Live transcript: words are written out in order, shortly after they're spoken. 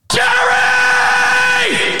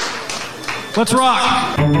Let's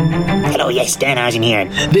rock. Hello, yes, Danhausen here.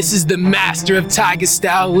 This is the master of Tiger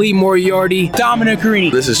Style, Lee Moriarty. Dominic Carini.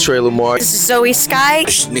 This is Trey Lamar. This is Zoe Sky.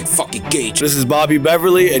 This is Nick fucking Gage. This is Bobby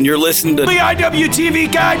Beverly, and you're listening to the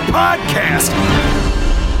IWTV Guide Podcast.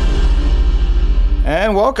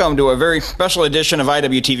 And welcome to a very special edition of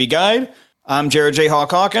IWTV Guide. I'm Jared J.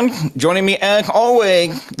 Hawk-Hawken. Joining me, as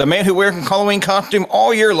always, the man who wears a Halloween costume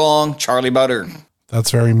all year long, Charlie Butter.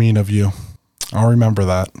 That's very mean of you. I'll remember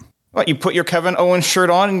that. What, you put your Kevin Owens shirt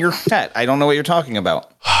on and you're fat. I don't know what you're talking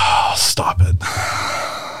about. Stop it.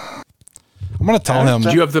 I'm going to tell him.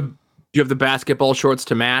 Do you have the basketball shorts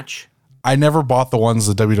to match? I never bought the ones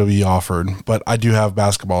that WWE offered, but I do have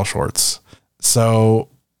basketball shorts. So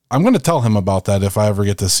I'm going to tell him about that if I ever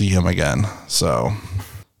get to see him again. So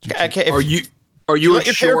okay, are you a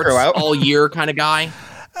shorts all year kind of guy?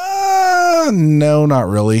 No, not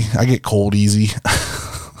really. I get cold easy.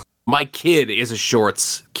 My kid is a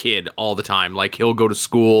shorts kid all the time. Like, he'll go to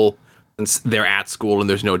school and they're at school and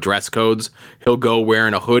there's no dress codes. He'll go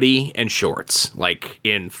wearing a hoodie and shorts, like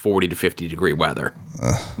in 40 to 50 degree weather.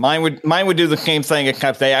 Mine would do the same thing,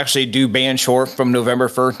 except they actually do ban shorts from November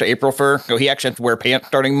 1st to April 1st. So he actually has to wear pants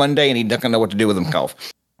starting Monday, and he doesn't know what to do with himself.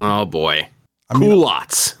 Oh boy,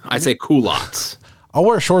 culottes. I say culottes. I'll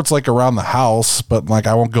wear shorts like around the house, but like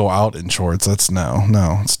I won't go out in shorts. That's no,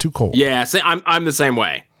 it's too cold. Yeah, I'm the same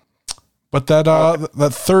way. But that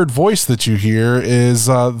third voice that you hear is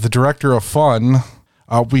the director of fun.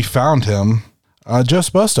 We found him. Joe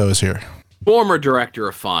Sposto is here. Former director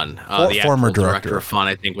of fun. The former director of fun,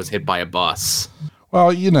 I think, was hit by a bus.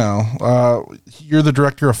 Well, you're the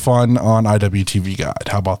director of fun on IWTV Guide.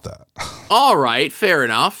 How about that? All right, fair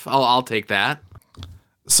enough. I'll take that.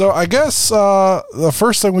 So I guess the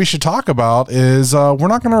first thing we should talk about is we're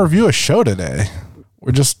not going to review a show today.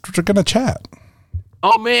 We're going to chat.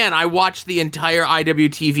 Oh man, I watched the entire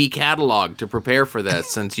IWTV catalog to prepare for this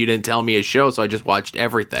since you didn't tell me a show, so I just watched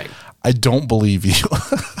everything. I don't believe you.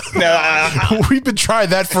 We've been trying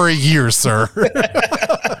that for a year, sir.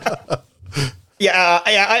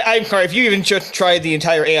 I'm sorry. If you even just tried the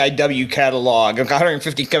entire AIW catalog,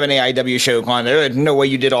 157 AIW shows on there, there's no way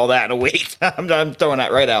you did all that in a week. I'm throwing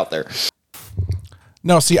that right out there.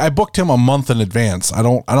 No, see, I booked him a month in advance. I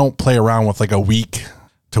don't play around with like a week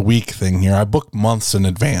to week thing here. I booked months in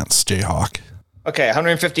advance, Jayhawk. Okay,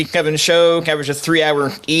 157 show, averages 3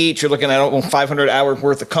 hours each. You're looking at almost 500 hours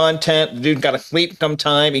worth of content. The dude got to sleep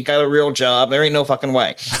sometime. He got a real job. There ain't no fucking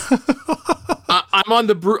way. I'm on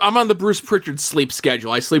the Bruce Pritchard sleep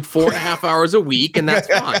schedule. I sleep 4.5 hours a week, and that's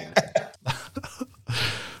fine.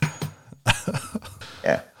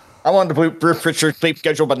 Yeah, I'm on the Bruce Pritchard sleep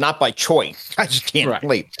schedule, but not by choice. I just can't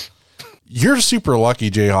sleep. You're super lucky,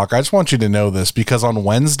 Jayhawk. I just want you to know this because on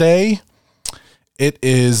Wednesday, it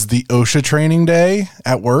is the OSHA training day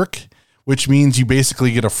at work, which means you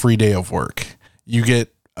basically get a free day of work. You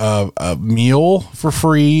get a meal for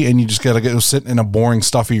free, and you just got to go sit in a boring,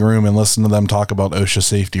 stuffy room and listen to them talk about OSHA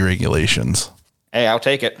safety regulations. Hey, I'll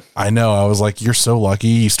take it. I know. I was like, you're so lucky.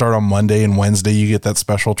 You start on Monday, and Wednesday you get that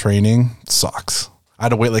special training. It sucks. I had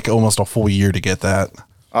to wait like almost a full year to get that.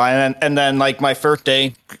 And then like my first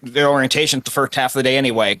day, the orientation's the first half of the day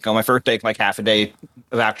anyway. So my first day is like half a day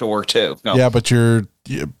of actual work too. So. Yeah, but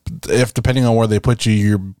if depending on where they put you,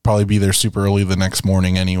 you'll probably be there super early the next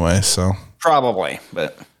morning anyway. So probably,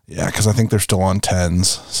 but yeah, because I think they're still on 10s.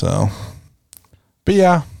 So, but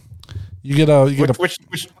yeah, you get a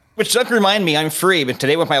which does remind me I'm free, but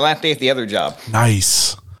today was my last day at the other job.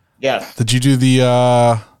 Nice. Yeah. Did you do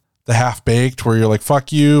the half baked where you're like,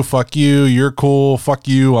 fuck you, you're cool, fuck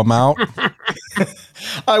you, I'm out?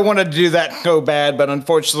 I wanted to do that so bad, but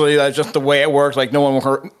unfortunately that's just the way it works. Like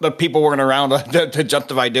the people weren't around to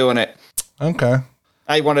justify doing it. Okay.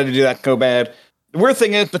 I wanted to do that so bad. The weird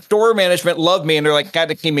thing is the store management loved me and they're like, got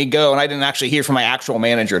to keep me go. And I didn't actually hear from my actual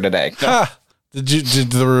manager today. So.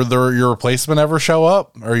 Did your replacement ever show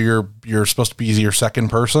up, or you're supposed to be your second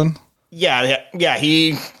person? Yeah.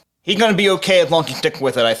 He's going to be okay as long as you stick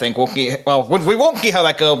with it, I think. We won't see how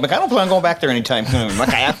that goes, but I don't plan on going back there anytime soon.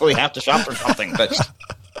 Like, I absolutely have to shop for something. But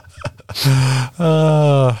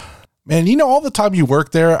man, all the time you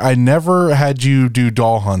work there, I never had you do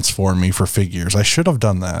doll hunts for me for figures. I should have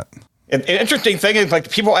done that. An interesting thing is,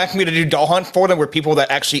 like, people ask me to do doll hunts for them were people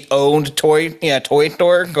that actually owned toy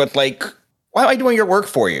store. But, like, why am I doing your work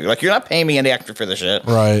for you? Like, you're not paying me any extra for the shit.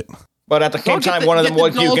 Right. But at the same time, one of them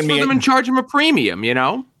was using me and charge him a premium,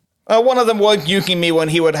 one of them was using me when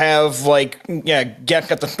he would have,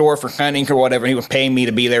 guests at the store for signings or whatever. He was paying me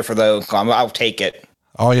to be there for those. So I'll take it.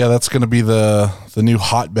 Oh, yeah, that's going to be the new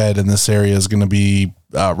hotbed in this area is going to be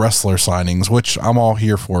wrestler signings, which I'm all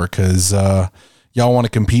here for because, y'all want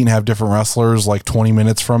to compete and have different wrestlers like 20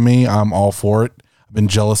 minutes from me, I'm all for it. I've been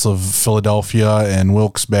jealous of Philadelphia and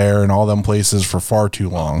Wilkes-Barre and all them places for far too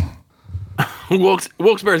long.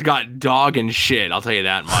 Wilkes-Barre's got dog and shit. I'll tell you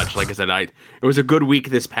that much. Like I said, it was a good week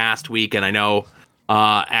this past week, and I know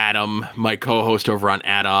Adam, my co-host over on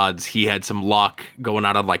At Odds, he had some luck going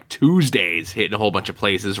out on like Tuesdays, hitting a whole bunch of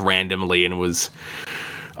places randomly, and was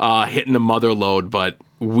hitting the mother load. But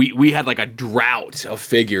we had like a drought of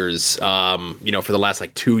figures, for the last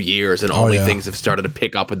like 2 years, and only things have started to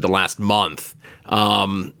pick up in the last month.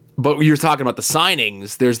 But you're talking about the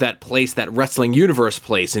signings. There's that place, that Wrestling Universe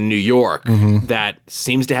place in New York, that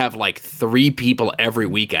seems to have like 3 people every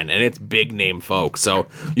weekend, and it's big name folks. So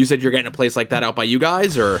you said you're getting a place like that out by you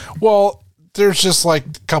guys, or? Well, there's just like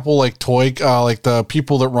a couple like toy, like the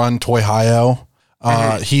people that run Toy Hio.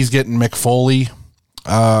 He's getting Mick Foley.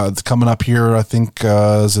 It's coming up here, I think,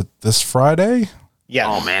 is it this Friday? Yeah.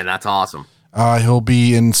 Oh man, that's awesome. He'll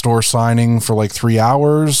be in store signing for like 3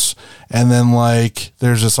 hours. And then like,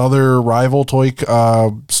 there's this other rival toy,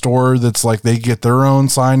 store that's like, they get their own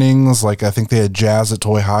signings. Like, I think they had Jazz at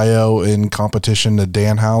Toy Hio in competition to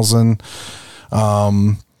Danhausen.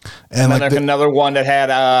 And like there's another one that had,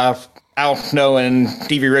 Al Snow and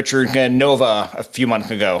Stevie Richard and Nova a few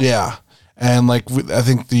months ago. Yeah. And like, I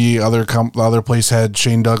think the other place had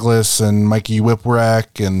Shane Douglas and Mikey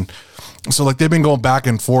Whipwreck, and so like they've been going back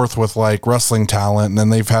and forth with like wrestling talent, and then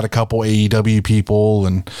they've had a couple AEW people,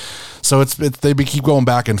 and so they keep going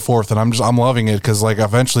back and forth, and I'm loving it because like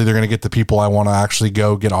eventually they're gonna get the people I want to actually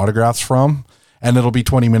go get autographs from, and it'll be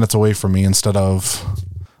 20 minutes away from me instead of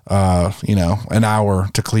an hour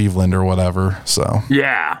to Cleveland or whatever. So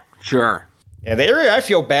yeah, sure. Yeah, the area I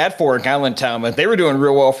feel bad for in Allentown, but they were doing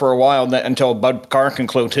real well for a while until Bud Carkin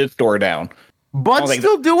closed his store down. Bud's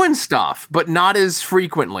still doing stuff, but not as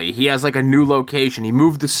frequently. He has like a new location. He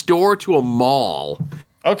moved the store to a mall.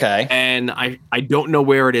 Okay. And I don't know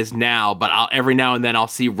where it is now, but every now and then I'll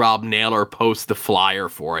see Rob Naylor post the flyer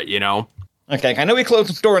for it, Okay, I know he closed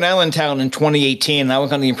the store in Allentown in 2018. I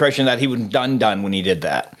was under the impression that he was done when he did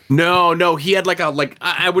that. No, he had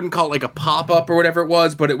I wouldn't call it like a pop-up or whatever it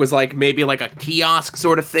was, but it was like maybe like a kiosk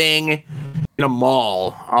sort of thing in a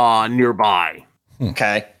mall nearby.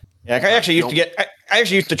 Okay. Yeah, I actually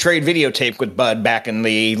used to trade videotape with Bud back in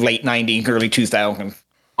the late 90s, early 2000s.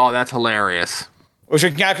 Oh, that's hilarious. Which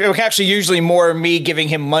was actually usually more me giving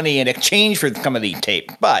him money in exchange for some of the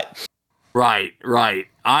tape, but... Right.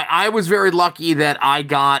 I was very lucky that I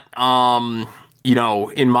got,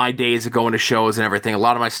 in my days of going to shows and everything, a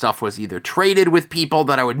lot of my stuff was either traded with people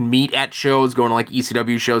that I would meet at shows, going to like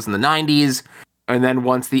ECW shows in the 90s, and then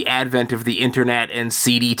once the advent of the internet and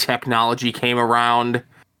CD technology came around,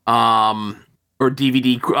 or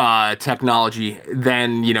DVD technology,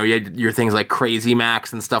 then, you had your things like Crazy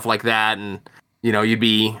Max and stuff like that, and, you'd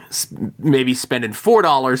be maybe spending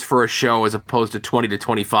 $4 for a show as opposed to $20 to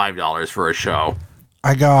 $25 for a show.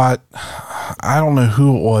 I don't know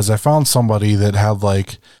who it was. I found somebody that had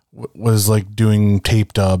like, was like doing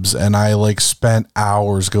tape dubs, and I like spent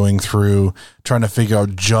hours going through trying to figure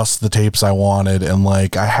out just the tapes I wanted. And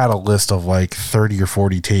like, I had a list of like 30 or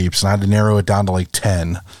 40 tapes, and I had to narrow it down to like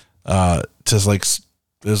 10, and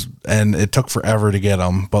it took forever to get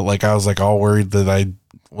them. But like, I was like all worried that I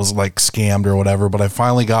was like scammed or whatever, but I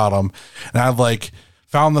finally got them. And I like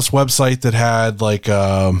found this website that had like,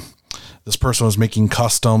 this person was making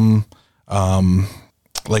custom,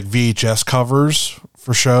 like VHS covers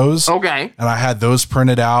for shows. Okay. And I had those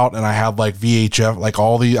printed out, and I had like VHF, like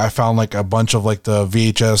I found like a bunch of like the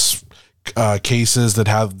VHS cases that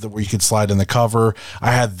have where you could slide in the cover.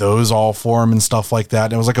 I had those all for him and stuff like that.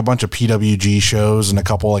 And it was like a bunch of PWG shows and a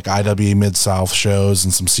couple like IWA Mid-South shows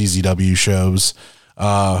and some CZW shows,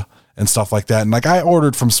 and stuff like that. And like, I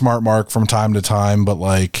ordered from Smart Mark from time to time, but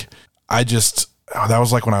like, that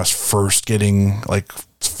was like when I was first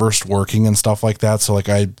working and stuff like that. So like,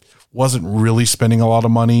 I wasn't really spending a lot of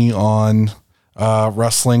money on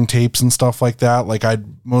wrestling tapes and stuff like that. Like, I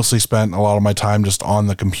mostly spent a lot of my time just on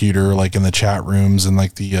the computer, like in the chat rooms and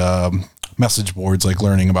like the message boards, like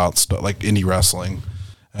learning about stuff like indie wrestling.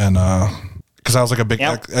 And because I was like a big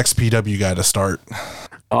XPW guy to start.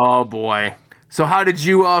 Oh boy. So how did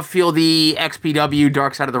you feel the XPW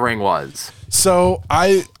Dark Side of the Ring was? So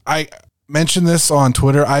I mentioned this on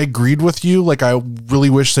Twitter. I agreed with you. Like, I really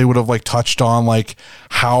wish they would have like touched on like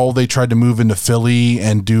how they tried to move into Philly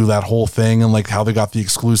and do that whole thing, and like how they got the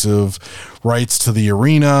exclusive rights to the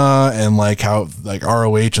arena, and like how like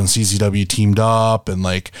ROH and CZW teamed up, and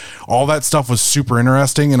like all that stuff was super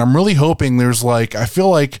interesting. And I'm really hoping there's like, I feel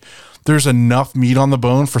like there's enough meat on the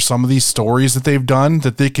bone for some of these stories that they've done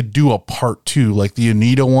that they could do a part 2. Like the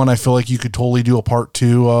Anita one, I feel like you could totally do a part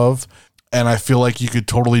 2 of. And I feel like you could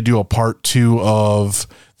totally do a part 2 of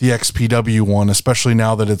the XPW one, especially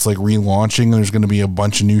now that it's like relaunching. There's going to be a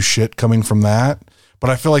bunch of new shit coming from that. But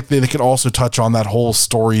I feel like they could also touch on that whole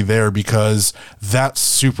story there because that's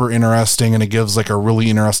super interesting and it gives like a really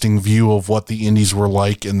interesting view of what the indies were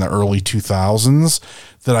like in the early 2000s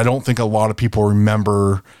that I don't think a lot of people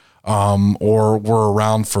remember or were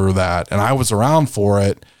around for that. And I was around for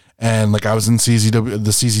it. And like I was in the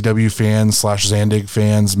CZW fans / Zandig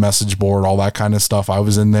fans message board, all that kind of stuff. I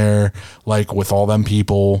was in there like with all them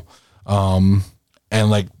people. And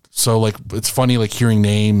like, so like, it's funny, like hearing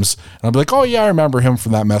names and I'll be like, oh yeah, I remember him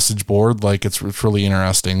from that message board. Like it's really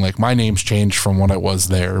interesting. Like my name's changed from what I was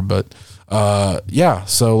there, but yeah.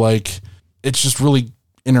 So like, it's just really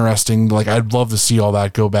interesting. Like I'd love to see all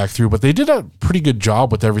that go back through, but they did a pretty good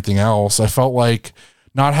job with everything else. I felt like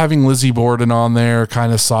not having Lizzie Borden on there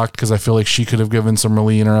kind of sucked because I feel like she could have given some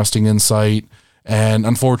really interesting insight. And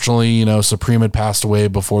unfortunately, you know, Supreme had passed away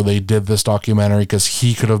before they did this documentary because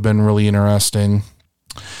he could have been really interesting.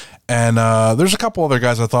 And there's a couple other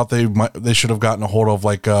guys I thought they should have gotten a hold of,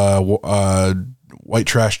 like White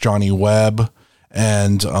Trash Johnny Webb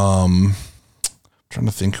and trying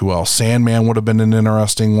to think who else. Sandman would have been an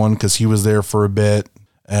interesting one because he was there for a bit.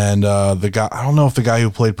 And the guy, I don't know if the guy who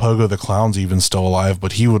played Pogo the Clown's even still alive,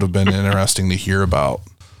 but he would have been interesting to hear about.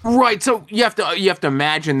 Right. So you have to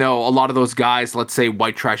imagine though, a lot of those guys, let's say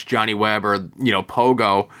White Trash Johnny Webb or, you know,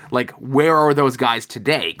 Pogo, like where are those guys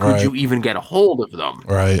today? Could you even get a hold of them?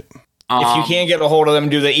 Right. If you can't get a hold of them,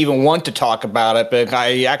 do they even want to talk about it? But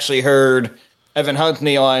I actually heard Evan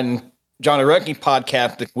Huntley on John Arecki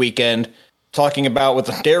podcast this weekend talking about with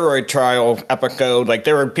the steroid trial episode, like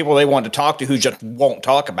there were people they wanted to talk to who just won't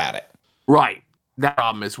talk about it. Right. That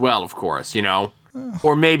problem as well, of course, you know.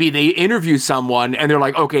 Or maybe they interview someone and they're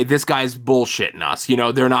like, okay, this guy's bullshitting us. You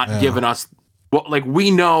know, they're not giving us, well, like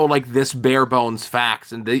we know like this bare bones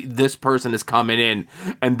facts and this person is coming in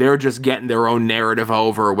and they're just getting their own narrative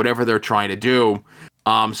over or whatever they're trying to do.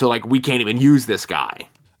 So like we can't even use this guy.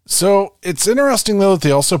 So it's interesting though that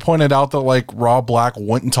they also pointed out that like Rob Black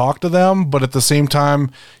wouldn't talk to them, but at the same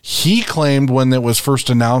time, he claimed when it was first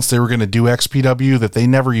announced they were going to do XPW that they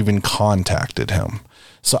never even contacted him.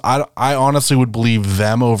 So I honestly would believe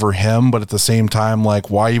them over him, but at the same time,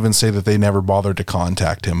 like why even say that they never bothered to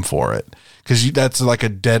contact him for it? Because that's like a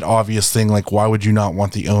dead obvious thing. Like why would you not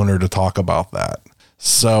want the owner to talk about that?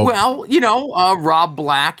 So, well, you know, Rob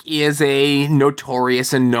Black is a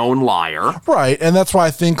notorious and known liar. Right. And that's why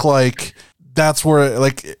I think like that's where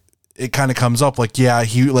like it kind of comes up. Like, yeah,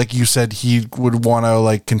 he, like you said, he would want to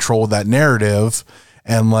like control that narrative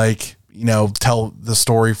and like, you know, tell the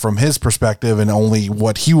story from his perspective and only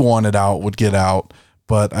what he wanted out would get out.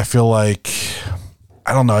 But I feel like,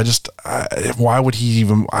 I don't know. Why would he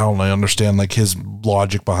even, I don't know, understand like his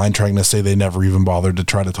logic behind trying to say they never even bothered to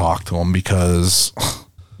try to talk to him, because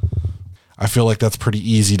I feel like that's pretty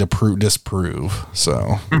easy to disprove.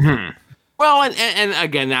 So, Well, and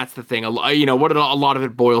again, that's the thing. You know, what a lot of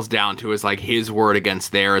it boils down to is like his word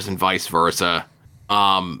against theirs and vice versa.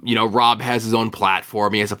 You know, Rob has his own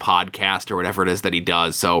platform. He has a podcast or whatever it is that he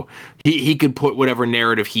does. So he could put whatever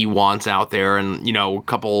narrative he wants out there. And, you know, a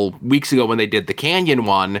couple weeks ago when they did the Canyon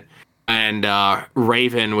one and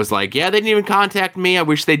Raven was like, yeah, they didn't even contact me. I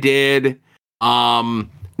wish they did. Now,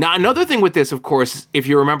 another thing with this, of course, if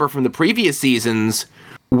you remember from the previous seasons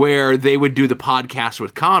where they would do the podcast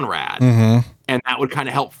with Conrad. And that would kind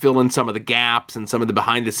of help fill in some of the gaps and some of the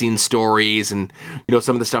behind the scenes stories and, you know,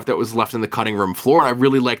 some of the stuff that was left in the cutting room floor. And I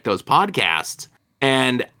really liked those podcasts.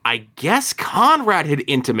 And I guess Conrad had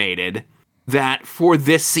intimated that for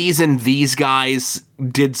this season, these guys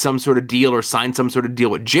did some sort of deal or signed some sort of deal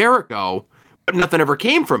with Jericho, but nothing ever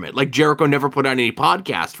came from it. Like Jericho never put out any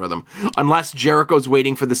podcast for them unless Jericho's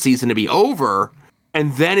waiting for the season to be over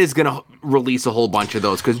and then is going to release a whole bunch of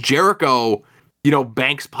those. Because Jericho, you know,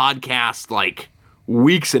 banks podcasts like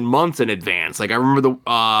weeks and months in advance. Like I remember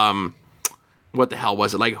the, what the hell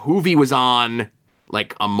was it? Like Hoovy was on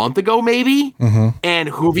like a month ago, maybe. And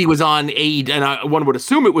Hoovy was on AEW, and one would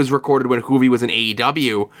assume it was recorded when Hoovy was in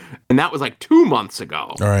AEW. And that was like 2 months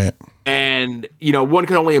ago. all right. And, you know, one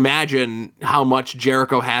can only imagine how much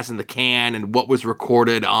Jericho has in the can and what was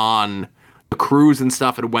recorded on the cruise and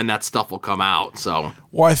stuff and when that stuff will come out. So,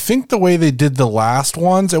 Well, I think the way they did the last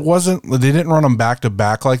ones, they didn't run them back to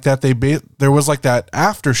back like that. There was like that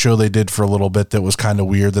after show they did for a little bit that was kind of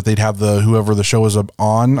weird, that they'd have whoever the show was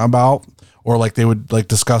on about, or like they would like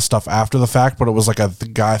discuss stuff after the fact, but it was like a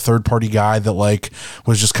third party guy that like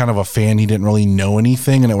was just kind of a fan. He didn't really know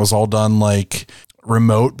anything, and it was all done like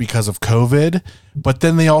remote because of COVID. But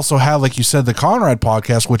then they also had, like you said, the Conrad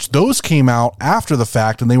podcast, which those came out after the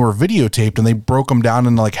fact, and they were videotaped, and they broke them down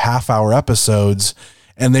into like half-hour episodes,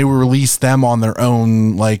 and they released them on their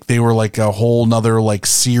own. Like they were like a whole nother like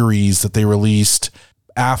series that they released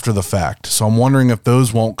after the fact. So I'm wondering if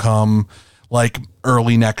those won't come like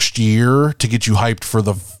early next year to get you hyped for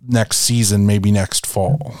the next season, maybe next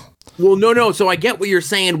fall. Well, no. So I get what you're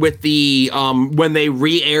saying with the when they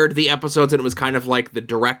re-aired the episodes, and it was kind of like the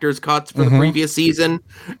director's cuts for the previous season,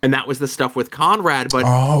 and that was the stuff with Conrad. But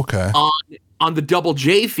on the Double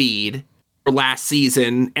J feed for last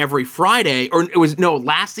season, every Friday, or it was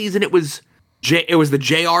last season it was the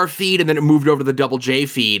JR feed, and then it moved over to the Double J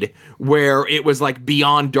feed, where it was like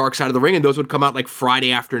Beyond Dark Side of the Ring, and those would come out like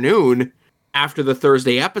Friday afternoon after the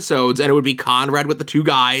Thursday episodes, and it would be Conrad with the two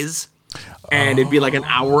guys. And it'd be like an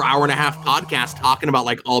hour and a half podcast talking about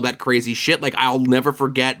like all that crazy shit. Like I'll never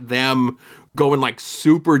forget them going like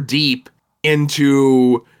super deep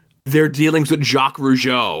into their dealings with Jacques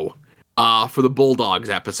Rougeau for the Bulldogs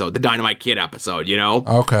episode, the Dynamite Kid episode, you know?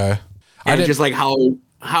 Okay. And just like how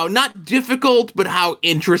not difficult, but how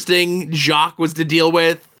interesting Jacques was to deal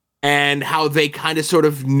with, and how they kind of sort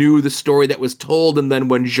of knew the story that was told. And then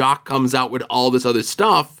when Jacques comes out with all this other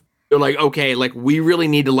stuff, they're like, okay, like we really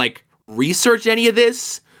need to like research any of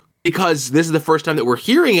this, because this is the first time that we're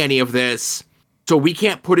hearing any of this, so we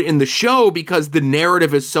can't put it in the show because the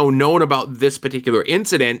narrative is so known about this particular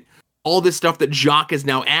incident. All this stuff that Jacques has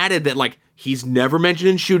now added that like he's never mentioned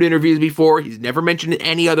in shoot interviews before, he's never mentioned in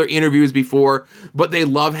any other interviews before, but they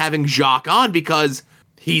love having Jacques on because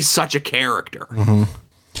he's such a character.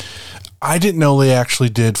 I didn't know they actually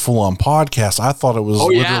did full-on podcasts. I thought it was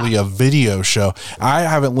literally a video show. I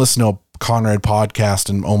haven't listened to a Conrad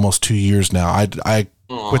podcast in almost 2 years now. I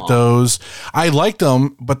quit those. I liked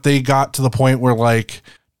them, but they got to the point where like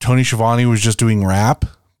Tony Schiavone was just doing rap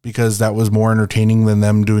because that was more entertaining than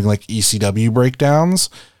them doing like ECW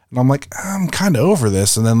breakdowns. And I'm like, I'm kind of over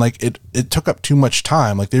this. And then like it took up too much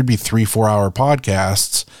time. Like there'd be 3-4 hour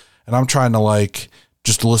podcasts, and I'm trying to like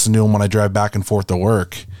just listen to them when I drive back and forth to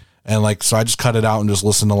work. And like, so I just cut it out and just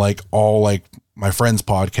listen to like all like my friends'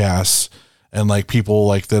 podcasts. And like people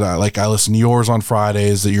like that, I listen to yours on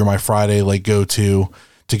Fridays, that you're my Friday like go to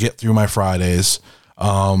get through my Fridays.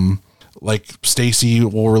 Like Stacy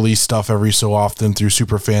will release stuff every so often through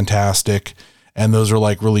Super Fantastic, and those are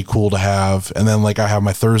like really cool to have. And then like I have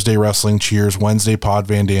my Thursday Wrestling Cheers, Wednesday Pod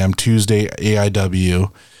Van Dam, Tuesday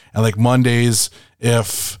AIW, and like Mondays,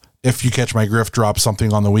 if you catch my Griff drop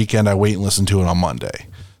something on the weekend, I wait and listen to it on Monday.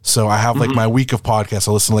 So I have like my week of podcasts.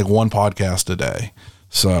 I listen to like one podcast a day.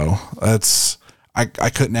 So that's, I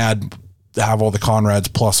couldn't have all the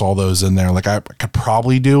Conrads plus all those in there. Like I could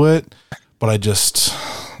probably do it, but I just,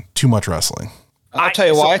 too much wrestling. I'll tell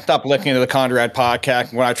you why I stopped listening to the Conrad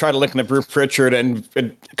podcast. When I tried to listen to Bruce Pritchard, and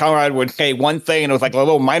Conrad would say one thing, and it was like a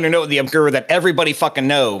little minor note of the obscure that everybody fucking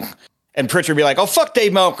knows. And Pritchard would be like, oh, fuck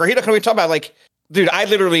Dave Meltzer. He doesn't know what we're talking about. Like, dude, I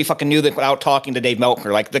literally fucking knew that without talking to Dave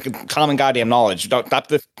Meltzer. Like, the common goddamn knowledge. Don't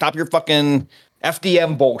stop your fucking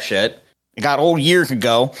FDM bullshit. It got old years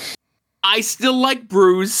ago. I still like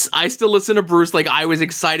Bruce. I still listen to Bruce. Like, I was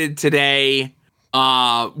excited today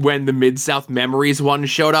when the Mid-South Memories one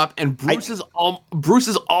showed up, and Bruce is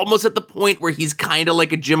almost at the point where he's kind of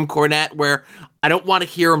like a Jim Cornette, where I don't want to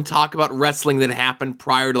hear him talk about wrestling that happened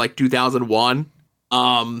prior to like 2001.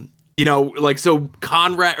 You know, like, so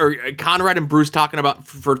Conrad and Bruce talking about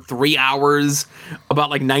for 3 hours about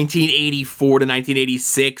like 1984 to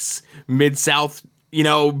 1986 Mid-South, you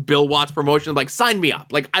know, Bill Watts promotion. Like, sign me up.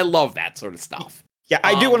 Like, I love that sort of stuff. Yeah,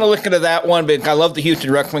 I do want to look into that one, but I love the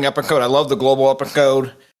Houston Wrestling episode. I love the Global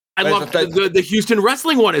episode. I love the Houston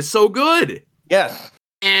Wrestling one is so good. Yeah.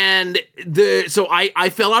 And so I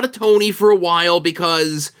fell out of Tony for a while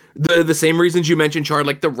because the same reasons you mentioned, Chard,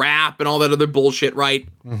 like the rap and all that other bullshit, right?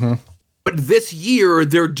 Mm-hmm. But this year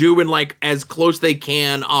they're doing like as close they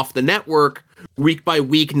can off the network, week by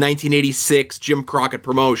week, 1986 Jim Crockett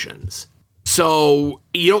Promotions. So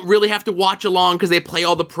you don't really have to watch along because they play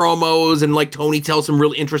all the promos, and like Tony tells some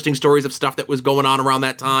really interesting stories of stuff that was going on around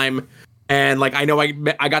that time. And like, I know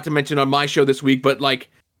I got to mention on my show this week, but like,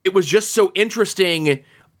 it was just so interesting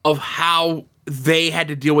of how they had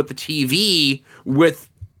to deal with the TV with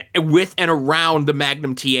and around the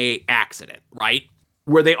Magnum TA accident, right?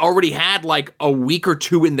 Where they already had like a week or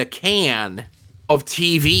two in the can of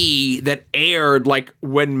TV that aired like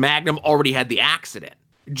when Magnum already had the accident.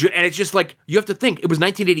 And it's just like, you have to think, it was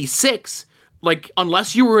 1986. Like,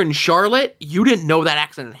 unless you were in Charlotte, you didn't know that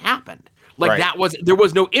accident happened. Like there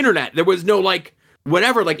was no internet. There was no like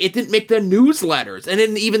whatever. Like it didn't make the newsletters, and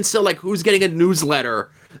then even still, like who's getting a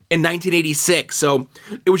newsletter in 1986? So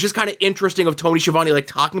it was just kind of interesting of Tony Schiavone like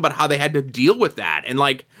talking about how they had to deal with that and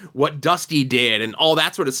like what Dusty did and all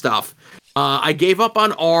that sort of stuff. I gave up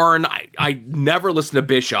on Arn. I never listened to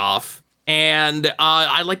Bischoff, and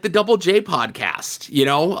I like the Double J podcast. You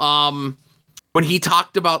know, when he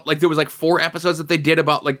talked about like there was like 4 episodes that they did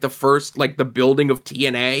about like the first like the building of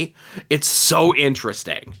TNA. It's so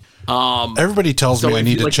interesting. Everybody tells me I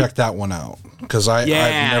need to check that one out because I've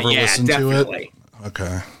never listened to it.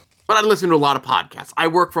 Okay. But I listen to a lot of podcasts. I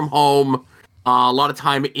work from home a lot of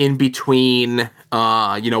time in between,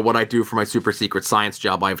 what I do for my super secret science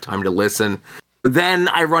job. I have time to listen. But then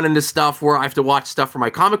I run into stuff where I have to watch stuff for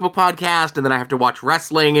my comic book podcast, and then I have to watch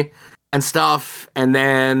wrestling and stuff. And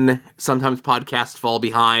then sometimes podcasts fall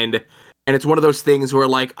behind. And it's one of those things where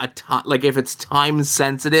like if it's time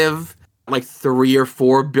sensitive, like 3 or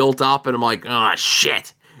 4 built up, and I'm like, oh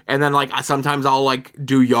shit. And then like sometimes I'll like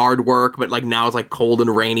do yard work, but like now it's like cold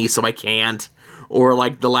and rainy, so I can't. Or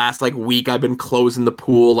like the last like week I've been closing the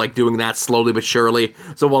pool, like doing that slowly but surely.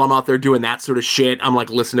 So while I'm out there doing that sort of shit, I'm like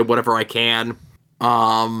listening to whatever I can.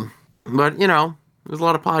 But you know, there's a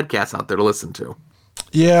lot of podcasts out there to listen to.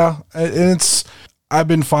 Yeah, and I've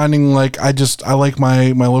been finding like I like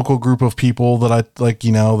my local group of people that I like,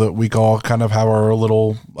 you know, that we all kind of have our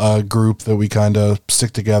little group that we kind of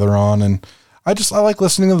stick together on, and I like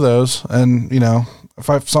listening to those. And you know, if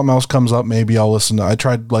something else comes up, maybe I'll listen to. I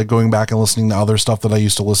tried like going back and listening to other stuff that I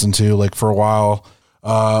used to listen to. Like for a while,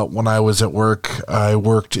 when I was at work, I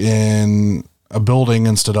worked in a building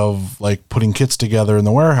instead of like putting kits together in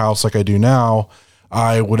the warehouse like I do now.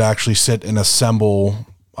 I would actually sit and assemble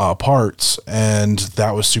parts, and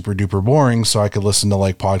that was super duper boring. So I could listen to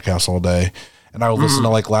like podcasts all day, and I would listen to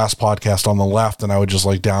like Last Podcast on the Left, and I would just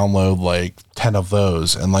like download like 10 of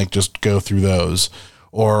those and like just go through those.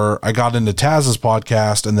 Or I got into Taz's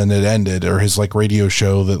podcast and then it ended, or his like radio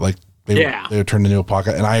show that like they would turn into a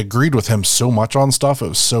podcast. And I agreed with him so much on stuff. It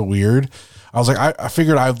was so weird. I was like, I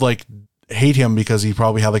figured I'd like hate him because he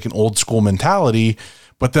probably had like an old school mentality,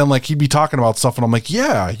 but then like he'd be talking about stuff and I'm like,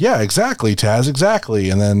 yeah, exactly, Taz, exactly.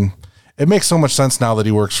 And then it makes so much sense now that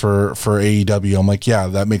he works for AEW. I'm like, yeah,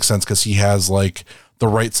 that makes sense because he has like the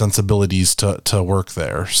right sensibilities to work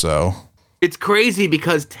there. So it's crazy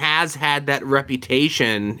because Taz had that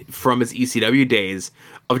reputation from his ECW days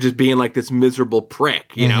of just being like this miserable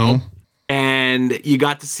prick, you know? And you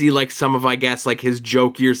got to see like some of, I guess, like his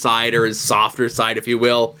jokier side or his softer side, if you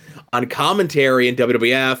will, on commentary in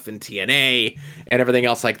WWF and TNA and everything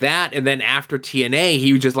else like that. And then after TNA,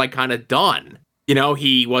 he was just like kind of done. You know,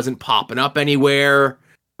 he wasn't popping up anywhere,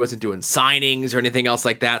 wasn't doing signings or anything else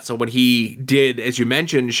like that. So when he did, as you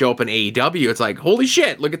mentioned, show up in AEW, it's like, holy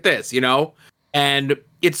shit, look at this, you know? And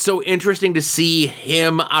it's so interesting to see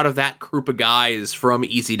him out of that group of guys from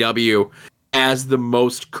ECW as the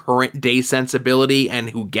most current day sensibility and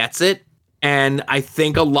who gets it. And I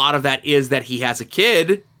think a lot of that is that he has a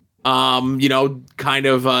kid, you know, kind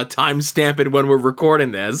of time stamping when we're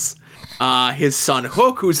recording this. His son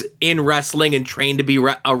Hook, who's in wrestling and trained to be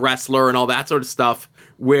a wrestler and all that sort of stuff,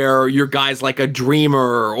 where your guys like a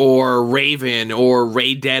Dreamer or Raven or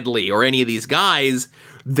Ray Deadly or any of these guys,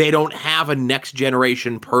 they don't have a next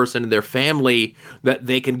generation person in their family that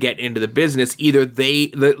they can get into the business. Either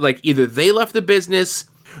they left the business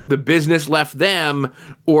left them,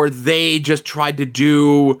 or they just tried to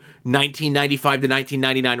do 1995 to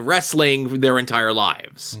 1999 wrestling their entire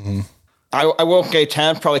lives. I will say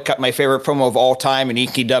Taz probably cut my favorite promo of all time in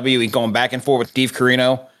ECW. He's going back and forth with Steve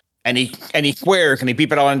Corino, and he swears and he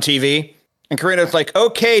beep it on TV. And Corino's like,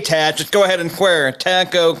 okay, Taz, just go ahead and swear. And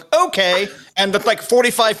Taz goes, okay. And it's like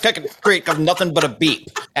 45 seconds straight of nothing but a beep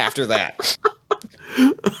after that.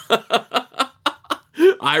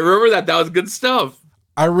 I remember that. That was good stuff.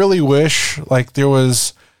 I really wish like there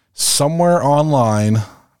was somewhere online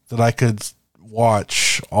that I could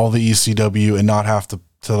watch all the ECW and not have to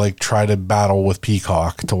like try to battle with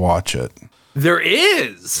Peacock to watch it. There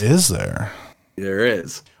is. Is there? There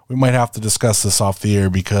is. We might have to discuss this off the air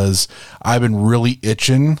because I've been really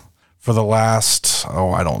itching for the last,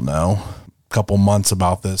 I don't know, couple months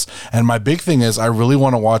about this. And my big thing is I really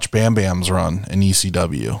want to watch Bam Bam's run in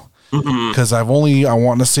ECW. Because I've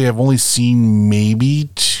only seen maybe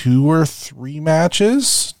 2 or 3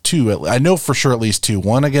 matches. 2, I know for sure at least 2.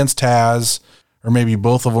 One against Taz, or maybe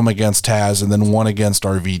both of them against Taz, and then one against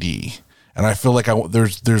RVD. And I feel like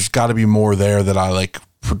there's got to be more there that I like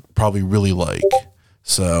probably really like.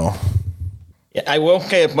 So, yeah, I will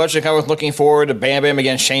say as much as I was looking forward to Bam Bam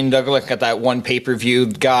against Shane Douglas at that one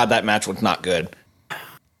pay-per-view, God, that match was not good.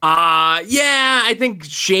 Yeah, I think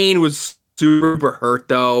Shane was super hurt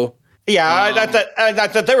though. Yeah, I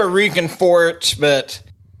thought they were reeking for it, but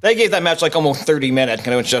they gave that match like almost 30 minutes,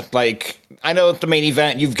 and it was just like, I know it's the main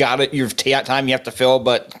event, you've got it, you've time you have to fill,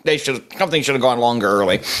 but something should have gone longer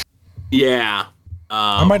early. Yeah.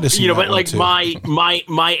 I might have seen that but one like too.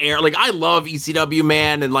 my air, like I love ECW,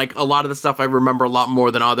 man, and like a lot of the stuff I remember a lot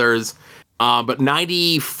more than others. But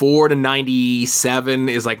 94 to 97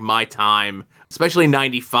 is like my time, especially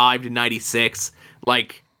 95 to 96.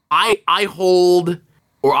 Like I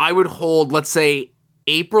would hold, let's say,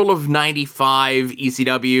 April of 95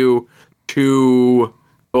 ECW to,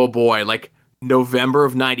 oh boy, like November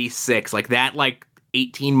of 96, like that, like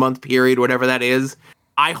 18-month period, whatever that is.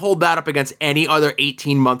 I hold that up against any other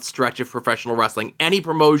 18-month stretch of professional wrestling, any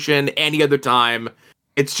promotion, any other time.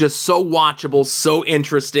 It's just so watchable, so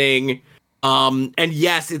interesting. And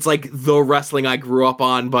yes, it's like the wrestling I grew up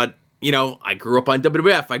on, but you know, I grew up on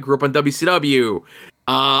WWF, I grew up on WCW,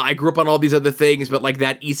 I grew up on all these other things, but like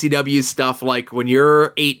that ECW stuff, like when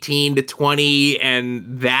you're 18 to 20 and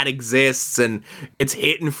that exists and it's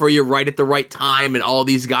hitting for you right at the right time and all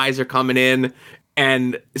these guys are coming in,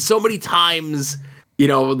 and so many times, you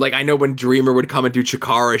know, like I know when Dreamer would come and do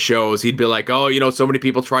Chikara shows, he'd be like, oh, you know, so many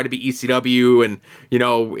people try to be ECW. And, you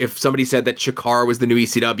know, if somebody said that Chikara was the new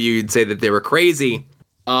ECW, you'd say that they were crazy.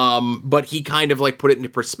 But he kind of like put it into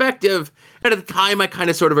perspective. And at the time, I kind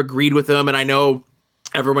of sort of agreed with him. And I know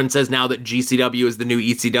everyone says now that GCW is the new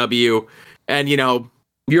ECW. And, you know,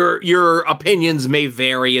 your opinions may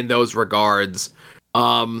vary in those regards.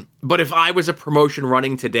 But if I was a promotion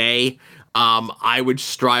running today, I would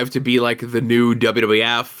strive to be like the new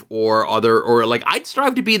WWF or like I'd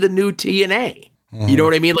strive to be the new TNA. You know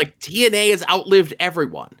what I mean? Like TNA has outlived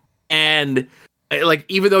everyone. And like,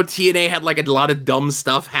 even though TNA had like a lot of dumb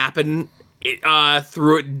stuff happen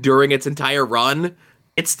through it during its entire run,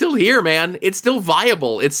 it's still here, man. It's still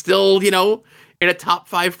viable. It's still, you know, in a top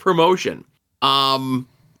 5 promotion.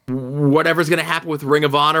 Whatever's going to happen with Ring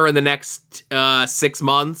of Honor in the next 6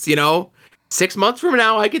 months, you know, 6 months from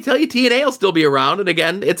now, I can tell you TNA will still be around. And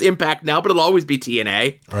again, it's Impact now, but it'll always be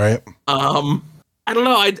TNA. Right. I don't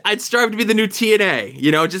know. I'd strive to be the new TNA,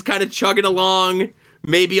 you know, just kind of chugging along,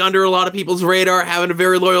 maybe under a lot of people's radar, having a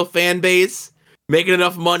very loyal fan base, making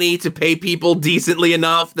enough money to pay people decently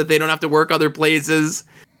enough that they don't have to work other places.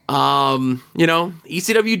 You know,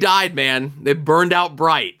 ECW died, man. They burned out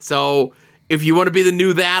bright. So if you want to be the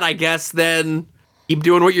new that, I guess, then keep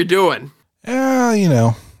doing what you're doing. Yeah, you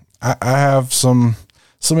know, I have some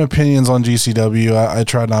opinions on GCW. I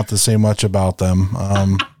try not to say much about them.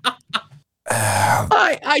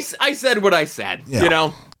 I said what I said, yeah. You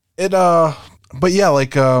know? But yeah,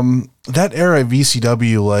 like, that era of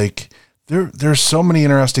ECW, like, there's so many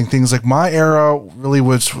interesting things. Like, my era, really,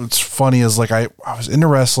 what's funny is, like, I was into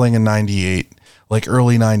wrestling in 98, like,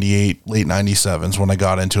 early 98, late 97s when I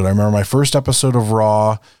got into it. I remember my first episode of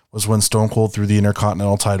Raw was when Stone Cold threw the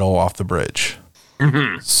Intercontinental title off the bridge.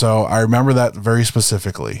 Mm-hmm. So I remember that very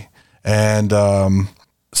specifically. And,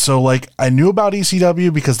 so like I knew about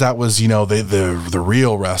ECW because that was, you know, the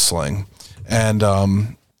real wrestling. And,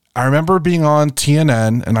 I remember being on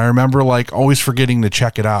TNN and I remember like always forgetting to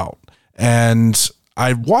check it out. And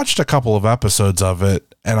I watched a couple of episodes of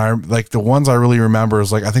it. And I like the ones I really remember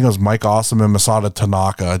is like, I think it was Mike Awesome and Masada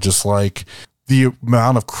Tanaka, just like the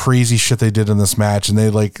amount of crazy shit they did in this match. And they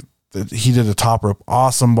like, he did a top rope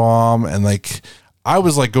awesome bomb. And like, I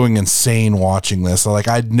was like going insane watching this. Like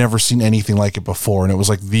I'd never seen anything like it before. And it was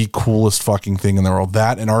like the coolest fucking thing in the world.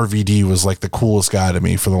 That and RVD was like the coolest guy to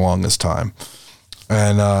me for the longest time.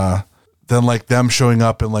 And then like them showing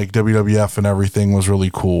up in like WWF and everything was really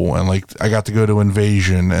cool. And like I got to go to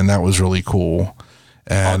Invasion and that was really cool.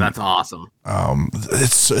 And that's awesome.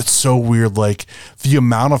 It's so weird. Like the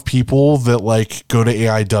amount of people that like go to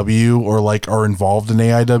AIW or like are involved in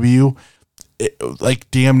AIW, like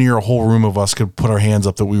damn near a whole room of us could put our hands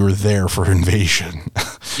up that we were there for Invasion.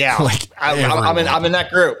 Yeah. Like I'm in that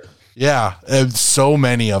group. Yeah. And so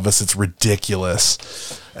many of us, it's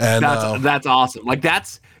ridiculous. And that's awesome. Like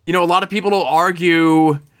that's, you know, a lot of people will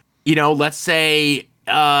argue, you know, let's say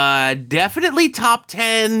definitely top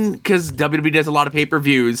 10 because WWE does a lot of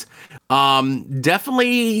pay-per-views.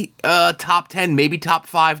 Definitely top 10, maybe top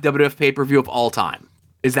 5 WWF pay-per-view of all time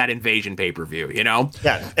is that Invasion pay-per-view, you know?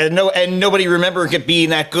 Yeah, and nobody remembers it being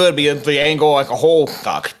that good because the angle like a whole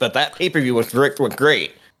sucked, but that pay-per-view was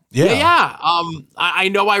great. Yeah. I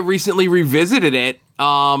know I recently revisited it.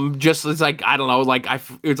 Just as like, I don't know, like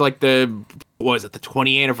it was like the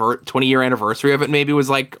 20-year anniversary of it maybe was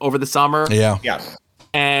like over the summer. Yeah.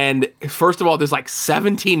 And first of all, there's like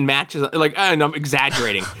 17 matches. Like, and I'm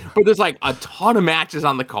exaggerating, but there's like a ton of matches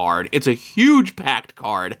on the card. It's a huge packed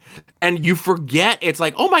card. And you forget, it's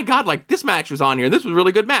like, oh my God, like this match was on here. This was a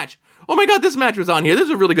really good match. Oh my God, this match was on here. This is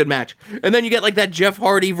a really good match. And then you get like that Jeff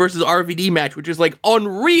Hardy versus RVD match, which is like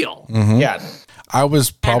unreal. Mm-hmm. Yeah. I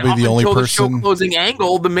was probably the only person. The show closing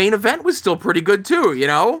angle, the main event was still pretty good too, you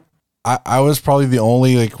know? I was probably the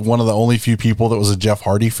only, like, one of the only few people that was a Jeff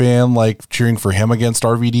Hardy fan, like, cheering for him against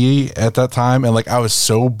RVD at that time. And, like, I was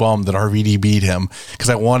so bummed that RVD beat him because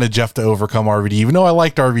I wanted Jeff to overcome RVD. Even though I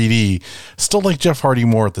liked RVD, still liked Jeff Hardy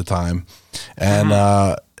more at the time. And,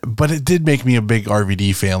 but it did make me a big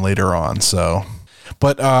RVD fan later on. So,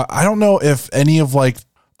 but I don't know if any of, like,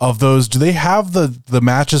 of those, do they have the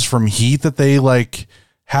matches from Heat that they, like,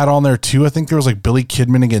 had on there too? I think there was, like, Billy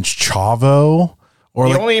Kidman against Chavo. Or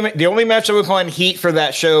the only match that was on Heat for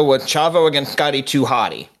that show was Chavo against Scotty 2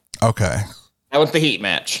 Hottie. Okay. That was the Heat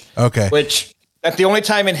match. Okay. Which, that's the only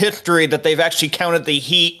time in history that they've actually counted the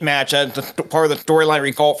Heat match as part of the storyline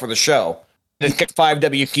recall for the show. It's Kick 5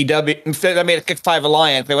 WCW. I mean, it's Kick 5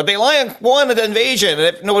 Alliance. But the Alliance won the Invasion,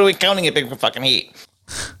 and nobody was counting it big for fucking Heat.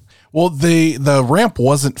 Well, the ramp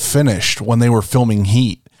wasn't finished when they were filming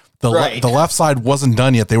Heat. The left side wasn't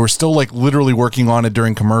done yet. They were still like literally working on it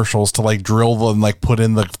during commercials to like drill and like put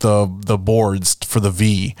in the boards for the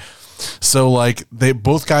V. So like they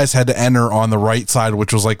both guys had to enter on the right side,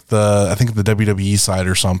 which was like I think the WWE side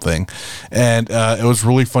or something. And it was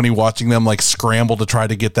really funny watching them like scramble to try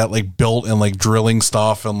to get that like built and like drilling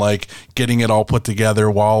stuff and like getting it all put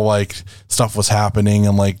together while like stuff was happening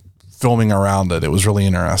and like filming around it. It was really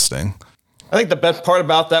interesting. I think the best part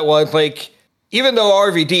about that was like, even though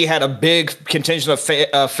RVD had a big contingent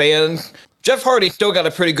of fans, Jeff Hardy still got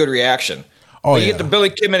a pretty good reaction. Oh, you get the Billy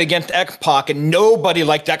Kidman against X-Pac, and nobody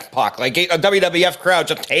liked X-Pac. Like, a WWF crowd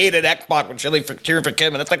just hated X-Pac when cheering for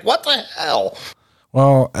Kidman. It's like, what the hell?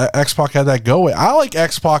 Well, X-Pac had that go. I like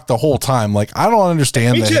X-Pac the whole time. Like, I don't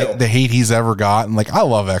understand the hate he's ever gotten. Like, I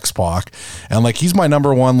love X-Pac. And, like, he's my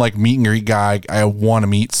number one, like, meet and greet guy I want to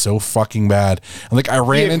meet so fucking bad. And, like, I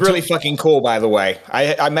ran into... really fucking cool, by the way.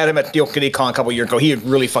 I met him at Steel City Con a couple years ago. He was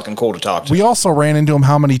really fucking cool to talk to. We also ran into him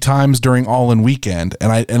how many times during All In Weekend.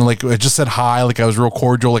 And I just said hi. Like, I was real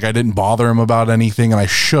cordial. Like, I didn't bother him about anything. And I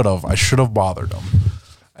should have bothered him.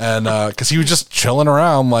 And because he was just chilling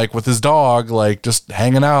around, like with his dog, like just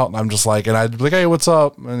hanging out. And I'm just like, and I'd be like, hey, what's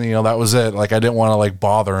up? And, you know, that was it. Like, I didn't want to like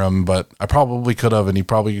bother him, but I probably could have. And he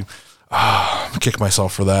probably kicked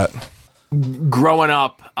myself for that. Growing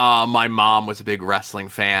up, my mom was a big wrestling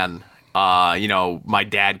fan. You know, my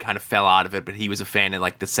dad kind of fell out of it, but he was a fan in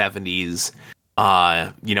like the 70s.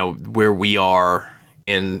 You know, where we are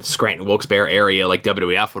in Scranton, Wilkes-Barre area, like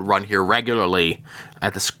WWF would run here regularly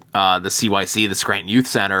at the CYC, the Scranton Youth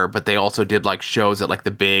Center, but they also did like shows at like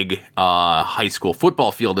the big high school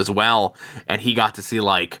football field as well. And he got to see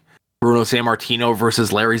like Bruno Sammartino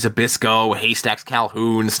versus Larry Zbyszko, Haystacks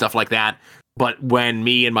Calhoun, stuff like that. But when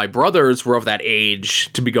me and my brothers were of that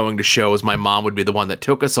age to be going to shows, my mom would be the one that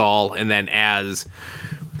took us all. And then as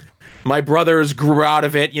my brothers grew out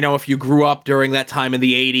of it, you know, if you grew up during that time in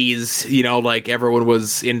the 80s, you know, like everyone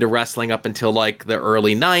was into wrestling up until like the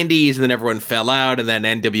early 90s, and then everyone fell out, and then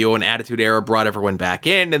NWO and Attitude Era brought everyone back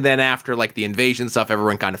in, and then after like the Invasion stuff,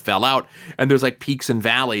 everyone kind of fell out, and there's like peaks and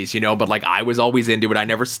valleys, you know, but like I was always into it. I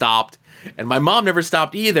never stopped, and my mom never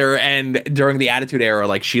stopped either. And during the Attitude Era,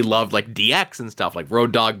 like she loved like DX and stuff, like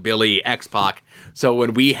Road Dogg, Billy, X-Pac. So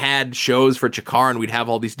when we had shows for Chikara, we'd have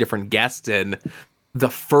all these different guests, and the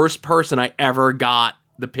first person I ever got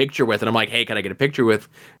the picture with, and I'm like, hey, can I get a picture with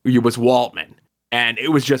you, was Waltman. And it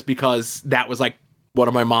was just because that was like one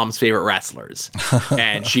of my mom's favorite wrestlers.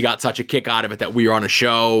 And she got such a kick out of it that we were on a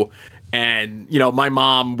show. And, you know, my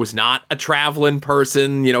mom was not a traveling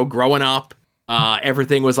person, you know, growing up.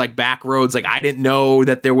 Everything was like back roads. Like I didn't know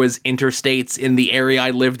that there was interstates in the area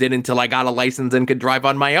I lived in until I got a license and could drive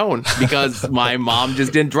on my own because my mom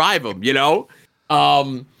just didn't drive them, you know?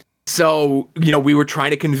 So, you know, we were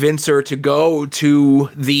trying to convince her to go to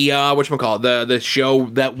the, the show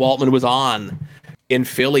that Waltman was on in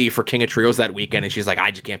Philly for King of Trios that weekend. And she's like,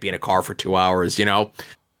 I just can't be in a car for 2 hours, you know?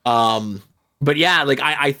 But yeah, like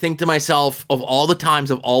I think to myself, of all the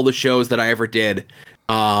times of all the shows that I ever did,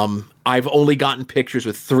 I've only gotten pictures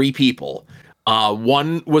with 3 people.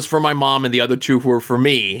 One was for my mom and the other 2 were for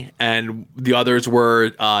me. And the others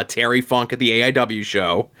were Terry Funk at the AIW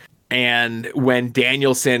show. And when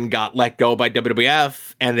Danielson got let go by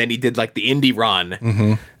WWF, and then he did like the indie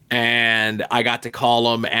run, And I got to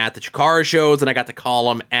call him at the Chikara shows, and I got to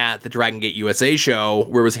call him at the Dragon Gate USA show,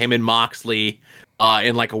 where it was him and Moxley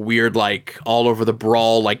in like a weird, like all over the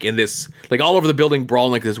brawl, like in this, like all over the building brawl,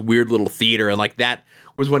 in like this weird little theater. And like that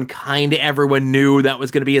was when kind of everyone knew that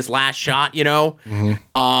was going to be his last shot, you know?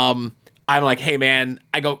 I'm like, hey man,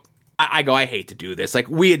 I hate to do this. Like,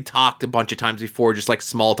 we had talked a bunch of times before, just like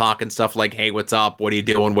small talk and stuff, like, hey, what's up? What are you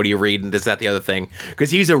doing? What are you reading? This, that, the other thing. Because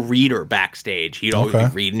he's a reader backstage. He'd always be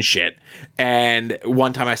reading shit. And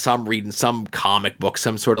one time I saw him reading some comic book,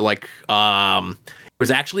 some sort of like, it was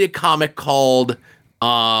actually a comic called,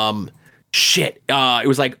 it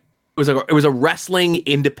was a wrestling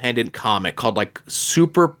independent comic called like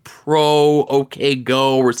Super Pro OK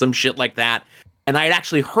Go or some shit like that. And I had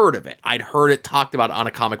actually heard of it. I'd heard it talked about on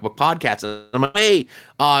a comic book podcast. And I'm like, hey,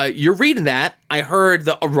 you're reading that. I heard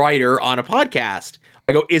a writer on a podcast.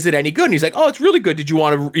 I go, is it any good? And he's like, oh, it's really good. He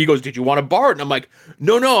goes, did you want to borrow it? And I'm like,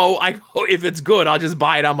 no. If it's good, I'll just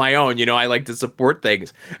buy it on my own. You know, I like to support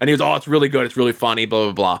things. And he goes, oh, it's really good. It's really funny,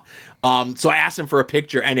 blah, blah, blah. So I asked him for a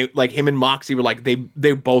picture, and it, like him and Moxie were like, they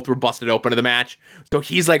both were busted open in the match. So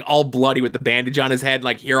he's like all bloody with the bandage on his head.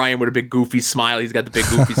 Like, here I am with a big goofy smile. He's got the big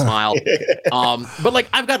goofy smile. But like,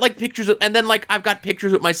 I've got like pictures and then like I've got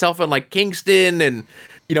pictures with myself and like Kingston and,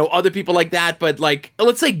 you know, other people like that. But like,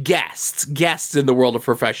 let's say guests in the world of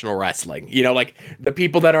professional wrestling, you know, like the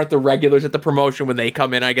people that aren't the regulars at the promotion, when they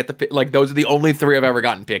come in, I get like, those are the only 3 I've ever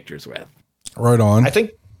gotten pictures with. Right on. I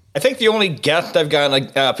think the only guest I've gotten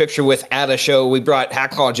a picture with at a show, we brought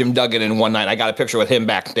Hacksaw Jim Duggan in one night. I got a picture with him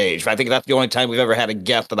backstage. I think that's the only time we've ever had a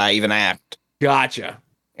guest that I even act. Gotcha.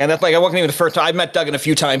 And that's like, I wasn't even the first time. I met Duggan a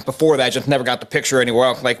few times before that. I just never got the picture anywhere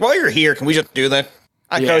else. Like, while you're here, can we just do that?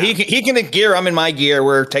 So he can in gear. I'm in my gear.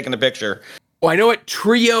 We're taking the picture. Well, I know at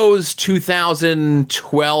Trios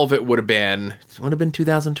 2012 it would have been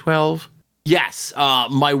 2012. Yes,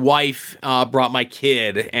 my wife brought my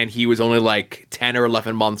kid, and he was only like 10 or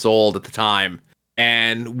 11 months old at the time.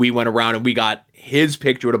 And we went around and we got his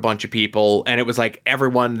picture with a bunch of people, and it was like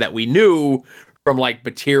everyone that we knew, from like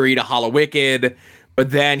Batiri to Hollowicked.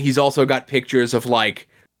 But then he's also got pictures of like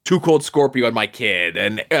Too Cold Scorpio and my kid,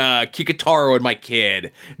 and Kikutaro and my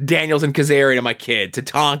kid, Daniels and Kazarian and my kid,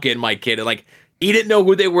 Tatanka and my kid. And like, he didn't know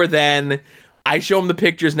who they were then. I show him the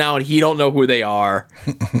pictures now, and he don't know who they are.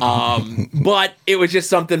 But it was just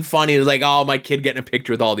something funny. It was like, oh, my kid getting a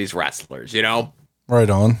picture with all these wrestlers, you know? Right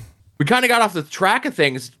on. We kind of got off the track of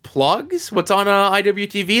things. Plugs? What's on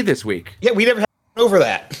IWTV this week? Yeah, we never had over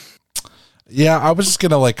that. Yeah, I was just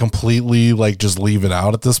going to like completely like just leave it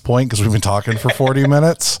out at this point because we've been talking for 40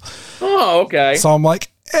 minutes. Oh, okay. So I'm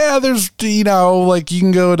like, yeah, there's, you know, like you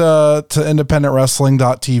can go to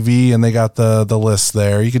independentwrestling.tv and they got the list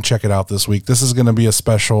there. You can check it out this week. This is going to be a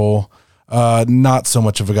special, not so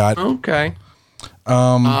much of a guide. Okay.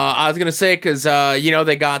 I was going to say, because, you know,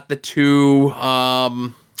 they got the 2,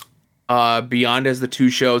 Beyond as the 2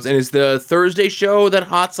 shows. And is the Thursday show that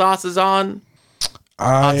Hot Sauce is on?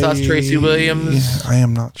 Hot Sauce Tracy Williams? I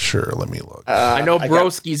am not sure. Let me look. I know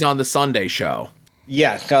Broski's on the Sunday show.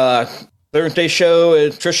 Yeah, Thursday show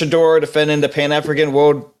is Trish Adora defending the Pan-African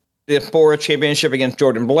World Diaspora Championship against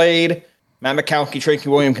Jordan Blade. Matt Mikowski, Tracy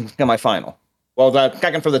Williams in semifinal. Well, the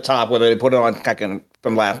second from the top, whether they put it on second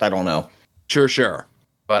from last, I don't know. Sure.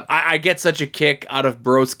 But I get such a kick out of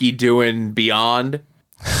Broski doing Beyond.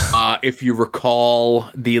 If you recall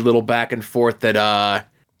the little back and forth that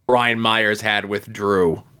Brian Myers had with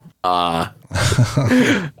Drew about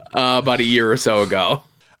a year or so ago.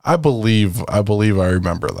 I believe I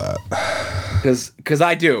remember that. Because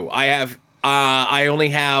I do. I have I only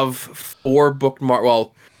have 4 bookmark.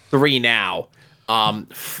 Well, 3 now.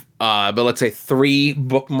 But let's say 3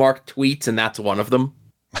 bookmarked tweets, and that's one of them.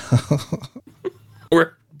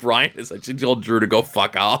 Where Brian is actually told Drew to go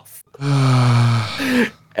fuck off.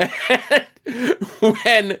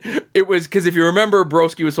 When it was, because if you remember,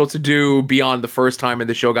 Broski was supposed to do Beyond the first time, and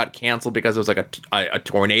the show got canceled because there was like a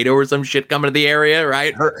tornado or some shit coming to the area,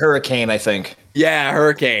 right? Hurricane, I think. Yeah,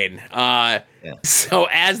 hurricane. So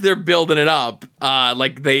as they're building it up,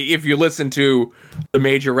 if you listen to the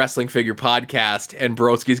Major Wrestling Figure podcast, and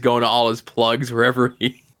Broski's going to all his plugs wherever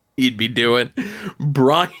he'd be doing,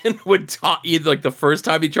 Brian would talk. Either like the first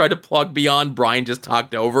time he tried to plug Beyond, Brian just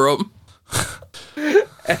talked over him.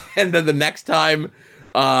 And then the next time,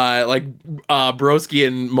 Broski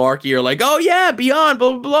and Marky are like, oh yeah, Beyond,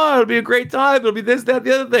 blah, blah, blah, it'll be a great time, it'll be this, that,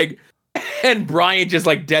 the other thing. And Brian just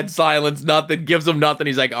like dead silence, nothing, gives him nothing.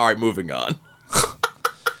 He's like, all right, moving on.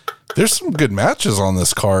 There's some good matches on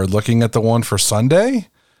this card. Looking at the one for Sunday,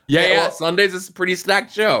 Yeah. Sundays is a pretty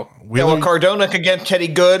stacked show. Cardona could get Teddy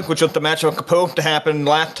Good, which was the match supposed to happen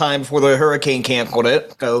last time before the hurricane canceled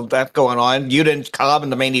it. So that's going on. Yuta and Cobb in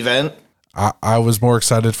the main event. I was more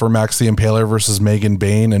excited for Max the Impaler versus Megan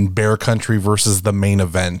Bayne and Bear Country versus the main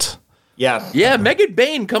event. Yeah, Megan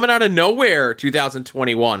Bayne coming out of nowhere,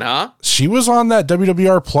 2021, huh? She was on that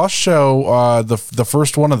WWR Plus show, the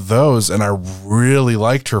first one of those, and I really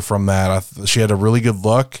liked her from that. She had a really good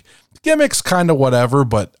look. The gimmick's kind of whatever,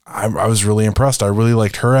 but I was really impressed. I really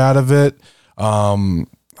liked her out of it.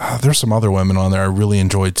 There's some other women on there I really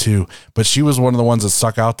enjoyed too, but she was one of the ones that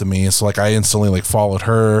stuck out to me. So like I instantly like followed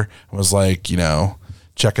her and was like,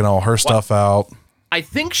 checking all her stuff out. I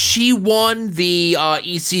think she won the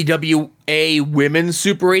ECWA Women's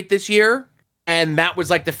Super 8 this year. And that was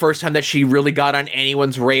like the first time that she really got on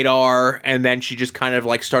anyone's radar. And then she just kind of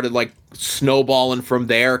like started like snowballing from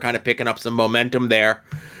there, kind of picking up some momentum there.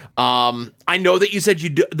 I know that you said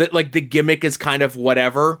that like the gimmick is kind of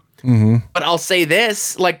whatever. Mm-hmm. But I'll say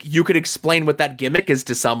this, like you could explain what that gimmick is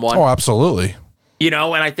to someone. Oh, absolutely. And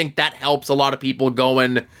I think that helps a lot of people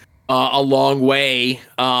going a long way.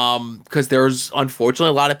 Because there's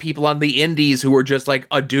unfortunately a lot of people on the indies who are just like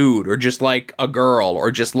a dude or just like a girl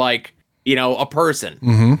or just like, a person.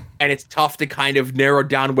 Mm-hmm. And it's tough to kind of narrow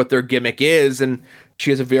down what their gimmick is. And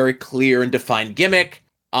she has a very clear and defined gimmick.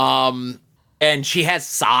 And she has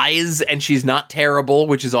size and she's not terrible,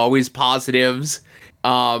 which is always positives.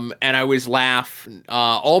 And I always laugh,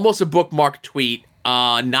 almost a bookmark tweet,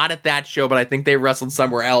 not at that show, but I think they wrestled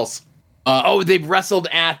somewhere else. They wrestled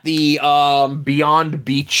at the Beyond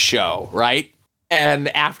Beach show, right? And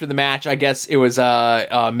after the match, I guess it was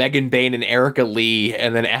Megan Bayne and Erica Lee,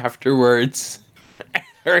 and then afterwards,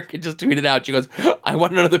 Erica just tweeted out, she goes, "I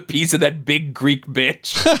want another piece of that big Greek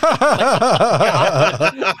bitch."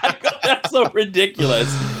 That's so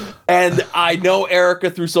ridiculous. And I know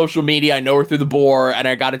Erica through social media. I know her through the Boar, and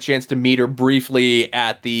I got a chance to meet her briefly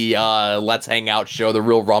at the Let's Hang Out show, the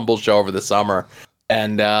Real Rumble show over the summer.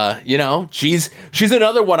 And she's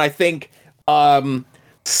another one. I think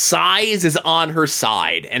size is on her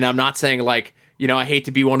side, and I'm not saying like I hate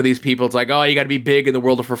to be one of these people. It's like, oh, you got to be big in the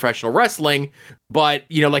world of professional wrestling, but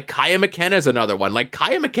like Kaya McKenna is another one. Like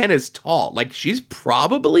Kaya McKenna is tall. Like she's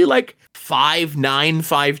probably like 5'9",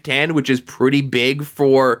 5'10", which is pretty big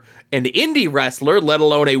for an indie wrestler, let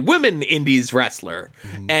alone a women indies wrestler.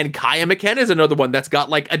 Mm-hmm. And Kaya McKenna is another one that's got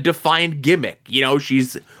like a defined gimmick.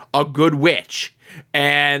 She's a good witch.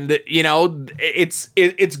 And,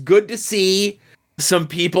 it's good to see some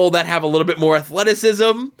people that have a little bit more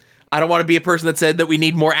athleticism. I don't want to be a person that said that we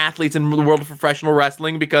need more athletes in the world of professional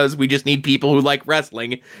wrestling because we just need people who like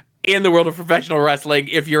wrestling. In the world of professional wrestling,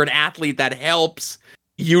 if you're an athlete, that helps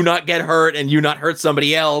you not get hurt and you not hurt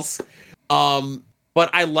somebody else. But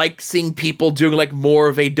I like seeing people doing like more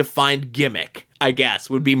of a defined gimmick, I guess,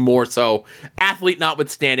 would be more so athlete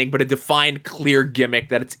notwithstanding, but a defined, clear gimmick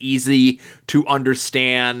that it's easy to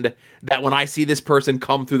understand, that when I see this person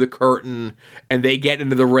come through the curtain and they get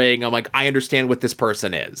into the ring, I'm like, I understand what this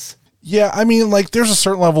person is. Yeah, I mean, like, there's a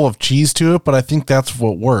certain level of cheese to it, but I think that's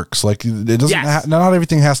what works. Like, it doesn't not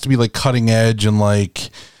everything has to be like cutting edge and like,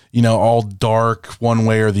 all dark one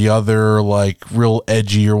way or the other, like real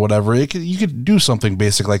edgy or whatever. You could do something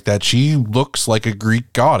basic like that. She looks like a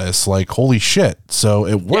Greek goddess, like holy shit. So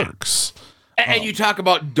it works. Yeah. And you talk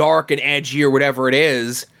about dark and edgy or whatever it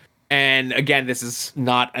is. And again, this is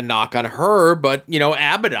not a knock on her, but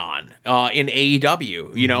Abaddon in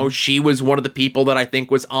AEW, she was one of the people that I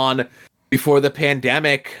think was on before the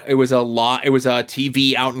pandemic. It was a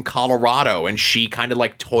TV out in Colorado, and she kind of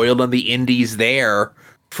like toiled on the indies there.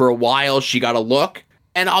 For a while, she got a look,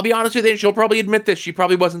 and I'll be honest with you, she'll probably admit this, she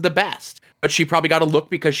probably wasn't the best, but she probably got a look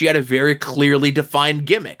because she had a very clearly defined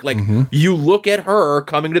gimmick. Like, you look at her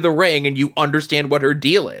coming to the ring, and you understand what her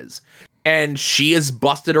deal is. And she has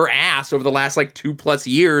busted her ass over the last, like, 2+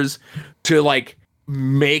 years to, like,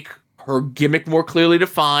 make her gimmick more clearly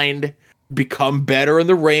defined, become better in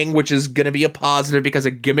the ring, which is going to be a positive because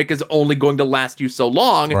a gimmick is only going to last you so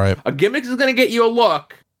long. Right. A gimmick is going to get you a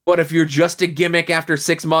look. But if you're just a gimmick after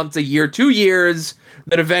 6 months, a year, 2 years,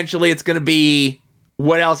 then eventually it's going to be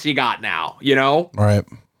what else you got now, Right.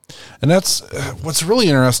 And that's what's really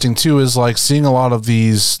interesting too, is like seeing a lot of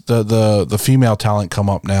these, the female talent come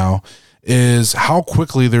up now, is how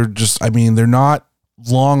quickly they're not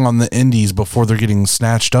long on the indies before they're getting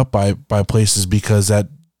snatched up by places, because that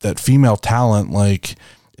female talent, like,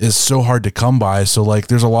 is so hard to come by. So like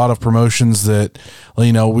there's a lot of promotions that,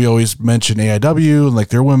 we always mention AIW and like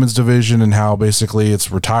their women's division and how basically it's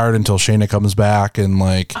retired until Shayna comes back, and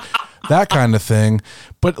like that kind of thing.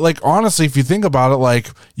 But like, honestly, if you think about it,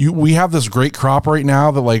 like we have this great crop right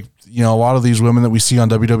now that like, you know, a lot of these women that we see on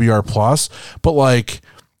WWR Plus, but like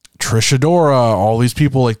Trish Adora, all these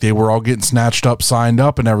people, like they were all getting snatched up, signed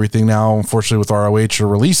up and everything now. Unfortunately with ROH, are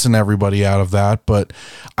releasing everybody out of that. But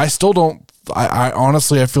I still don't, I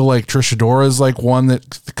honestly, I feel like Trish Adora is like one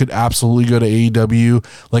that could absolutely go to AEW.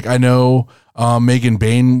 Like I know Megan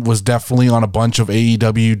Bayne was definitely on a bunch of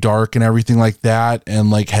AEW Dark and everything like that,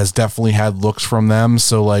 and like has definitely had looks from them.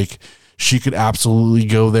 So like she could absolutely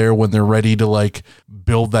go there when they're ready to like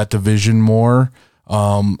build that division more.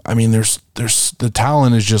 I mean, there's the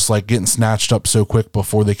talent is just like getting snatched up so quick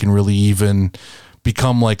before they can really even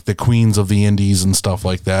become like the queens of the indies and stuff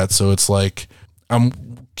like that. So it's like,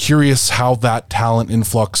 I'm curious how that talent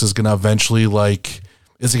influx is going to eventually, like,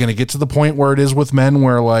 is it going to get to the point where it is with men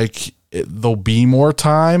where like there'll be more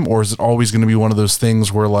time, or is it always going to be one of those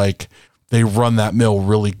things where like they run that mill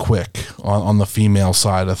really quick on the female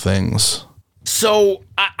side of things? So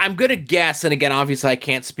I'm going to guess, and again, obviously I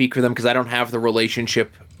can't speak for them because I don't have the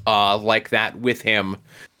relationship like that with him,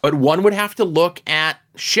 but one would have to look at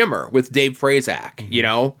Shimmer with Dave Prazak, you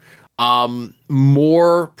know?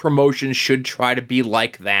 More promotions should try to be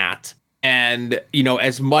like that. And, you know,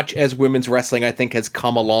 as much as women's wrestling, I think, has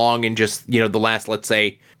come along in just, you know, the last, let's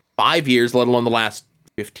say, 5 years, let alone the last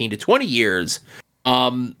 15 to 20 years,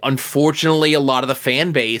 unfortunately, a lot of the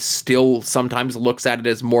fan base still sometimes looks at it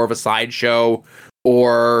as more of a sideshow,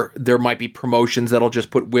 or there might be promotions that'll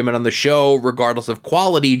just put women on the show regardless of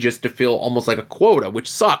quality just to feel almost like a quota,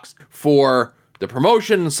 which sucks for the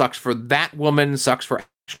promotion, sucks for that woman, sucks for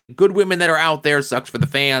good women that are out there, sucks for the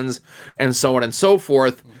fans, and so on and so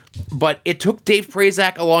forth. But it took Dave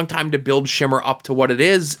Prazak a long time to build Shimmer up to what it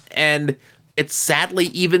is, and it's sadly,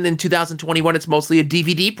 even in 2021, it's mostly a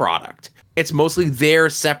DVD product. It's mostly their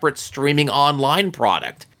separate streaming online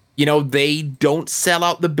product. You know, they don't sell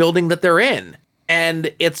out the building that they're in.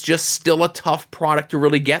 And it's just still a tough product to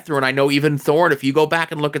really get through. And I know even Thorne, if you go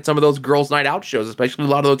back and look at some of those Girls Night Out shows, especially a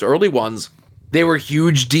lot of those early ones, they were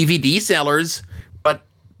huge DVD sellers, but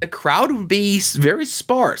the crowd would be very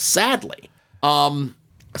sparse, sadly.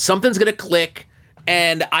 Something's going to click.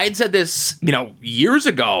 And I had said this, you know, years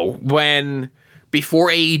ago when, before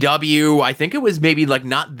AEW, I think it was maybe like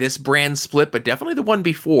not this brand split, but definitely the one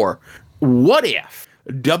before. What if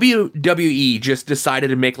WWE just decided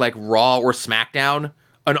to make like Raw or SmackDown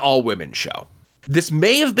an all-women show? This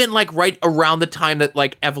may have been like right around the time that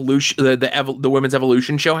like Evolution, the Women's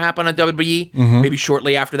Evolution show happened on WWE. Mm-hmm. Maybe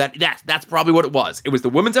shortly after that. That's probably what it was. It was the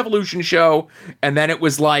Women's Evolution show, and then it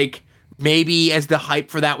was like maybe as the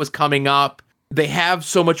hype for that was coming up, they have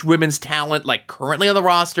so much women's talent like currently on the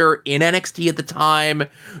roster in NXT at the time.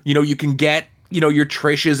 You know, you can get, you know, your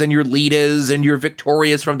Trishas and your Litas and your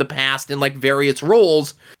Victorias from the past in like various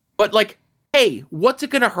roles. But like, hey, what's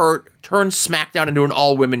it going to hurt? Turn SmackDown into an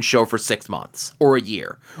all-women show for 6 months or a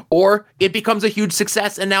year. Or it becomes a huge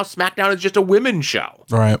success and now SmackDown is just a women's show.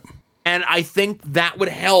 Right. And I think that would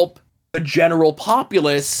help the general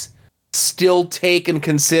populace still take and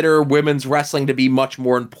consider women's wrestling to be much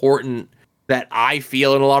more important that I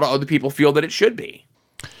feel and a lot of other people feel that it should be.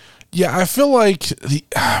 Yeah, I feel like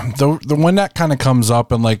the when that kind of comes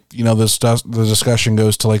up and like, you know, the discussion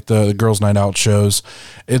goes to like the Girls Night Out shows,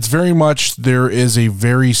 it's very much there is a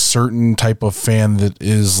very certain type of fan that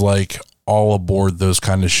is like all aboard those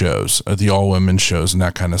kind of shows, the all women shows and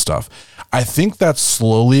that kind of stuff. I think that's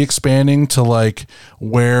slowly expanding to like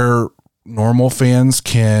where normal fans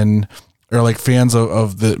can, or like fans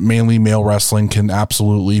of the mainly male wrestling can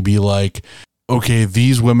absolutely be like, okay,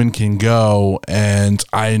 these women can go and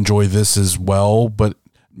I enjoy this as well, but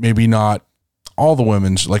maybe not all the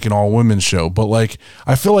women's, like an all women's show. But like,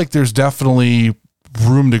 I feel like there's definitely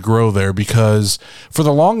room to grow there, because for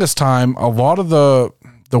the longest time, a lot of the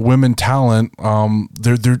women talent,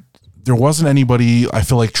 there wasn't anybody, I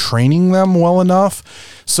feel like, training them well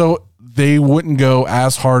enough. So they wouldn't go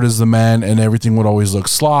as hard as the men and everything would always look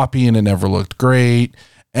sloppy and it never looked great.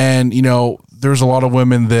 And, you know, there's a lot of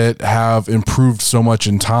women that have improved so much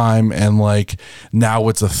in time and like now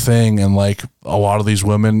it's a thing. And like a lot of these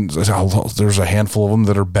women, there's a handful of them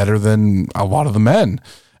that are better than a lot of the men.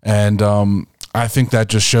 And I think that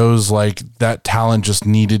just shows like that talent just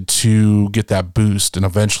needed to get that boost. And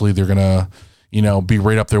eventually they're going to, you know, be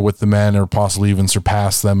right up there with the men or possibly even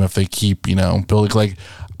surpass them if they keep, you know, building. Like,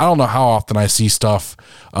 I don't know how often I see stuff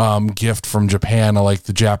gift from Japan, like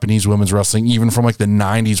the Japanese women's wrestling, even from like the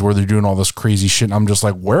 90s where they're doing all this crazy shit. And I'm just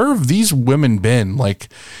like, where have these women been like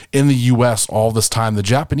in the US all this time? The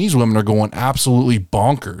Japanese women are going absolutely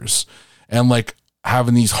bonkers. And like,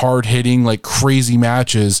 having these hard hitting, like crazy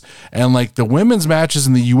matches. And like the women's matches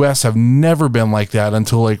in the US have never been like that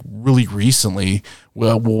until like really recently.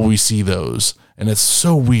 Well, will we see those? And it's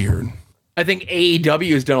so weird. I think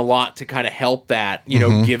AEW has done a lot to kind of help that, you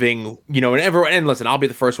know, giving, you know, and everyone, and listen, I'll be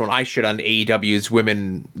the first one. I shit on AEW's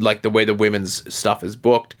women, like the way the women's stuff is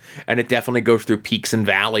booked. And it definitely goes through peaks and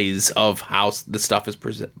valleys of how the stuff is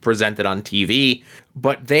presented on TV.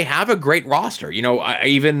 But they have a great roster. You know,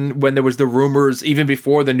 even when there was the rumors, even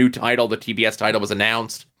before the new title, the TBS title was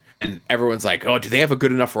announced, and everyone's like, oh, do they have a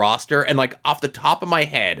good enough roster? And like off the top of my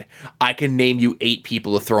head, I can name you 8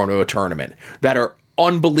 people to throw into a tournament that are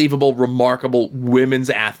unbelievable, remarkable women's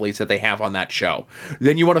athletes that they have on that show.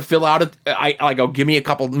 Then you want to fill out I go, give me a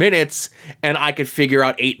couple minutes and I could figure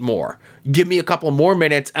out 8 more. Give me a couple more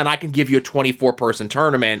minutes and I can give you a 24-person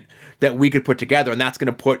tournament that we could put together. And that's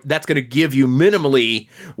going to give you minimally,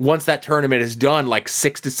 once that tournament is done, like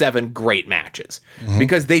 6 to 7 great matches,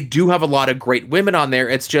 because they do have a lot of great women on there.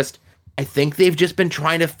 It's just, I think they've just been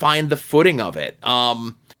trying to find the footing of it.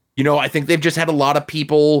 You know, I think they've just had a lot of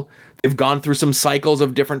people. They've gone through some cycles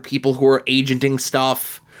of different people who are agenting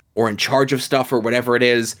stuff or in charge of stuff or whatever it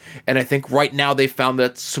is. And I think right now they found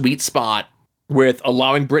that sweet spot with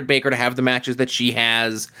allowing Britt Baker to have the matches that she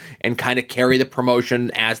has and kind of carry the promotion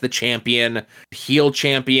as the champion, heel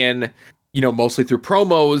champion, you know, mostly through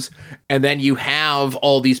promos. And then you have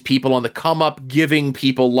all these people on the come up giving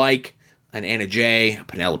people like an Anna Jay,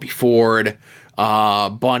 Penelope Ford,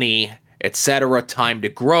 Bunny, etc. time to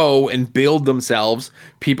grow and build themselves.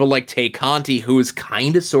 People like Tay Conti, who is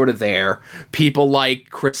kind of sort of there. People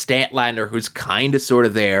like Chris Statlander, who's kind of sort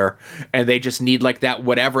of there. And they just need like that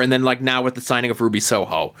whatever. And then like now with the signing of Ruby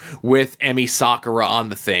Soho, with Emi Sakura on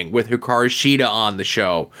the thing, with Hikaru Shida on the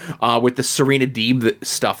show, with the Serena Deeb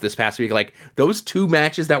stuff this past week. Like those 2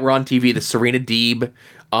 matches that were on TV, the Serena Deeb,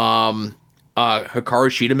 Hikaru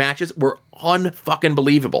Shida matches were unfucking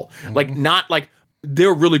believable. Like not like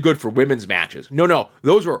they're really good for women's matches. No,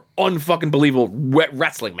 those were unfucking believable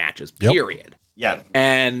wrestling matches, period. Yeah.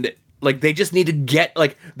 And like they just need to get,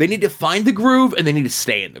 like, they need to find the groove and they need to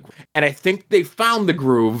stay in the groove. And I think they found the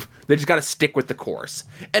groove. They just got to stick with the course.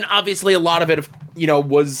 And obviously a lot of it, you know,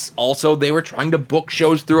 was also they were trying to book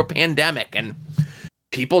shows through a pandemic and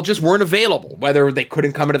people just weren't available, whether they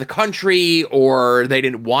couldn't come into the country or they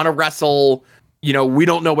didn't want to wrestle. You know, we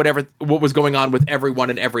don't know what was going on with everyone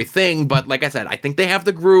and everything, but like I said, I think they have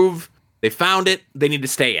the groove. They found it. They need to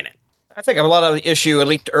stay in it. I think a lot of the issue, at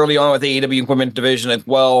least early on with the AEW women's division as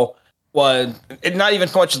well, was not even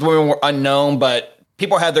so much as the women were unknown, but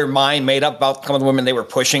people had their mind made up about some of the women they were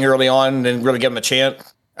pushing early on and didn't really give them a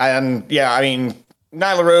chance. And yeah, I mean,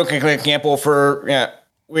 Nyla Rose is an example for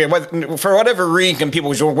whatever reason, people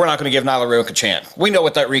were not going to give Nyla Rose a chance. We know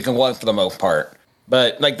what that reason was for the most part.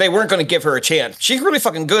 But like they weren't going to give her a chance. She's really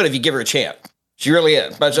fucking good if you give her a chance. She really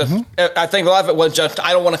is. But just, I think a lot of it was just,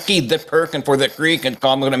 I don't want to feed this person for this reason, so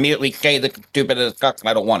I'm going to immediately say the stupid as sucks and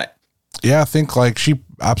I don't want it. Yeah, I think like she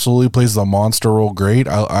absolutely plays the monster role great.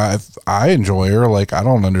 I enjoy her. Like I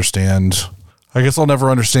don't understand. I guess I'll never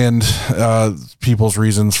understand people's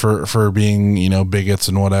reasons for being, you know, bigots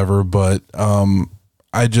and whatever. But I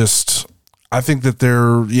think that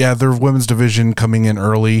their women's division coming in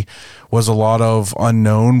early was a lot of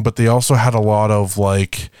unknown, but they also had a lot of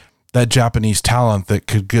like that Japanese talent that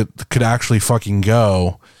could actually fucking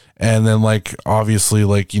go. And then like, obviously,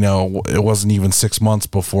 like, you know, it wasn't even 6 months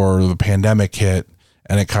before the pandemic hit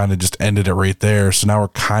and it kind of just ended it right there. So now we're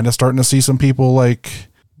kind of starting to see some people like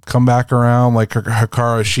come back around, like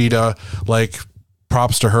Hikaru Shida, like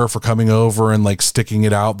props to her for coming over and like sticking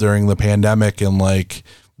it out during the pandemic and like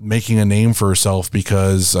making a name for herself,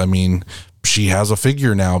 because I mean she has a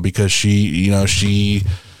figure now because she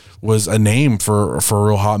was a name for a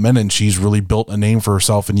real hot minute, and she's really built a name for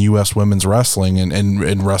herself in US women's wrestling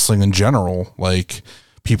and wrestling in general. Like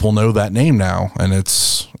people know that name now, and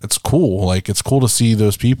it's cool. Like it's cool to see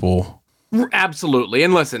those people. Absolutely.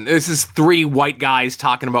 And listen, this is 3 white guys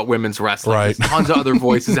talking about women's wrestling. Right. There's tons of other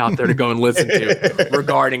voices out there to go and listen to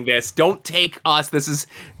regarding this. Don't take us. This is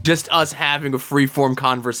just us having a free-form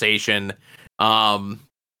conversation.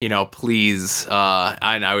 You know, please.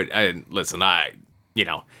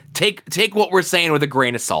 Take what we're saying with a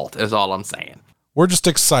grain of salt is all I'm saying. We're just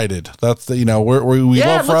excited. That's we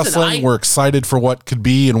love wrestling. We're excited for what could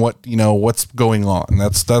be and what, you know, what's going on.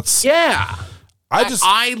 That's yeah.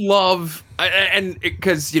 I love, and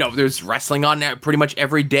because, you know, there's wrestling on there pretty much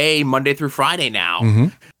every day, Monday through Friday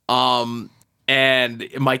now. And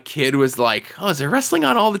my kid was like, oh, is there wrestling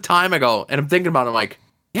on all the time? I go, and I'm thinking about it, I'm like,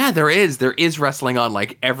 yeah, there is wrestling on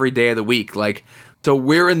like every day of the week. Like, so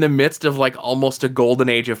we're in the midst of like almost a golden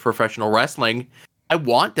age of professional wrestling. I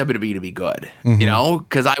want WWE to be good, you know,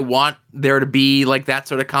 because I want there to be like that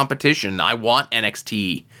sort of competition. I want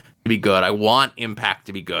NXT to be good. I want Impact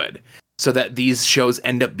to be good, so that these shows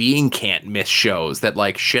end up being can't miss shows that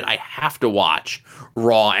like shit. I have to watch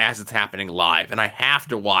Raw as it's happening live, and I have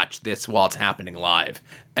to watch this while it's happening live.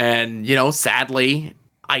 And you know, sadly,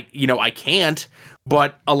 I can't.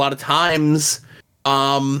 But a lot of times,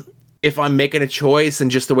 if I'm making a choice and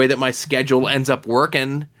just the way that my schedule ends up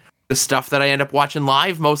working, the stuff that I end up watching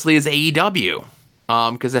live mostly is AEW,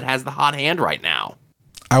 because it has the hot hand right now.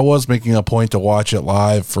 I was making a point to watch it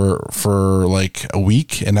live for like a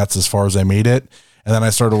week, and that's as far as I made it. And then I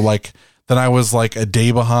started then I was like a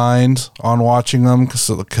day behind on watching them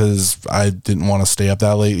because I didn't want to stay up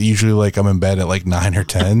that late. Usually like I'm in bed at like 9 or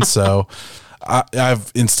 10. So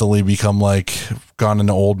I've instantly become like gone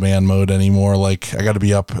into old man mode anymore. Like I got to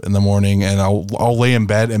be up in the morning, and I'll lay in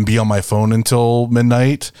bed and be on my phone until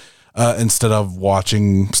midnight. Instead of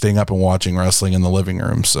staying up and watching wrestling in the living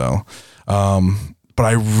room. So, but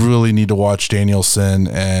I really need to watch Danielson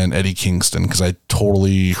and Eddie Kingston because I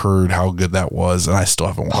totally heard how good that was, and I still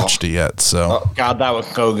haven't watched it yet. So, God, that was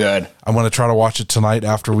so good. I'm going to try to watch it tonight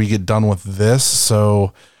after we get done with this.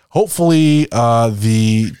 So hopefully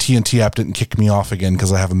the TNT app didn't kick me off again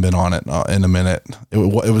because I haven't been on it in a minute. It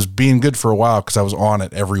was being good for a while because I was on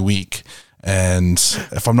it every week. And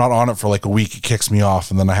if I'm not on it for like a week, it kicks me off,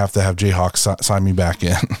 and then I have to have Jayhawk sign me back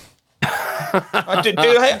in. Dude,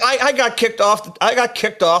 I got kicked off. I got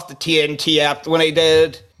kicked off the TNT app when they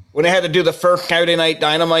had to do the first Saturday Night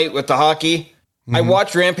Dynamite with the hockey. I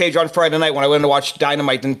watched Rampage on Friday night. When I went to watch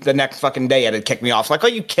Dynamite the next fucking day, it had kicked me off. Like, are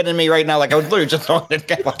you kidding me right now? Like, I was literally just on this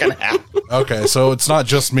fucking app. Okay, so it's not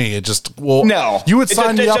just me. It just no. You would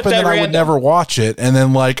sign me up, and then I would never watch it, and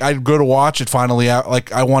then like I'd go to watch it finally.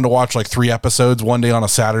 Like I wanted to watch like 3 episodes one day on a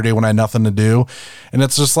Saturday when I had nothing to do, and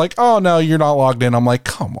it's just like, oh no, you're not logged in. I'm like,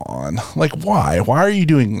 come on, like why? Why are you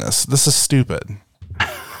doing this? This is stupid.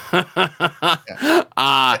 Before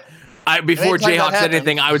Jayhawk said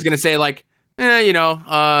anything, I was gonna say like,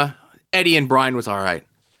 Eddie and Brian was all right.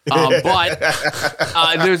 But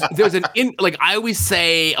there's like I always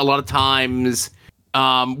say a lot of times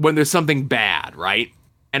when there's something bad, right?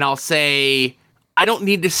 And I'll say I don't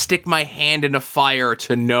need to stick my hand in a fire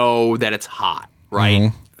to know that it's hot, right?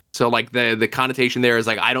 Mm-hmm. So like the connotation there is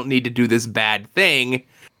like I don't need to do this bad thing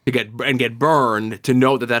to get burned to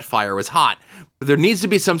know that fire was hot. But there needs to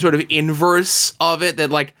be some sort of inverse of it that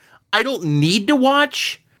like I don't need to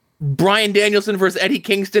watch Bryan Danielson versus Eddie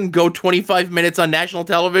Kingston go 25 minutes on national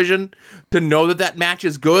television to know that match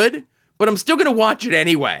is good, but I'm still going to watch it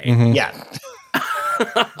anyway. Mm-hmm. Yeah.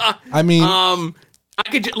 I mean, I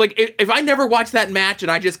could like if I never watched that match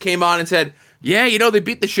and I just came on and said, yeah, they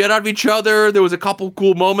beat the shit out of each other. There was a couple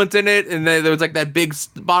cool moments in it, and then there was like that big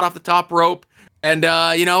spot off the top rope, and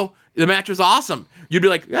the match was awesome. You'd be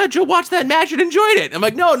like, yeah, Joe watched that match and enjoyed it. I'm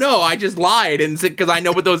like, no, I just lied and because I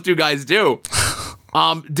know what those two guys do.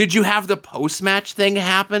 Did you have the post-match thing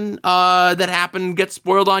happen? Get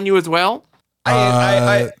spoiled on you as well?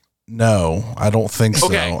 No, I don't think so.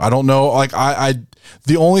 Okay. I don't know. Like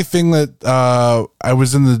the only thing that I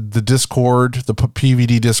was in the Discord, the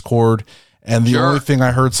PVD Discord, and the only thing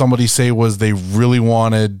I heard somebody say was they really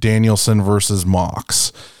wanted Danielson versus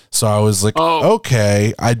Mox. So I was like,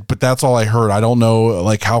 okay, but that's all I heard. I don't know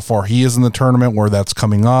like how far he is in the tournament, where that's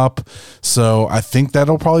coming up. So I think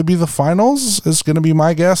that'll probably be the finals is going to be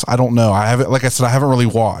my guess. I don't know. I haven't really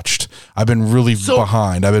watched. I've been really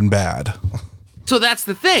behind. I've been bad. So that's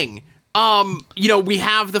the thing. We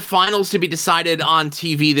have the finals to be decided on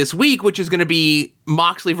TV this week, which is going to be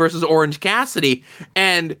Moxley versus Orange Cassidy.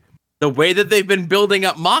 And the way that they've been building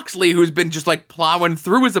up Moxley, who's been just like plowing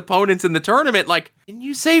through his opponents in the tournament, like, can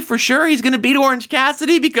you say for sure he's going to beat Orange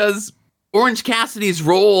Cassidy? Because Orange Cassidy's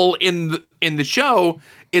role in the show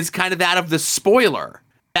is kind of that of the spoiler,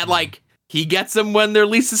 that like he gets them when they're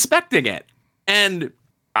least suspecting it. And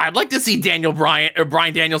I'd like to see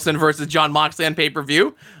Bryan Danielson versus Jon Moxley on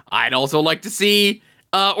pay-per-view. I'd also like to see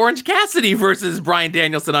Orange Cassidy versus Bryan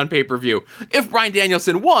Danielson on pay-per-view if Bryan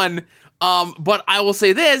Danielson won. But I will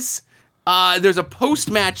say this. There's a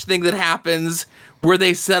post-match thing that happens where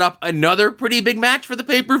they set up another pretty big match for the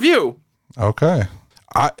pay-per-view. Okay.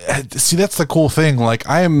 I see, that's the cool thing. Like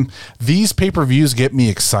these pay-per-views get me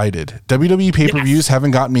excited. WWE pay-per-views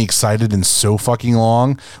haven't gotten me excited in so fucking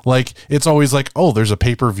long. Like it's always like, oh, there's a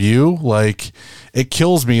pay-per-view. Like it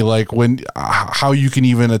kills me. Like how you can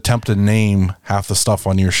even attempt to name half the stuff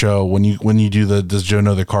on your show when you do does Joe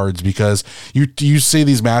know the cards, because you say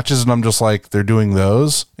these matches and I'm just like, they're doing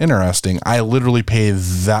those. Interesting. I literally pay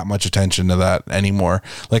that much attention to that anymore.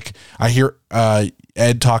 Like I hear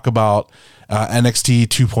Ed talk about NXT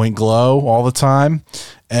 2 Glow all the time,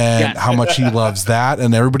 and how much he loves that,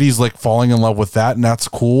 and everybody's like falling in love with that, and that's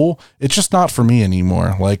cool. It's just not for me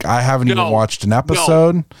anymore. Like I haven't even watched an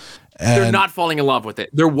episode. And they're not falling in love with it.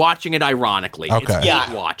 They're watching it ironically. Okay.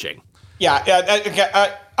 It's watching.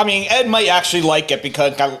 Yeah. I mean, Ed might actually like it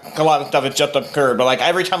because a lot of stuff is just absurd. But like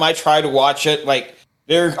every time I try to watch it, like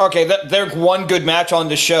there's one good match on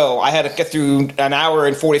the show. I had to get through an hour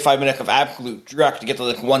and 45 minutes of absolute dreck to get to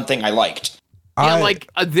like one thing I liked.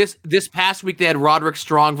 This past week they had Roderick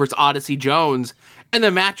Strong versus Odyssey Jones, and the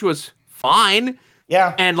match was fine.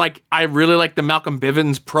 Yeah, and like I really liked the Malcolm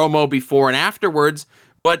Bivens promo before and afterwards,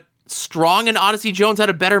 but Strong and Odyssey Jones had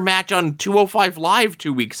a better match on 205 Live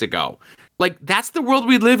 2 weeks ago. Like, that's the world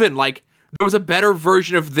we live in. Like, there was a better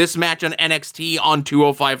version of this match on NXT on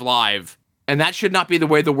 205 Live, and that should not be the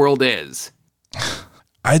way the world is.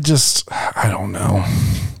 I don't know.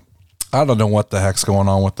 I don't know what the heck's going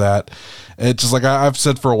on with that. It's just like I've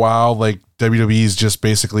said for a while, like WWE's just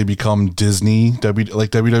basically become Disney.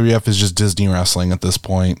 WWF is just Disney wrestling at this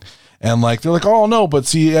point. And like they're like, oh no, but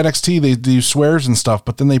see NXT they do swears and stuff,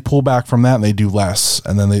 but then they pull back from that and they do less,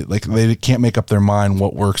 and then they can't make up their mind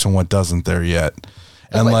what works and what doesn't there yet.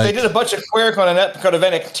 And like they did a bunch of swears on an episode of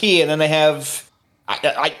NXT, and then they have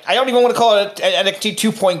I don't even want to call it NXT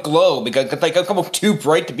 2 Glow because it's like it's almost too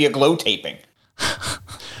bright to be a glow taping.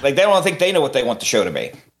 Like they don't think they know what they want the show to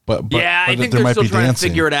be. But I think they're still trying to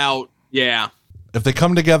figure it out. Yeah. If they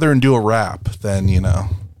come together and do a rap, then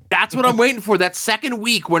That's what I'm waiting for. That second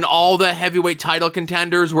week when all the heavyweight title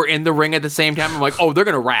contenders were in the ring at the same time, I'm like, oh, they're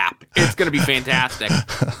going to rap. It's going to be fantastic.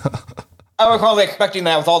 I was probably expecting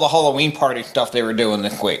that with all the Halloween party stuff they were doing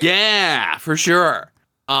this week. Yeah, for sure.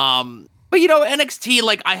 But NXT,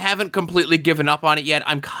 like I haven't completely given up on it yet.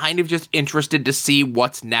 I'm kind of just interested to see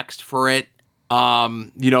what's next for it.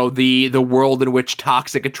 The world in which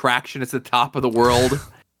Toxic Attraction is the top of the world.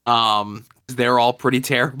 They're all pretty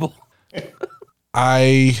terrible.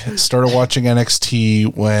 I started watching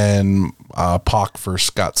NXT when Pac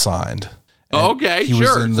first got signed. Okay,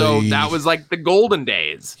 sure. So that was like the golden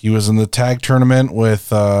days. He was in the tag tournament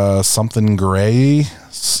with something Gray.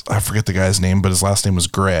 I forget the guy's name, but his last name was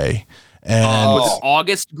Gray. And was it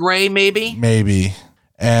August Gray, maybe? Maybe.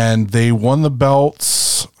 And they won the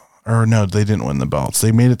belts. Or no, they didn't win the belts.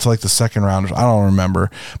 They made it to like the second round. I don't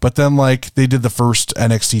remember. But then like they did the first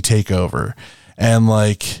NXT takeover. And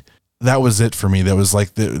like that was it for me. That was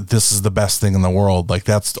like this is the best thing in the world. Like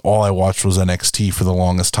that's all I watched was NXT for the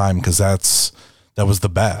longest time because that was the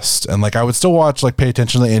best. And like I would still watch, like pay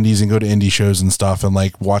attention to the indies and go to indie shows and stuff and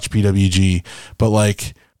like watch PWG, but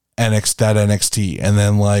like NXT. And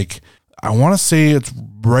then like I want to say it's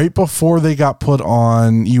right before they got put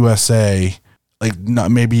on USA. Like not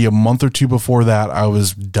maybe a month or two before that, I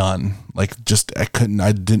was done. Like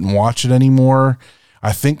I didn't watch it anymore.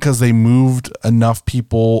 I think because they moved enough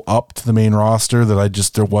people up to the main roster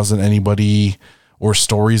that there wasn't anybody or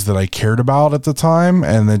stories that I cared about at the time.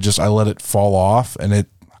 And then I let it fall off and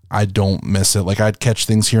I don't miss it. Like I'd catch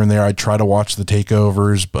things here and there. I'd try to watch the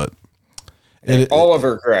takeovers, but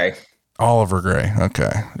Oliver Gray.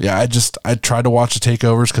 Okay. Yeah. I tried to watch the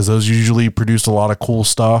takeovers because those usually produced a lot of cool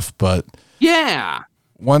stuff, but yeah,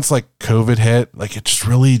 once like COVID hit, like it just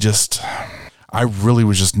really I really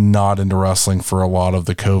was just not into wrestling for a lot of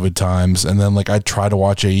the COVID times. And then like I try to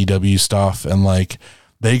watch AEW stuff and like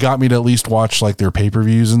they got me to at least watch like their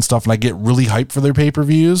pay-per-views and stuff. And I get really hyped for their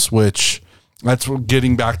pay-per-views, which that's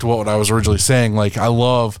getting back to what I was originally saying. Like I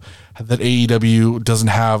love that AEW doesn't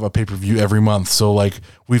have a pay-per-view every month. So like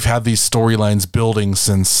we've had these storylines building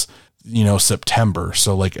since, September.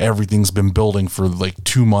 So like everything's been building for like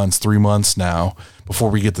 2 months, 3 months now before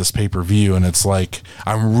we get this pay-per-view. And it's like,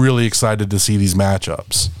 I'm really excited to see these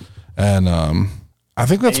matchups. And I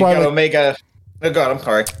think that's why I'm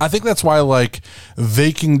sorry. I think that's why like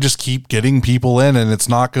they can just keep getting people in and it's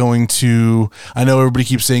not going to, I know everybody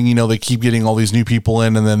keeps saying, they keep getting all these new people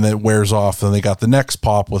in and then it wears off. Then they got the next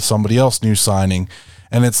pop with somebody else new signing.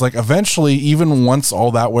 And it's like eventually, even once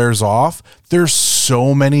all that wears off, there's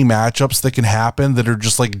so many matchups that can happen that are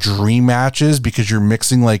just like dream matches because you're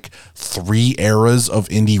mixing like 3 eras of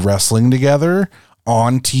indie wrestling together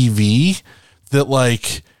on TV that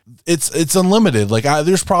like it's unlimited. Like I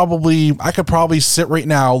could probably sit right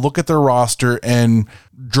now, look at their roster and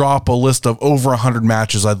drop a list of over 100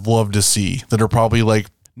 matches I'd love to see that are probably like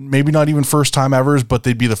maybe not even first time evers, but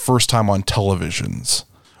they'd be the first time on televisions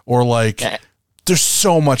or like. There's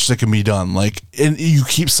so much that can be done. Like, and you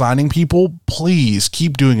keep signing people, please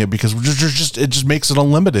keep doing it because it just makes it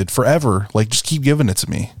unlimited forever. Like, just keep giving it to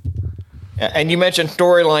me. And you mentioned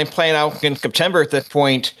storyline playing out in September at this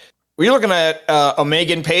point. We're looking at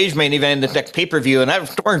Omega and Page main event in the next pay-per-view, and that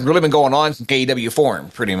story's really been going on since AEW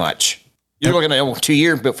formed, pretty much. You're looking at almost 2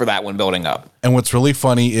 years for that one building up. And what's really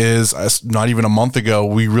funny is not even a month ago,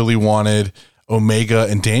 we really wanted Omega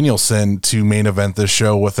and Danielson to main event this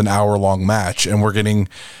show with an hour-long match, and we're getting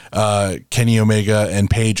Kenny Omega and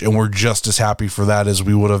Page, and we're just as happy for that as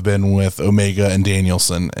we would have been with Omega and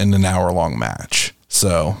Danielson in an hour-long match.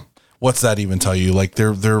 So what's that even tell you? Like,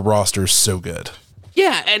 their roster is so good.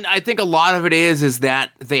 Yeah, and I think a lot of it is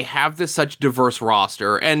that they have this such diverse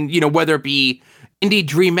roster, and, you know, whether it be indie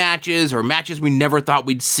dream matches or matches we never thought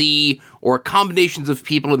we'd see, or combinations of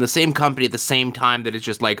people in the same company at the same time that is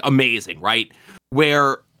just like amazing, right?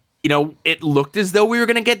 Where, you know, it looked as though we were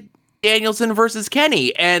going to get Danielson versus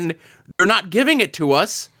Kenny, and they're not giving it to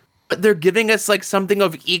us, but they're giving us like something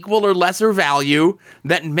of equal or lesser value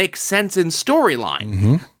that makes sense in storyline.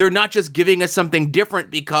 Mm-hmm. They're not just giving us something different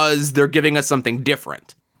because they're giving us something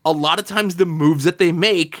different. A lot of times the moves that they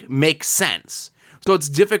make sense. So it's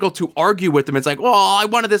difficult to argue with them. It's like, well, I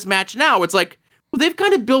wanted this match now. It's like, well, they've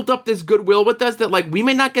kind of built up this goodwill with us that, like, we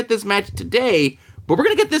may not get this match today, but we're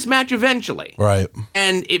going to get this match eventually. Right.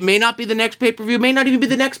 And it may not be the next pay-per-view. It may not even be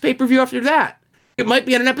the next pay-per-view after that. It might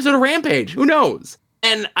be on an episode of Rampage. Who knows?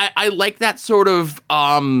 And I like that sort of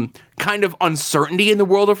kind of uncertainty in the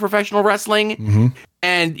world of professional wrestling. Mm-hmm.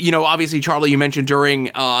 And, you know, obviously, Charlie, you mentioned during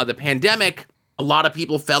the pandemic, a lot of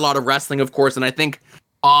people fell out of wrestling, of course, and I think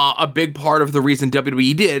a big part of the reason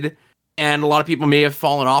WWE did, and a lot of people may have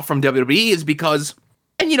fallen off from WWE, is because,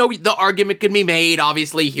 and you know, the argument can be made,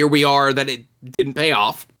 obviously, here we are, that it didn't pay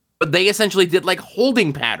off, but they essentially did like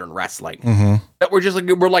holding pattern wrestling. Mm-hmm. That we're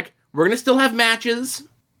going to still have matches.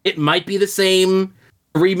 It might be the same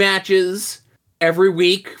 3 matches every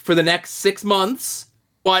week for the next 6 months,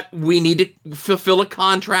 but we need to fulfill a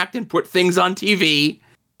contract and put things on TV.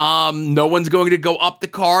 No one's going to go up the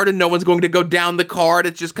card and no one's going to go down the card.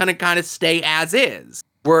 It's just kind of stay as is.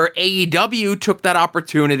 Where AEW took that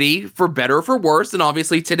opportunity, for better or for worse, and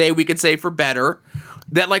obviously today we could say for better,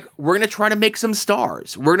 that like, we're going to try to make some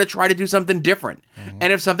stars. We're going to try to do something different. Mm-hmm.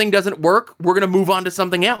 And if something doesn't work, we're going to move on to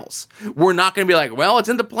something else. We're not going to be like, well, it's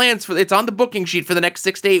in the plans it's on the booking sheet for the next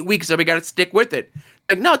 6 to 8 weeks, so we got to stick with it.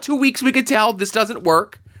 Like, no, 2 weeks we could tell this doesn't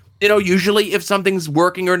work. You know, usually if something's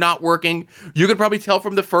working or not working, you could probably tell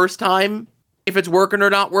from the first time if it's working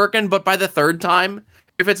or not working, but by the third time,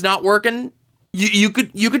 if it's not working, you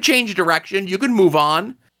could change direction, you could move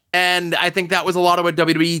on. And I think that was a lot of what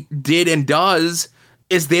WWE did and does,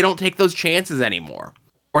 is they don't take those chances anymore.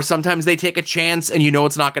 Or sometimes they take a chance and you know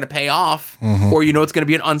it's not going to pay off, mm-hmm. or you know it's going to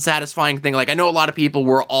be an unsatisfying thing. Like, I know a lot of people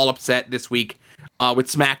were all upset this week with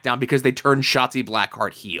SmackDown because they turned Shotzi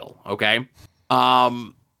Blackheart heel, okay?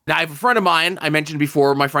 Now, I have a friend of mine, I mentioned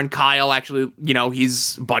before, my friend Kyle, actually, you know,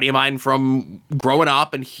 he's a buddy of mine from growing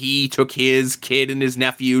up, and he took his kid and his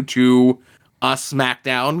nephew to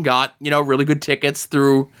SmackDown, got, you know, really good tickets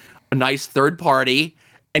through a nice third party,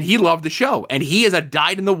 and he loved the show. And he is a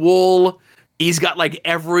dyed-in-the-wool, he's got, like,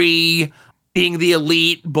 every Being the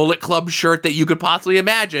Elite Bullet Club shirt that you could possibly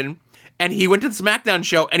imagine, and he went to the SmackDown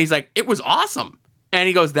show, and he's like, it was awesome. And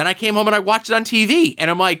he goes, then I came home and I watched it on TV, and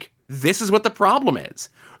I'm like, this is what the problem is.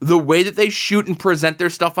 The way that they shoot and present their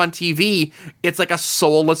stuff on TV, it's like a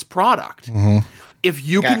soulless product. Mm-hmm. If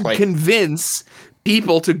you can convince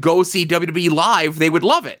people to go see WWE live, they would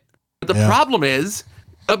love it. But the problem is,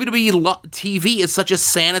 WWE TV is such a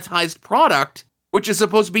sanitized product, which is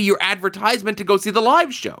supposed to be your advertisement to go see the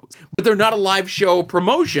live shows. But they're not a live show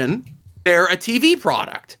promotion. They're a TV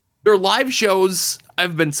product. Their live shows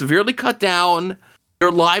have been severely cut down. Their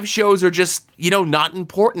live shows are just, you know, not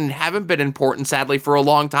important, haven't been important, sadly, for a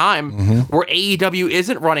long time, mm-hmm. where AEW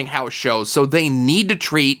isn't running house shows. So they need to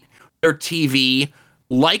treat their TV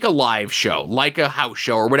like a live show, like a house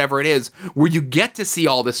show or whatever it is, where you get to see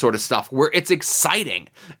all this sort of stuff, where it's exciting.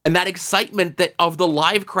 And that excitement that of the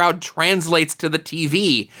live crowd translates to the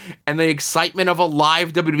TV. And the excitement of a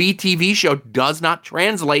live WWE TV show does not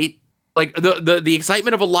translate. Like, the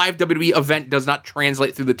excitement of a live WWE event does not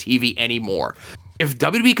translate through the TV anymore. If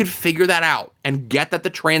WWE could figure that out and get that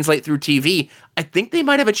to translate through TV, I think they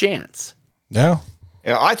might have a chance. Yeah.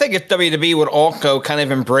 Yeah, I think if WWE would also kind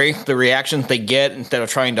of embrace the reactions they get instead of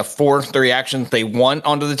trying to force the reactions they want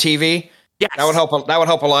onto the TV, yes. that would help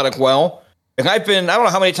a lot as well. And I don't know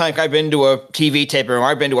how many times I've been to a TV tape or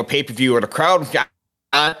I've been to a pay-per-view where the crowd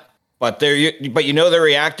got, but you know they're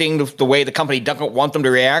reacting the way the company doesn't want them to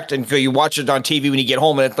react, and so you watch it on TV when you get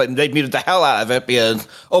home, and they muted the hell out of it because,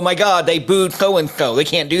 oh my God, they booed so-and-so. They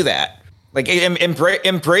can't do that. Like,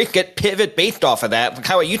 embrace, get pivot based off of that, like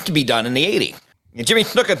how it used to be done in the 80s. Jimmy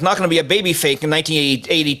Snuka's not going to be a babyface in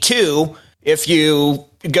 1982 If you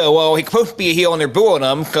go, well, he's supposed to be a heel and they're booing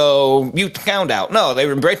him, go mute the count out. No, they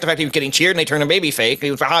embrace the fact he was getting cheered and they turned him baby fake. He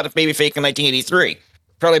was the hottest baby fake in 1983.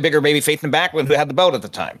 Probably a bigger baby fake than Backlund, who had the belt at the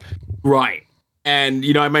time. Right. And,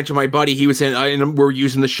 you know, I mentioned my buddy, he was saying, and we're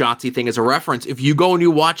using the Shotzi thing as a reference. If you go and you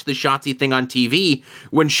watch the Shotzi thing on TV,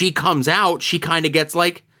 when she comes out, she kind of gets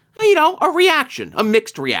like, you know, a reaction, a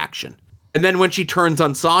mixed reaction. And then when she turns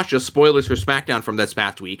on Sasha, spoilers for SmackDown from this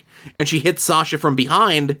past week, and she hits Sasha from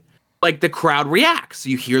behind, like the crowd reacts.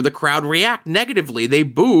 You hear the crowd react negatively. They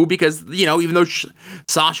boo because, you know, even though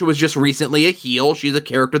Sasha was just recently a heel, she's a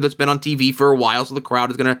character that's been on TV for a while, so the crowd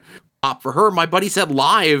is going to pop for her. My buddy said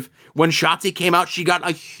live, when Shotzi came out, she got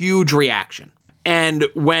a huge reaction. And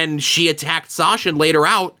when she attacked Sasha and laid her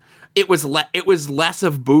out, it was less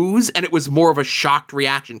of boos and it was more of a shocked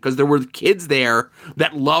reaction because there were kids there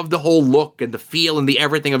that loved the whole look and the feel and the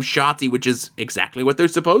everything of Shotzi, which is exactly what they're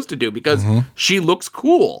supposed to do because she looks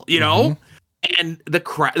cool, you know? And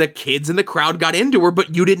the kids in the crowd got into her,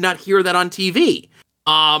 but you did not hear that on TV.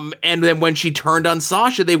 And then when she turned on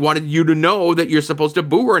Sasha, they wanted you to know that you're supposed to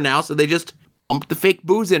boo her now, so they just pumped the fake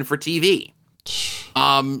boos in for TV.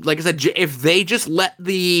 Like I said, if they just let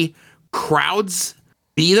the crowds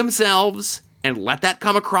be themselves and let that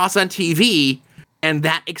come across on TV, and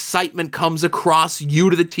that excitement comes across you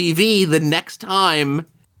to the TV, the next time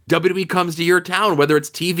WWE comes to your town, whether it's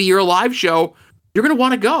TV or a live show, you're going to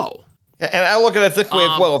want to go. And I look at it this way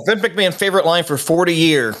as well. Vince McMahon's favorite line for 40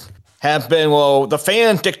 years have been, well, the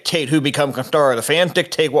fans dictate who becomes a star. The fans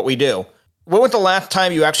dictate what we do. When was the last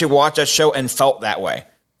time you actually watched that show and felt that way?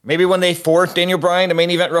 Maybe when they forced Daniel Bryan to main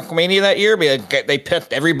event WrestleMania that year, they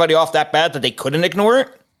pissed everybody off that bad that they couldn't ignore it.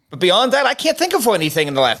 But beyond that, I can't think of anything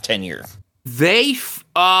in the last 10 years.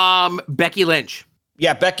 Becky Lynch.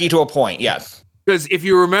 Yeah, Becky to a point, yes. Because if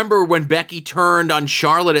you remember when Becky turned on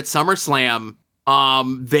Charlotte at SummerSlam,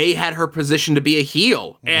 they had her positioned to be a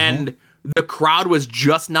heel, and the crowd was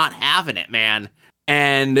just not having it, man.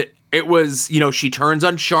 And it was, you know, she turns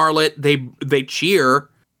on Charlotte, they cheer,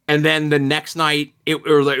 and then the next night,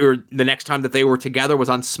 or the next time that they were together was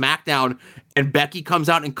on SmackDown, and Becky comes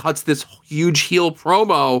out and cuts this huge heel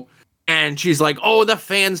promo, and she's like, "Oh, the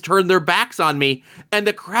fans turned their backs on me," and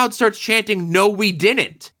the crowd starts chanting, "No, we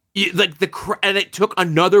didn't." And it took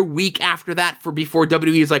another week after that before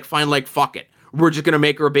WWE is like, "Fine, like fuck it, we're just gonna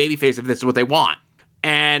make her a babyface if this is what they want."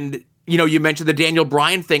 And you know, you mentioned the Daniel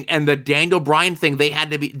Bryan thing, and the Daniel Bryan thing,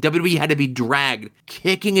 WWE had to be dragged,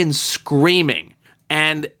 kicking and screaming.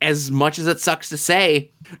 And as much as it sucks to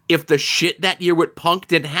say, if the shit that year with Punk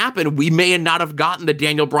didn't happen, we may not have gotten the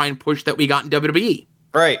Daniel Bryan push that we got in WWE.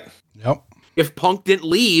 Right. Yep. If Punk didn't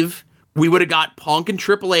leave, we would have got Punk and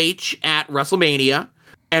Triple H at WrestleMania,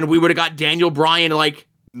 and we would have got Daniel Bryan, like,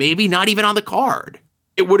 maybe not even on the card.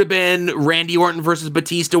 It would have been Randy Orton versus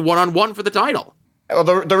Batista one-on-one for the title. Well,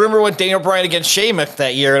 the rumor went Daniel Bryan against Sheamus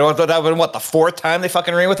that year, and that would have been, the fourth time they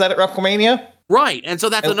fucking ran with that at WrestleMania? Right, and so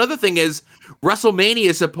that's another thing is, WrestleMania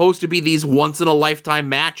is supposed to be these once-in-a-lifetime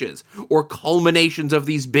matches, or culminations of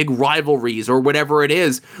these big rivalries, or whatever it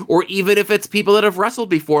is, or even if it's people that have wrestled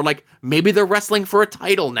before, like, maybe they're wrestling for a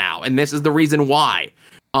title now, and this is the reason why.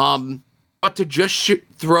 But to just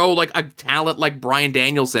throw, like, a talent like Bryan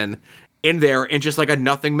Danielson in there in just, like, a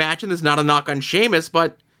nothing match, and there's not a knock on Sheamus,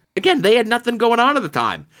 but again, they had nothing going on at the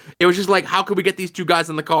time. It was just like, how could we get these two guys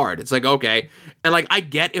on the card? It's like, okay. And like, I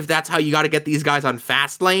get if that's how you got to get these guys on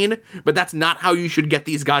Fastlane, but that's not how you should get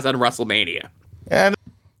these guys on WrestleMania. And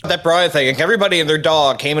that Bryan thing, everybody and their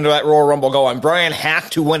dog came into that Royal Rumble going, Bryan has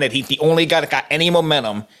to win it. He's the only guy that got any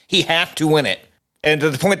momentum. He has to win it. And to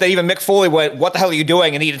the point that even Mick Foley went, what the hell are you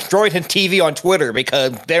doing? And he destroyed his TV on Twitter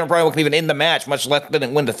because Daniel Bryan wasn't even in the match, much less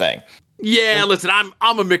didn't win the thing. Yeah, listen,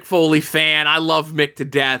 I'm a Mick Foley fan. I love Mick to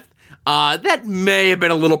death. That may have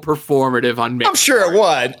been a little performative on Mick. I'm sure it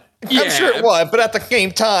would. Yeah. I'm sure it would. But at the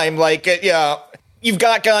same time, like, you've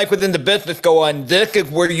got guys within the business going, this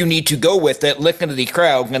is where you need to go with it, listen to the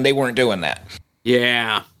crowd, and they weren't doing that.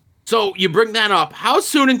 Yeah. So you bring that up. How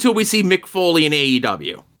soon until we see Mick Foley in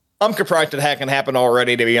AEW? I'm surprised it hasn't happened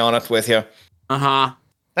already, to be honest with you. Uh-huh.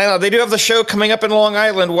 I know, they do have the show coming up in Long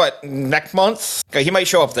Island, next month? Okay, he might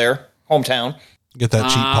show up there, hometown. Get that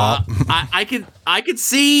cheap pop. I could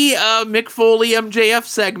see Mick Foley MJF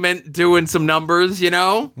segment doing some numbers, you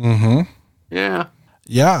know? Mm-hmm. Yeah.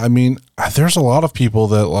 Yeah, I mean, there's a lot of people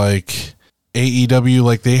that like AEW,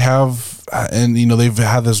 like they have, and you know, they've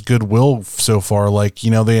had this goodwill so far. Like,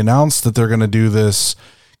 you know, they announced that they're going to do this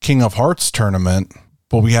King of Hearts tournament,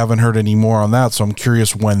 but we haven't heard any more on that. So I'm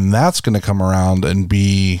curious when that's going to come around and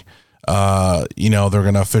be, you know, they're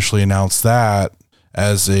going to officially announce that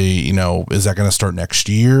as a, you know, is that going to start next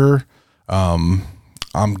year?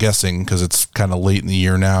 I'm guessing because it's kind of late in the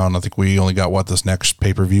year now, and I think we only got this next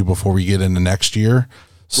pay-per-view before we get into next year.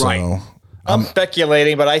 So Right. I'm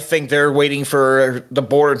speculating, but I think they're waiting for the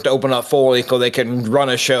border to open up fully so they can run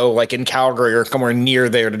a show like in Calgary or somewhere near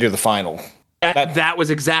there to do the final. That was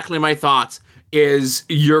exactly my thoughts. Is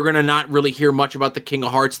you're gonna not really hear much about the King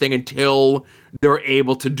of Hearts thing until they're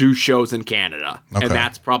able to do shows in Canada, Okay. and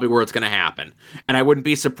that's probably where it's gonna happen. And I wouldn't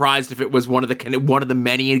be surprised if it was one of the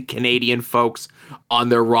many Canadian folks on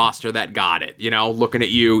their roster that got it. You know, looking at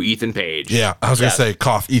you, Ethan Page. Yeah, I was gonna say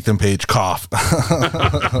cough, Ethan Page, cough.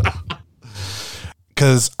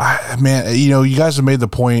 Because man, you guys have made the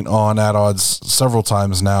point on At Odds several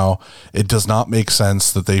times now. It does not make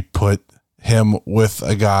sense that they put him with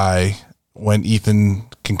a guy when Ethan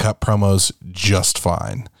can cut promos just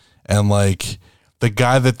fine. And like the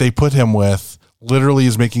guy that they put him with literally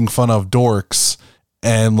is making fun of dorks,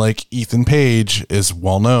 and like Ethan Page is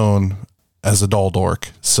well known as a doll dork.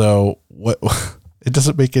 So what? It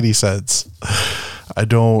doesn't make any sense. I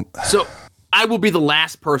don't. So I will be the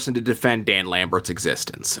last person to defend Dan Lambert's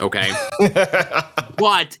existence, okay?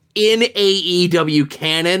 But in AEW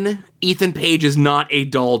canon, Ethan Page is not a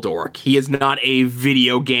doll dork. He is not a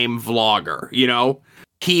video game vlogger, you know?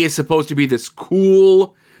 He is supposed to be this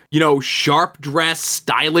cool, sharp dressed,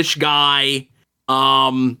 stylish guy.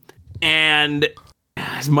 And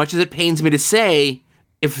as much as it pains me to say,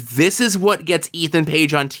 if this is what gets Ethan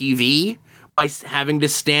Page on TV, by having to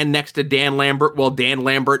stand next to Dan Lambert while Dan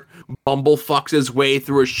Lambert bumblefucks his way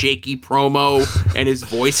through a shaky promo and his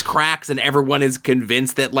voice cracks and everyone is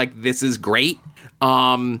convinced that like this is great.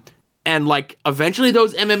 And like eventually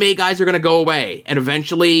those MMA guys are going to go away, and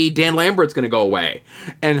eventually Dan Lambert's going to go away.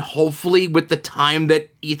 And hopefully with the time that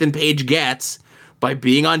Ethan Page gets by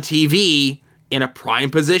being on TV in a prime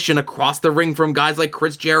position across the ring from guys like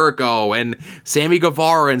Chris Jericho and Sammy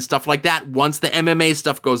Guevara and stuff like that, once the MMA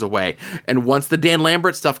stuff goes away and once the Dan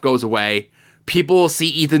Lambert stuff goes away, people will see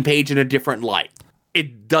Ethan Page in a different light.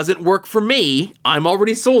 It doesn't work for me. I'm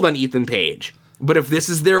already sold on Ethan Page. But if this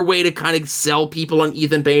is their way to kind of sell people on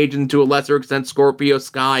Ethan Page, and to a lesser extent Scorpio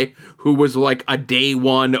Sky, who was like a day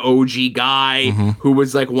one OG guy, who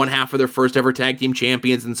was like one half of their first ever tag team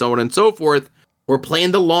champions and so on and so forth, we're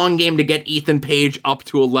playing the long game to get Ethan Page up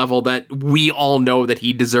to a level that we all know that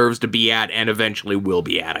he deserves to be at and eventually will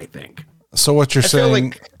be at, I think. So what you're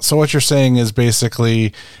saying is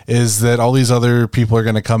basically is that all these other people are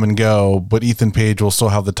going to come and go, but Ethan Page will still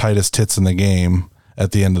have the tightest tits in the game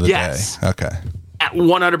at the end of the day. Okay. At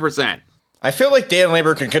 100%. I feel like Dan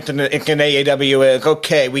Lambert can get to AEW.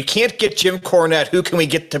 Okay, we can't get Jim Cornette. Who can we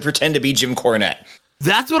get to pretend to be Jim Cornette?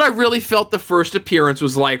 That's what I really felt the first appearance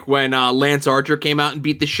was like when Lance Archer came out and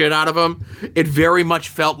beat the shit out of him. It very much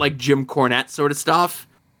felt like Jim Cornette sort of stuff.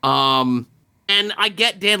 And I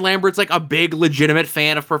get Dan Lambert's like a big legitimate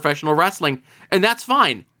fan of professional wrestling, and that's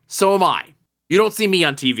fine. So am I. You don't see me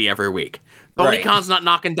on TV every week. Tony Khan's not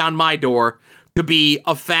knocking down my door to be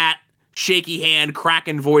a fat, shaky hand,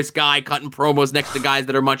 cracking voice guy cutting promos next to guys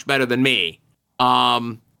that are much better than me.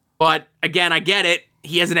 But again, I get it.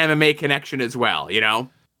 He has an MMA connection as well,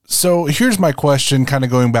 So here's my question, kind of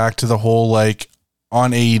going back to the whole, like,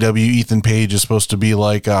 on AEW, Ethan Page is supposed to be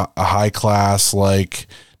like a high class, like,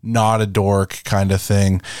 not a dork kind of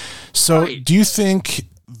thing. So do you think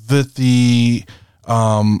that the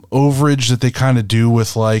overage that they kind of do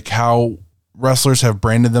with like how wrestlers have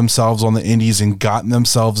branded themselves on the indies and gotten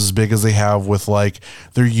themselves as big as they have with like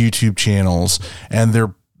their YouTube channels and their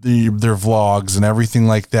vlogs and everything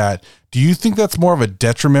like that, do you think that's more of a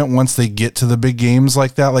detriment once they get to the big games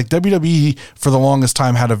like that? Like WWE for the longest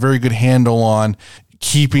time had a very good handle on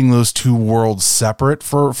keeping those two worlds separate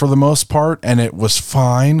for the most part, and it was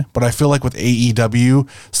fine. But I feel like with AEW,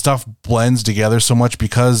 stuff blends together so much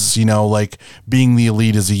because, like Being the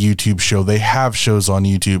Elite is a YouTube show. They have shows on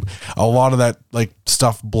YouTube. A lot of that like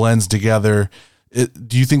stuff blends together.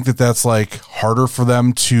 Do you think that that's like harder for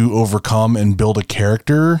them to overcome and build a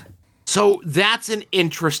character? So that's an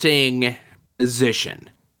interesting position.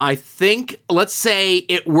 I think, let's say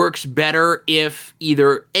it works better if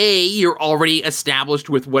either A, you're already established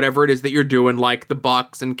with whatever it is that you're doing, like the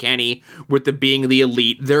Bucks and Kenny with the Being the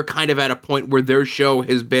Elite. They're kind of at a point where their show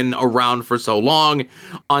has been around for so long.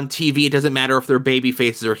 On TV, it doesn't matter if they're baby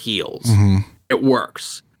faces or heels. It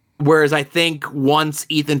works. Whereas I think once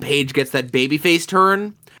Ethan Page gets that babyface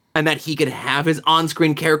turn, and that he could have his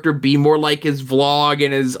on-screen character be more like his vlog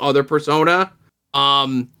and his other persona,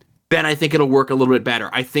 then I think it'll work a little bit better.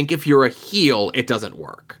 I think if you're a heel, it doesn't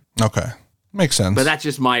work. Okay. Makes sense. But that's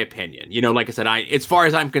just my opinion. Like I said, as far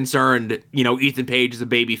as I'm concerned, Ethan Page is a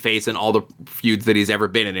babyface in all the feuds that he's ever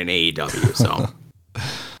been in AEW, so.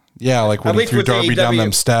 Yeah, like when At he least threw with Darby down AEW.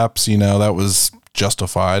 them steps, that was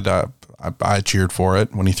justified. I cheered for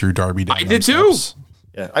it when he threw Darby down. I them did too. steps.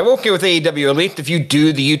 Yeah, I'm okay with AEW. At least if you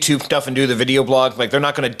do the YouTube stuff and do the video blog, like they're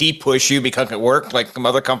not going to de-push you because it worked, like some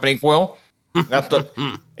other companies will. That's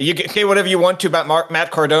the you can say whatever you want to about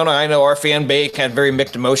Matt Cardona. I know our fan base had very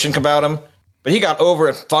mixed emotion about him, but he got over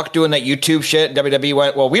it. Fuck doing that YouTube shit. WWE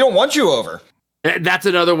went, well, we don't want you over. That's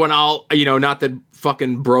another one. Not that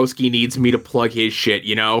fucking Broski needs me to plug his shit,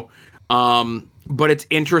 but it's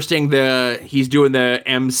interesting. He's doing the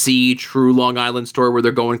MC True Long Island story where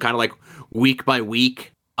they're going kind of like week by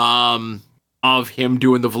week, of him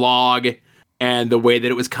doing the vlog and the way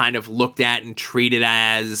that it was kind of looked at and treated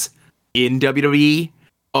as in WWE.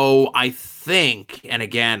 Oh, I think, and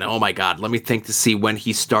again, oh my God, let me think to see when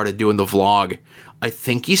he started doing the vlog. I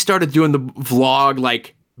think he started doing the vlog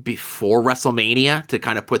like before WrestleMania to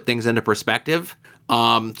kind of put things into perspective.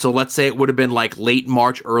 So let's say it would have been like late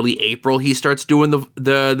March, early April. He starts doing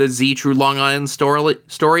the Z True Long Island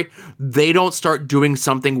story. They don't start doing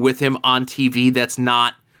something with him on TV that's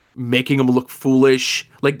not making him look foolish,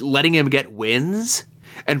 like letting him get wins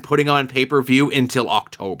and putting on pay-per-view until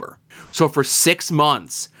October. So for 6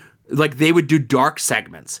 months, like they would do dark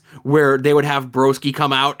segments where they would have Broski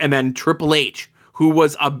come out and then Triple H, who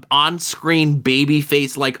was a on-screen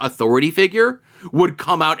babyface like authority figure, would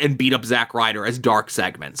come out and beat up Zack Ryder as dark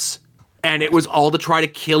segments. And it was all to try to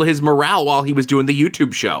kill his morale while he was doing the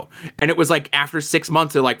YouTube show. And it was like after 6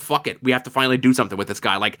 months, they're like, fuck it, we have to finally do something with this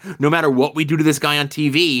guy. Like, no matter what we do to this guy on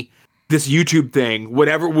TV, this YouTube thing,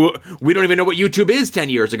 whatever, we don't even know what YouTube is 10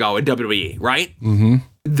 years ago in WWE, right? Mm-hmm.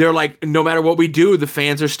 They're like, no matter what we do, the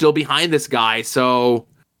fans are still behind this guy. So,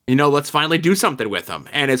 let's finally do something with him.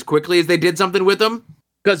 And as quickly as they did something with him,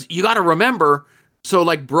 because you got to remember, so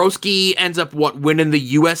like Broski ends up winning the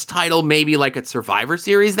U.S. title, maybe like at Survivor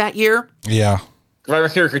Series that year. Yeah.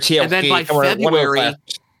 And then by February,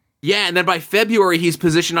 and then by February, he's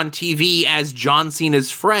positioned on TV as John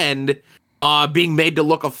Cena's friend, being made to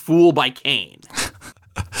look a fool by Kane.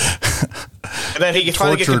 And then he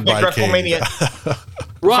finally gets a big WrestleMania.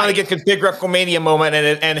 Finally gets a big WrestleMania moment,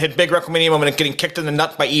 and his big WrestleMania moment is getting kicked in the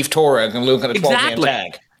nuts by Eve Torres and losing a 12-man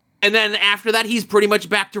tag. And then after that, he's pretty much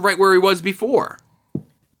back to right where he was before.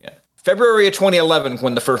 Yeah, February of 2011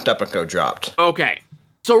 when the first episode dropped. Okay.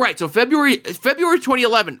 So February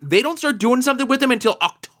 2011, they don't start doing something with him until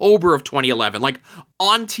October of 2011, like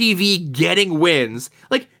on TV getting wins.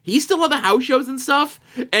 Like he's still on the house shows and stuff,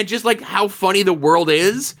 and just like how funny the world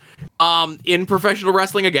is in professional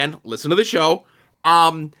wrestling. Again, listen to the show.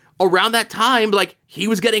 Around that time, like he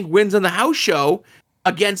was getting wins on the house show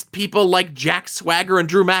against people like Jack Swagger and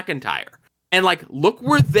Drew McIntyre. And like, look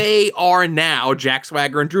where they are now, Jack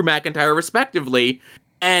Swagger and Drew McIntyre respectively.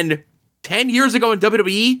 And 10 years ago in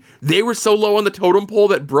WWE, they were so low on the totem pole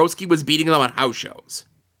that Broski was beating them on house shows.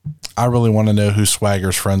 I really want to know who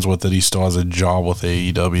Swagger's friends with that he still has a job with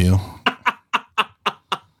AEW. He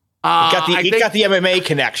got the MMA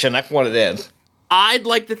connection. That's what it is. I'd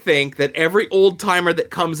like to think that every old timer that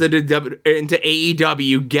comes into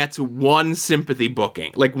AEW gets one sympathy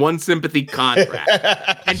booking, like one sympathy contract.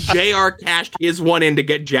 And JR cashed his one in to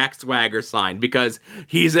get Jack Swagger signed because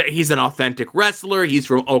he's an authentic wrestler. He's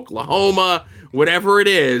from Oklahoma, whatever it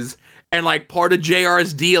is. And like part of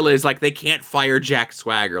JR's deal is like they can't fire Jack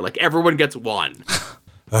Swagger. Like everyone gets one.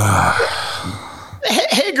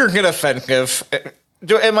 Hager get offensive.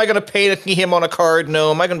 Am I going to pay to see him on a card? No.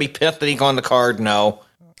 Am I going to be pissed that he's on the card? No.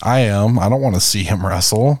 I am. I don't want to see him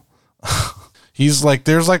wrestle. He's like,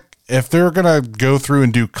 there's like, if they're going to go through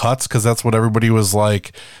and do cuts, because that's what everybody was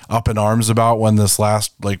like up in arms about when this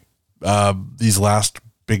last, these last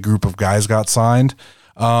big group of guys got signed,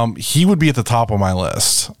 he would be at the top of my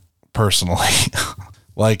list personally.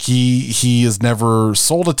 Like he has never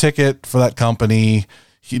sold a ticket for that company.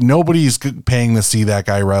 Nobody's paying to see that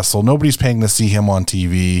guy wrestle. Nobody's paying to see him on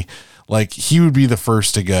TV. Like he would be the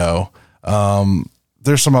first to go.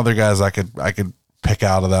 There's some other guys I could pick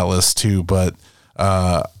out of that list too, but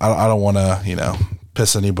I don't want to,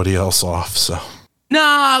 piss anybody else off. So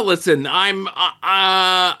nah, listen,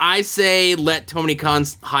 I say let Tony Khan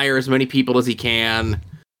hire as many people as he can.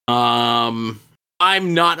 I'm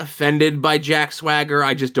not offended by Jack Swagger.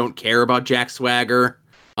 I just don't care about Jack Swagger.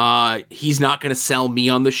 He's not going to sell me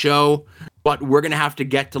on the show, but we're going to have to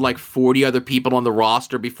get to like 40 other people on the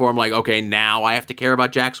roster before I'm like, okay, now I have to care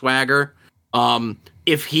about Jack Swagger.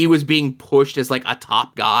 If he was being pushed as like a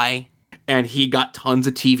top guy and he got tons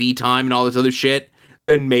of TV time and all this other shit,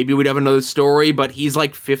 then maybe we'd have another story, but he's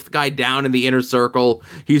like fifth guy down in the inner circle.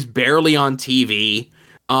 He's barely on TV.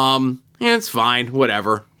 It's fine.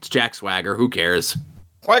 Whatever. It's Jack Swagger. Who cares?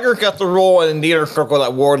 Swagger got the role in the inner circle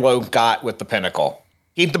that Wardlow got with the Pinnacle.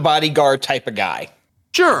 He's the bodyguard type of guy.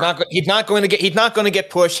 Sure. He's not going to get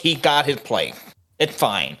pushed. He got his place. It's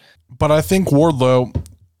fine. But I think Wardlow,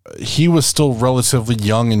 he was still relatively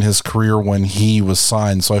young in his career when he was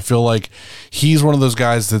signed. So I feel like he's one of those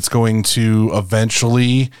guys that's going to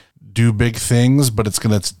eventually do big things, but it's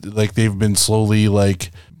going to, like, they've been slowly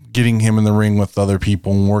like getting him in the ring with other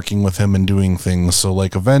people and working with him and doing things. So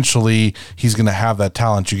like eventually he's going to have that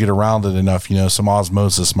talent. You get around it enough, some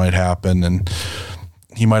osmosis might happen and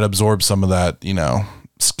he might absorb some of that,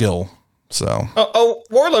 skill. So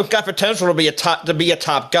Wardlow's got potential to be a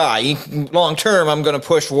top guy. Long term, I'm going to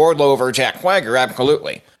push Wardlow over Jack Swagger,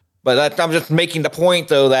 absolutely. But I'm just making the point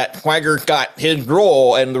though that Swagger got his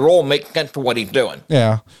role, and the role makes sense for what he's doing.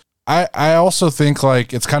 Yeah. I also think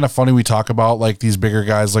like it's kind of funny we talk about like these bigger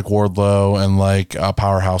guys like Wardlow and like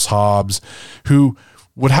Powerhouse Hobbs who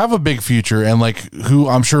would have a big future and like who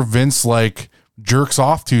I'm sure Vince like jerks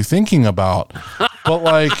off to thinking about, but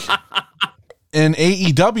like in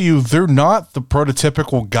AEW, they're not the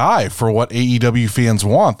prototypical guy for what AEW fans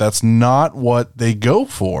want. That's not what they go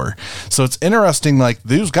for. So it's interesting. Like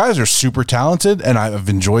those guys are super talented and I've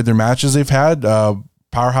enjoyed their matches they've had.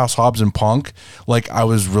 Powerhouse Hobbs and Punk. Like I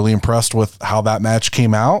was really impressed with how that match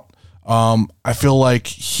came out. I feel like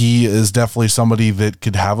he is definitely somebody that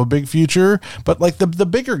could have a big future, but like the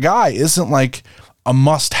bigger guy isn't like a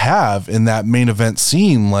must have in that main event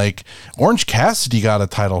scene. Like Orange Cassidy got a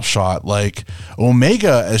title shot, like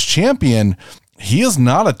Omega as champion. He is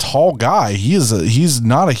not a tall guy. He's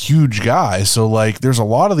not a huge guy. So like, there's a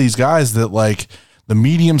lot of these guys that like the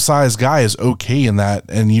medium-sized guy is okay in that.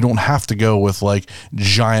 And you don't have to go with like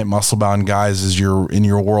giant muscle bound guys as in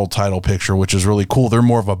your world title picture, which is really cool. They're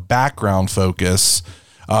more of a background focus,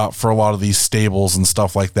 for a lot of these stables and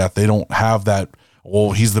stuff like that. They don't have that,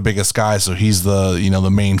 well, he's the biggest guy, so he's the, the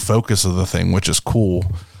main focus of the thing, which is cool.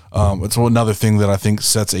 It's another thing that I think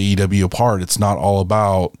sets AEW apart. It's not all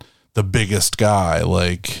about the biggest guy,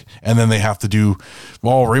 like, and then they have to do,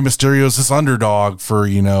 well, Rey Mysterio's this underdog for,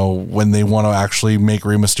 when they want to actually make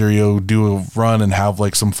Rey Mysterio do a run and have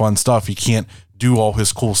like some fun stuff. He can't do all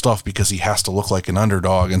his cool stuff because he has to look like an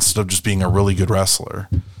underdog instead of just being a really good wrestler.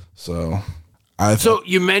 So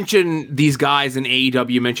you mentioned these guys in AEW,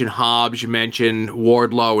 you mentioned Hobbs, you mentioned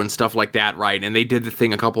Wardlow and stuff like that, right? And they did the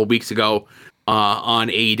thing a couple of weeks ago on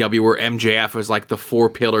AEW where MJF was like the four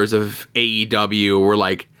pillars of AEW were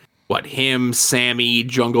like, what, him, Sammy,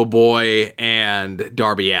 Jungle Boy, and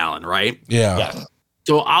Darby Allin, right? Yeah.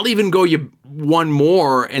 So I'll even go you one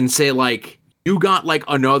more and say like, you got like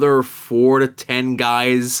another 4 to 10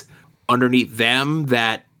 guys underneath them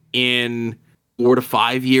that in 4 to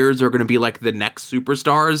 5 years are going to be like the next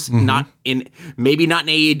superstars, maybe not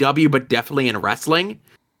in AEW, but definitely in wrestling.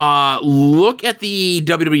 Look at the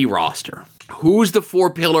WWE roster. Who's the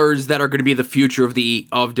 4 pillars that are going to be the future of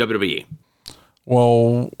WWE?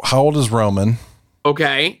 Well, how old is Roman?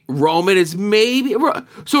 Okay. Roman is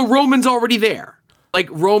so Roman's already there. Like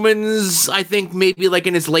Roman's, I think maybe like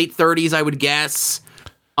in his late 30s, I would guess.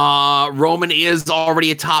 Roman is already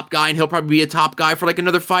a top guy, and he'll probably be a top guy for like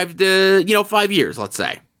another 5 years, let's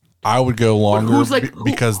say. I would go longer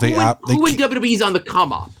because who in WWE's on the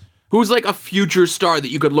come up? Who's like a future star that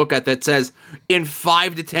you could look at that says in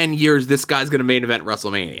 5 to 10 years this guy's going to main event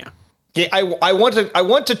WrestleMania? Yeah, I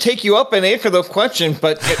want to take you up and answer those questions,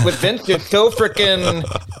 but with Vince is so freaking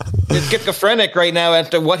schizophrenic right now as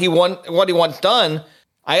to what he wants done.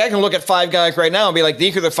 I can look at 5 guys right now and be like,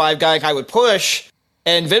 these are the 5 guys I would push.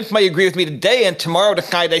 And Vince might agree with me today, and tomorrow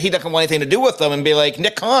decide that he doesn't want anything to do with them and be like,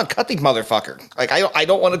 Nick Khan, cut these motherfuckers. Like I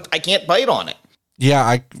don't want to. I can't bite on it.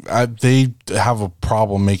 Yeah, they have a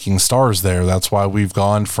problem making stars there. That's why we've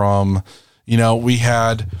gone from, we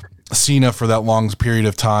had Cena for that long period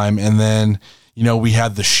of time, and then we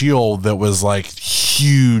had the Shield that was like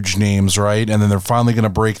huge names, right? And then they're finally going to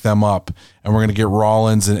break them up, and we're going to get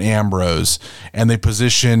Rollins and Ambrose, and they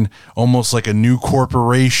position almost like a new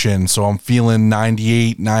corporation. So I'm feeling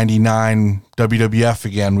 98, 99 WWF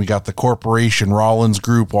again. We got the corporation, Rollins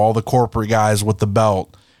group, all the corporate guys with the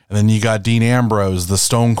belt, and then you got Dean Ambrose, the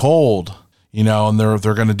Stone Cold, and they're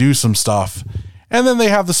going to do some stuff. And then they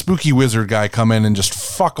have the spooky wizard guy come in and just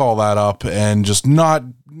fuck all that up and just not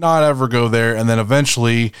ever go there. And then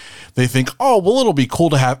eventually they think, oh, well, it'll be cool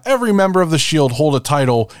to have every member of the Shield hold a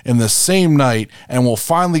title in the same night, and we'll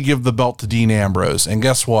finally give the belt to Dean Ambrose. And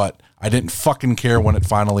guess what? I didn't fucking care when it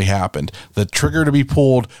finally happened. The trigger to be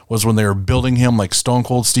pulled was when they were building him like Stone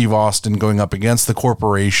Cold Steve Austin going up against the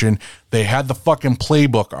corporation. They had the fucking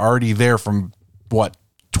playbook already there from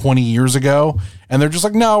 20 years ago, and they're just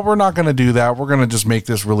like, no, we're not going to do that. We're going to just make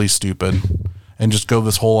this really stupid. and just go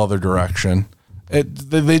this whole other direction.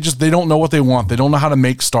 They don't know what they want. They don't know how to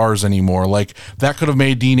make stars anymore. Like, that could have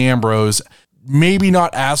made Dean Ambrose maybe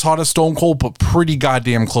not as hot as Stone Cold, but pretty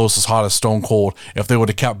goddamn close as hot as Stone Cold if they would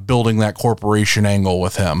have kept building that corporation angle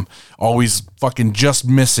with him. Always fucking just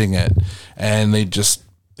missing it. And they just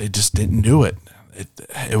didn't do it.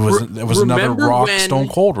 It was another Rock Stone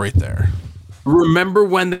Cold right there. Remember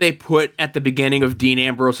when they put at the beginning of Dean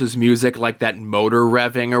Ambrose's music, like that motor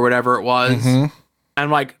revving or whatever it was? Mm-hmm. I'm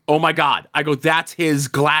like, oh my God. I go, that's his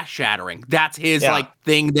glass shattering. That's his like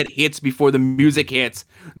thing that hits before the music hits.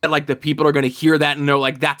 That like the people are going to hear that and know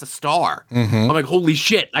like that's a star. Mm-hmm. I'm like, holy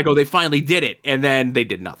shit. I go, they finally did it. And then they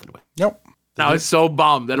did nothing with it. Yep. And I was so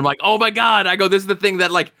bummed. And I'm like, oh my God. I go, this is the thing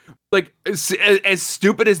that like as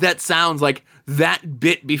stupid as that sounds, like that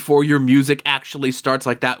bit before your music actually starts,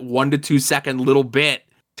 like that 1 to 2 second little bit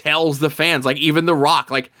tells the fans, like even The Rock,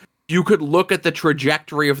 like you could look at the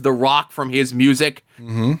trajectory of The Rock from his music,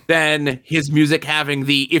 then his music having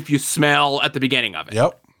the "if you smell" at the beginning of it.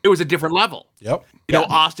 Yep. It was a different level. Yep. You know,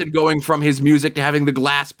 Austin going from his music to having the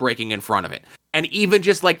glass breaking in front of it. And even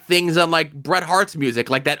just like things on like Bret Hart's music,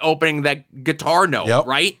 like that opening, that guitar note,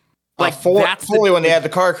 right? Like that's Foley when they had the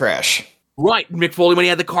car crash. Right. Mick Foley when he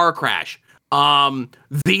had the car crash.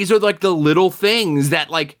 These are like the little things that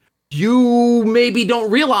like you maybe don't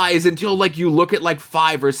realize until like you look at like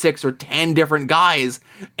 5 or 6 or 10 different guys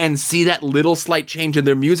and see that little slight change in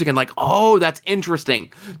their music and like, oh, that's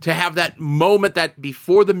interesting to have that moment that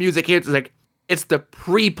before the music hits, it's like, it's the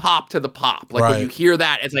pre-pop to the pop. Like when you hear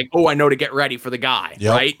that, it's like, oh, I know to get ready for the guy,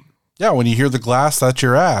 right? Yeah, when you hear the glass, that's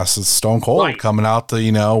your ass. It's Stone Cold coming out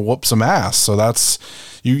to, whoop some ass. So that's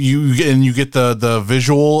you get the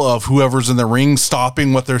visual of whoever's in the ring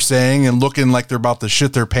stopping what they're saying and looking like they're about to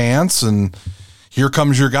shit their pants, and here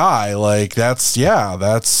comes your guy. Like that's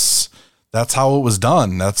how it was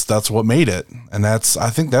done. That's what made it. And I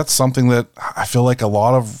think that's something that I feel like a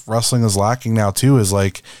lot of wrestling is lacking now too, is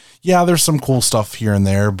like, yeah, there's some cool stuff here and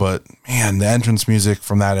there, but man, the entrance music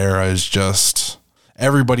from that era is just,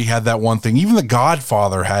 everybody had that one thing. Even the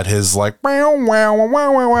Godfather had his like, wow, wow,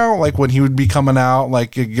 wow, wow, wow, like when he would be coming out,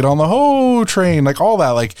 like get on the ho train, like all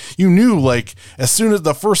that. Like you knew, like as soon as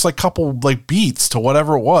the first like couple like beats to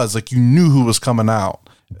whatever it was, like you knew who was coming out.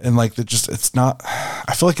 And like it's not,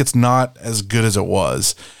 I feel like it's not as good as it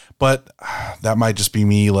was, but that might just be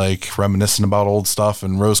me like reminiscing about old stuff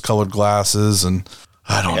and rose colored glasses. And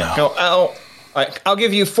I don't know. I'll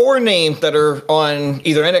give you 4 names that are on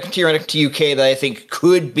either NXT or NXT UK that I think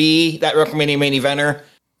could be that WrestleMania main eventer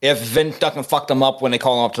if Vince doesn't fuck them up when they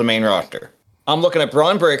call them up to the main roster. I'm looking at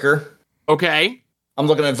Braun Breaker. Okay. I'm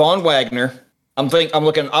looking at Von Wagner. I'm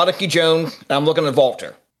looking at Odyssey Jones. And I'm looking at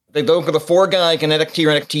Walter. Those are the 4 guys in NXT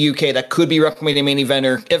or NXT UK that could be WrestleMania main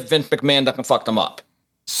eventer if Vince McMahon doesn't fuck them up.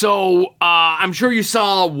 So I'm sure you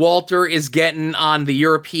saw Walter is getting on the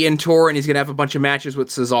European tour and he's going to have a bunch of matches with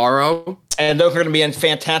Cesaro. And those are going to be in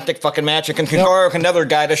fantastic fucking matches. And Cesaro, another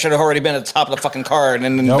guy that should have already been at the top of the fucking card.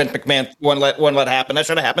 And then Vince McMahon wouldn't let happen. That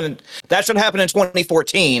should have happened. That should have happened in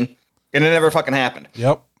 2014. And it never fucking happened.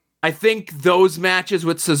 Yep. I think those matches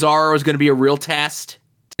with Cesaro is going to be a real test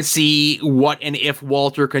to see what and if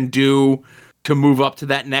Walter can do to move up to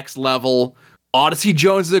that next level. Odyssey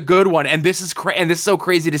Jones is a good one, and this is so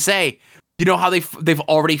crazy to say. You know how they've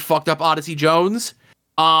already fucked up Odyssey Jones?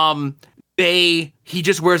 He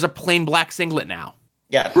just wears a plain black singlet now.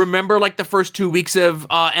 Yeah. Remember, like the first 2 weeks of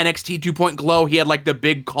NXT 2.0 Glow, he had like the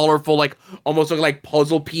big, colorful, like almost like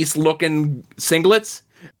puzzle piece looking singlets,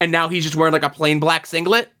 and now he's just wearing like a plain black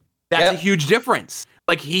singlet. That's a huge difference.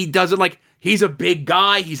 Like he doesn't he's a big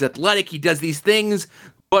guy, he's athletic, he does these things.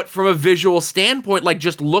 But from a visual standpoint, like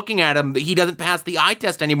just looking at him, he doesn't pass the eye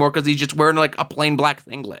test anymore because he's just wearing like a plain black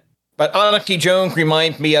singlet. But Odyssey Jones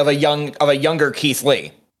reminds me of a younger Keith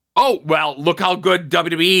Lee. Oh, well, look how good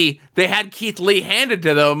WWE, they had Keith Lee handed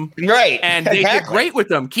to them. Right. And they did great with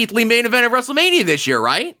them. Keith Lee main event at WrestleMania this year,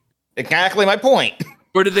 right? Exactly my point.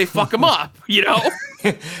 Or did they fuck him up, you know?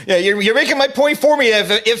 Yeah, you're making my point for me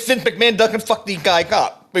if Vince McMahon doesn't fuck these guys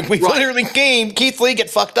up. We literally gained Keith Lee get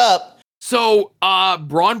fucked up. So,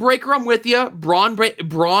 Braun Breaker, I'm with you. Braun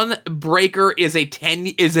Breaker is a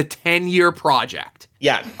 10-year project.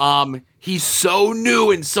 Yeah. He's so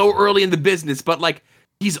new and so early in the business, but like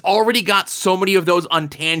he's already got so many of those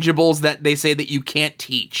intangibles that they say that you can't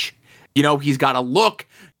teach. You know, he's got a look,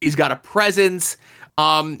 he's got a presence.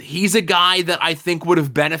 He's a guy that I think would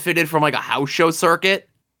have benefited from like a house show circuit.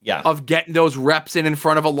 Yeah. Of getting those reps in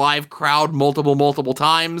front of a live crowd multiple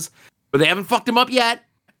times, but they haven't fucked him up yet.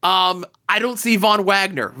 I don't see Von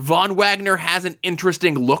Wagner. Von Wagner has an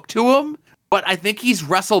interesting look to him, but I think he's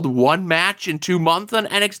wrestled 1 match in 2 months on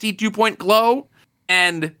NXT 2.0 Glow.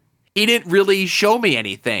 And he didn't really show me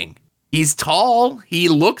anything. He's tall. He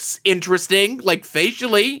looks interesting, like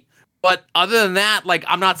facially. But other than that, like,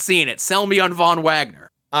 I'm not seeing it. Sell me on Von Wagner.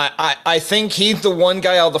 I think he's the one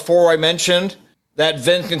guy out of the four I mentioned that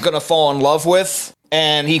Vince is going to fall in love with,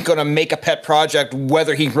 and he's going to make a pet project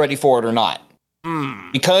whether he's ready for it or not.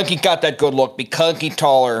 Because he got that good look, because he's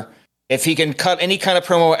taller, if he can cut any kind of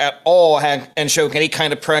promo at all and show any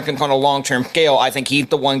kind of presence on a long-term scale, I think he's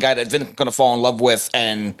the one guy that Vince is going to fall in love with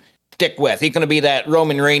and stick with. He's going to be that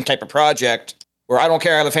Roman Reigns type of project where I don't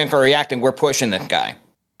care how the fans are reacting, we're pushing this guy.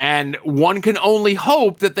 And one can only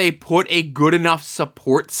hope that they put a good enough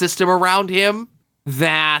support system around him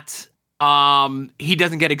that he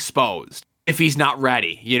doesn't get exposed if he's not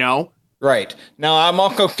ready, you know? Right. Now, I'm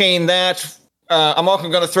also saying that, I'm also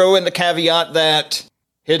going to throw in the caveat that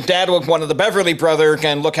his dad was one of the Beverly brothers,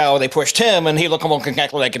 and look how they pushed him, and he looked almost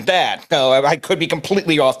exactly like his dad. So I could be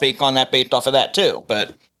completely off base on that based off of that, too.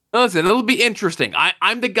 But listen, it'll be interesting.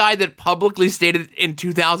 I'm the guy that publicly stated in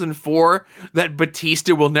 2004 that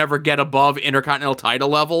Batista will never get above Intercontinental title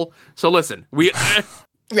level. So listen, yeah,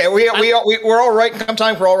 we're all right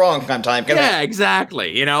sometimes, we're all wrong sometimes. Yeah,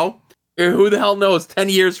 exactly. You know, who the hell knows? 10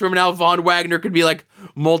 years from now, Von Wagner could be like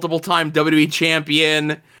multiple-time WWE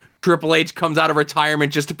champion. Triple H comes out of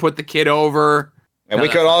retirement just to put the kid over. And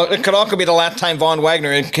it could also be the last time Von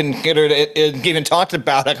Wagner is considered even talked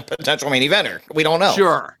about as a potential main eventer. We don't know.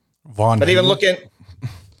 Sure. I'm even looking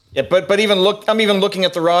at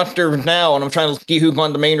the roster now, and I'm trying to see who's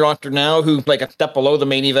on the main roster now, who's like a step below the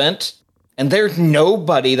main event. And there's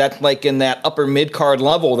nobody that's like in that upper mid card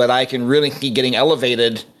level that I can really see getting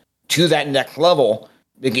elevated to that next level.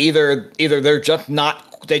 Like either they're just not.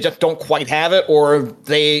 They just don't quite have it, or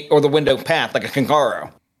the window passed, like a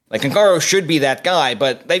Kangaro. Like Kangaro should be that guy,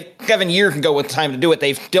 but 7 years ago with time to do it,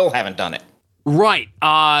 they still haven't done it. Right.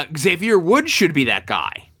 Xavier Woods should be that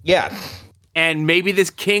guy. Yeah. And maybe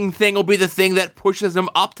this King thing will be the thing that pushes him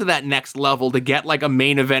up to that next level to get like a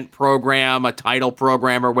main event program, a title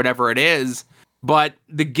program, or whatever it is. But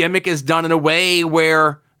the gimmick is done in a way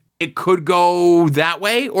where it could go that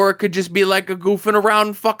way, or it could just be like a goofing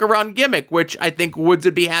around, fuck around gimmick, which I think Woods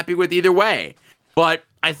would be happy with either way. But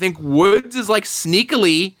I think Woods is like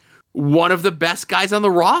sneakily one of the best guys on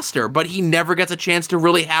the roster, but he never gets a chance to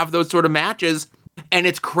really have those sort of matches. And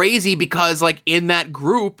it's crazy because like in that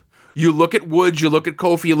group, you look at Woods, you look at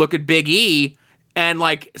Kofi, you look at Big E, and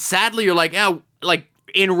like sadly you're like, yeah, like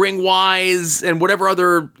in ring wise and whatever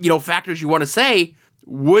other, you know, factors you want to say,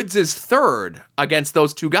 Woods is third against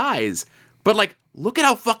those two guys. But like, look at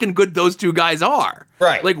how fucking good those two guys are.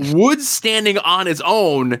 Right. Like Woods standing on his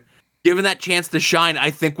own, given that chance to shine, I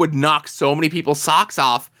think would knock so many people's socks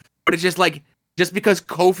off. But it's just like, just because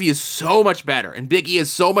Kofi is so much better and Big E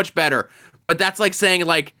is so much better, but that's like saying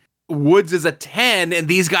like Woods is a 10 and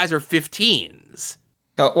these guys are 15s.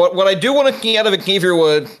 What I do want to see out of Xavier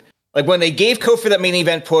Woods, like when they gave Kofi that main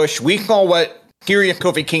event push, we saw what serious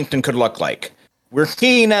Kofi Kingston could look like. We're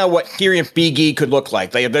seeing now what serious Big E could look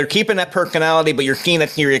like. They're keeping that personality, but you're seeing that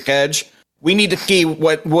serious edge. We need to see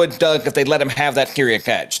what Woods does if they let him have that serious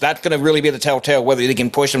edge. That's going to really be the telltale whether they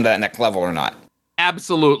can push him to that next level or not.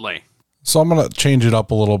 Absolutely. So I'm going to change it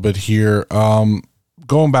up a little bit here.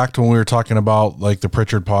 Going back to when we were talking about like the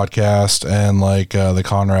Pritchard podcast and like the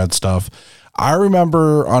Conrad stuff, I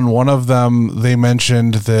remember on one of them, they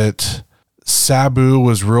mentioned that Sabu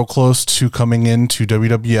was real close to coming into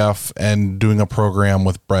WWF and doing a program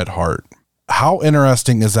with Bret Hart. How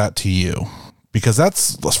interesting is that to you? Because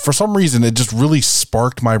that's, for some reason, it just really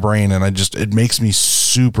sparked my brain, and it makes me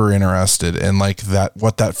super interested in like that,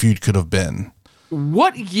 what that feud could have been.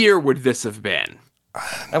 What year would this have been?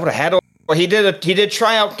 I would have had. Well, he did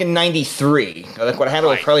try out in 93. Like what I had to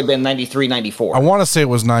have probably been 93, 94. I want to say it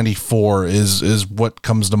was 94 is what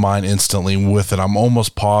comes to mind instantly with it. I'm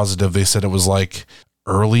almost positive they said it was like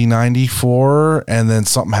early 94, and then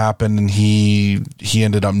something happened and he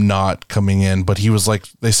ended up not coming in, but he was like,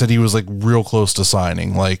 they said he was like real close to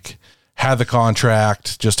signing, like had the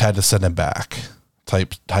contract, just had to send him back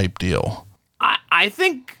type deal. I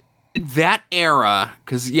think that era,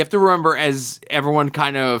 because you have to remember, as everyone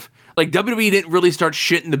kind of like WWE didn't really start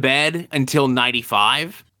shitting the bed until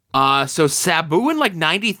 95. So Sabu in like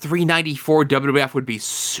 93, 94 WWF would be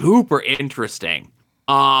super interesting.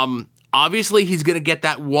 Obviously he's going to get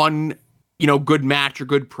that one, good match or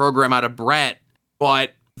good program out of Bret,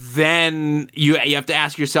 but then you have to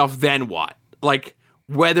ask yourself, then what? Like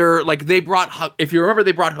whether like if you remember,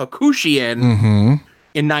 they brought Hakushi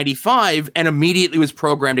in 95 and immediately was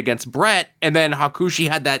programmed against Bret. And then Hakushi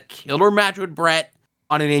had that killer match with Bret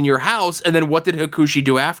on an In Your House. And then what did Hakushi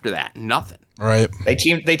do after that? Nothing. Right. They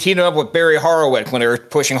teamed him up with Barry Horowitz when they were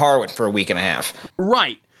pushing Horowitz for a week and a half.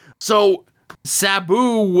 Right. So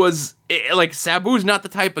Sabu's not the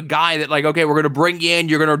type of guy that like, okay, we're going to bring you in.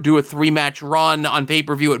 You're going to do a 3-match run on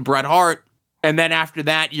pay-per-view at Bret Hart. And then after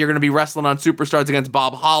that, you're going to be wrestling on Superstars against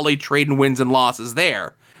Bob Holly, trading wins and losses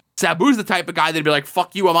there. Sabu's the type of guy that'd be like,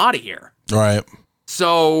 fuck you, I'm out of here. Right.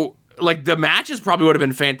 So, like, the matches probably would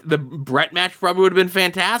have been the Bret match probably would have been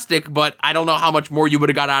fantastic, but I don't know how much more you would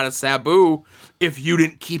have got out of Sabu if you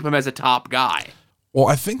didn't keep him as a top guy. Well,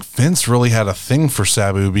 I think Vince really had a thing for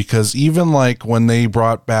Sabu because even like when they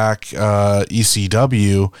brought back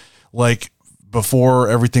ECW, like before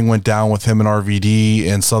everything went down with him and RVD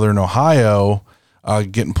in Southern Ohio,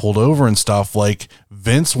 getting pulled over and stuff, like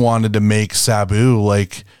Vince wanted to make Sabu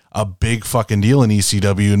like a big fucking deal in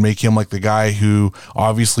ECW and make him like the guy who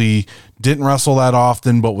obviously didn't wrestle that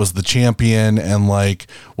often, but was the champion and like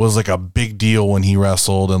was like a big deal when he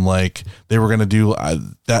wrestled. And like they were going to do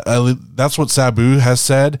that. That's what Sabu has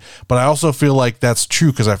said. But I also feel like that's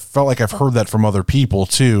true because I felt like I've heard that from other people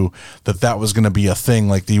too, that was going to be a thing.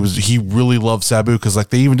 Like he really loved Sabu because like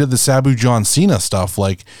they even did the Sabu John Cena stuff.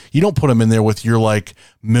 Like you don't put him in there with your like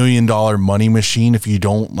 $1 million money machine if you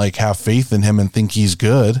don't like have faith in him and think he's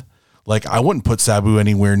good. Like I wouldn't put Sabu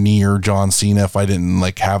anywhere near John Cena if I didn't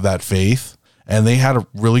like have that faith. And they had a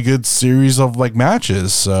really good series of like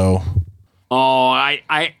matches. So,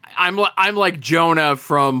 I'm like Jonah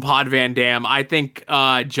from Pod Van Dam. I think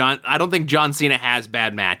I don't think John Cena has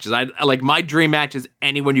bad matches. I like my dream match is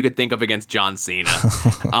anyone you could think of against John Cena.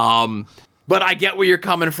 But I get where you're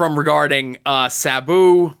coming from regarding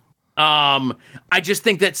Sabu. I just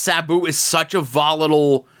think that Sabu is such a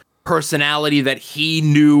volatile personality that he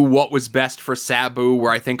knew what was best for Sabu,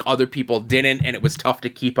 where I think other people didn't, and it was tough to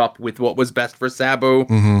keep up with what was best for Sabu.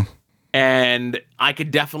 Mm-hmm. And I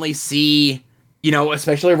could definitely see,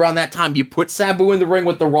 especially around that time, you put Sabu in the ring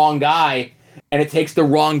with the wrong guy, and it takes the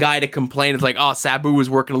wrong guy to complain. It's like, oh, Sabu was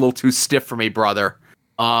working a little too stiff for me, brother.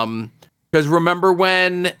 Because remember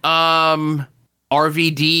when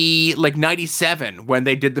RVD, like 97, when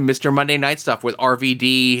they did the Mr. Monday Night stuff with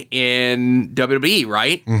RVD in WWE,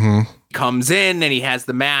 right? Mm-hmm. Comes in and he has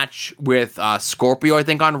the match with Scorpio, I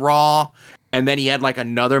think, on Raw. And then he had like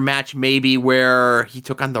another match maybe where he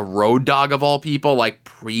took on the Road Dogg of all people, like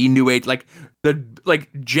pre-New Age, like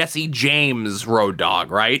Jesse James Road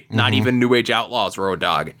Dogg, right? Mm-hmm. Not even New Age Outlaws Road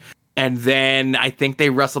Dogg. And then I think they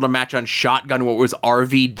wrestled a match on Shotgun where it was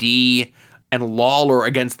RVD and Lawler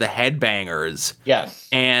against the Headbangers. Yes.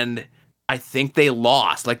 And I think they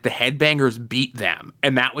lost. Like the Headbangers beat them.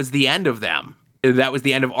 And that was the end of them. That was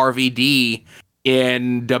the end of RVD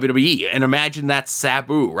in WWE. And imagine that's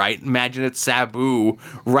Sabu, right? Imagine it's Sabu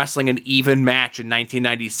wrestling an even match in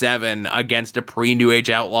 1997 against a pre-New Age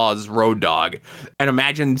Outlaws Road Dogg. And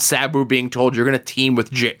imagine Sabu being told you're going to team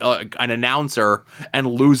with an announcer and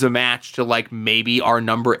lose a match to like maybe our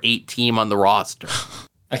number 8 team on the roster.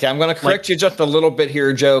 Okay, I'm going to correct you just a little bit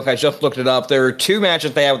here, Joke. I just looked it up. There are 2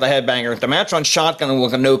 matches they had with the Headbanger. The match on Shotgun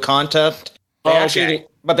was a no contest.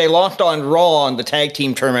 But they lost on Raw in the tag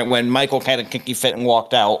team tournament when Michael had a kinky fit and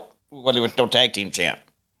walked out when he was still tag team champ.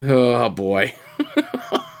 Oh, boy.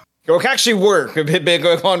 It actually worked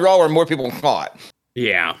on Raw where more people fought.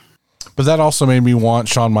 Yeah. But that also made me want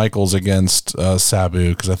Shawn Michaels against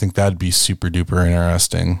Sabu because I think that'd be super duper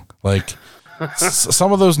interesting. Like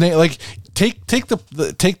some of those names, like take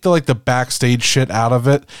the like the backstage shit out of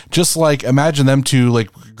it. Just like imagine them two like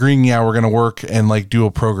agreeing, yeah, we're gonna work and like do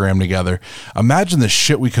a program together. Imagine the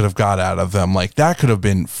shit we could have got out of them. Like that could have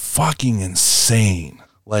been fucking insane.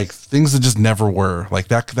 Like things that just never were. Like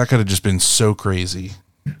that could have just been so crazy.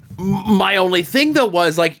 My only thing though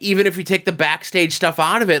was like, even if you take the backstage stuff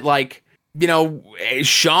out of it, like,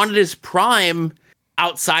 Shawn at his prime,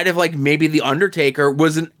 outside of like maybe the Undertaker,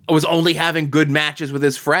 was only having good matches with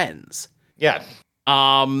his friends. Yeah.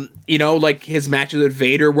 Like his matches with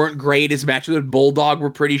Vader weren't great. His matches with Bulldog were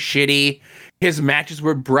pretty shitty. His matches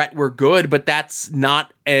with Bret were good, but that's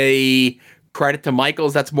not a credit to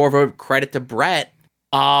Michaels. That's more of a credit to Bret.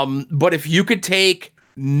 But if you could take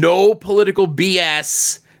no political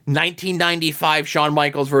BS 1995 Shawn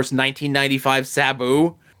Michaels versus 1995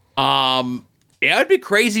 Sabu, it would be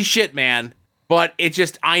crazy shit, man. But it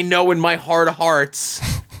just, I know in my heart of hearts,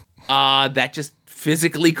 that just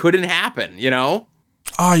physically couldn't happen,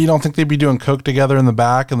 Oh, you don't think they'd be doing coke together in the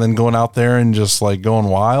back and then going out there and just like going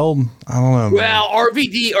wild? I don't know. Well,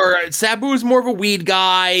 RVD or Sabu was more of a weed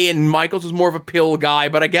guy and Michaels was more of a pill guy,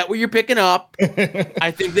 but I get what you're picking up.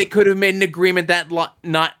 I think they could have made an agreement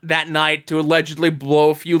not that night to allegedly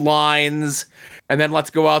blow a few lines and then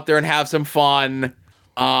let's go out there and have some fun.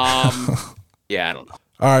 Yeah, I don't know.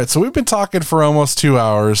 All right, so we've been talking for almost 2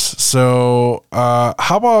 hours. So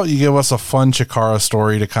how about you give us a fun Chikara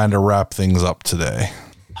story to kind of wrap things up today?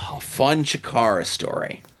 Oh, fun Chikara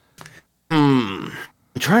story. I'm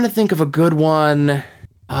trying to think of a good one.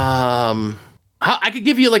 I could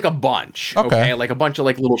give you like a bunch. Okay. Like a bunch of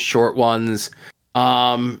like little short ones.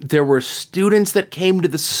 There were students that came to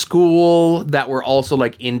the school that were also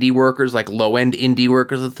like indie workers, like low-end indie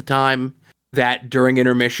workers at the time, that during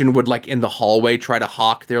intermission would like in the hallway try to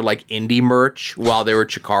hawk their like indie merch while they were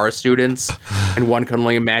Chikara students. And one can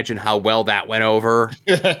only imagine how well that went over.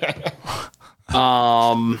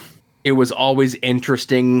 It was always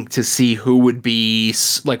interesting to see who would be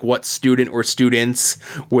like what student or students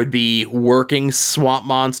would be working Swamp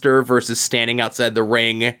Monster versus standing outside the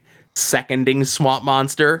ring seconding Swamp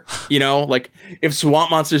Monster. You know, like if Swamp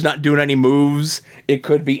Monster's not doing any moves, it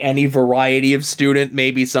could be any variety of student,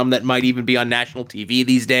 maybe some that might even be on national TV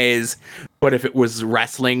these days. But if it was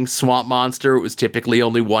wrestling Swamp Monster, it was typically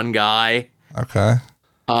only one guy. Okay.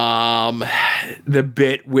 The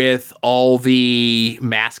bit with all the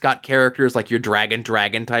mascot characters, like your dragon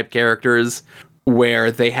type characters, where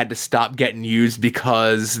they had to stop getting used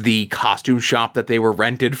because the costume shop that they were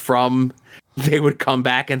rented from, they would come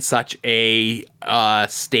back in such a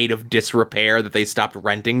state of disrepair that they stopped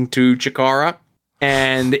renting to Chikara.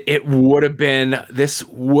 And this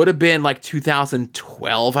would have been like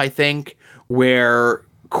 2012, I think, where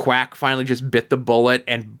Quack finally just bit the bullet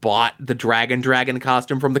and bought the dragon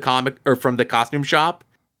costume from the comic or from the costume shop.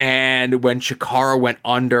 And when Chikara went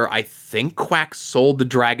under, I think Quack sold the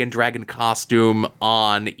dragon costume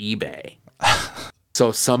on eBay.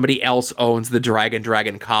 So somebody else owns the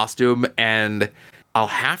dragon costume, and I'll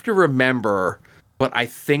have to remember, but I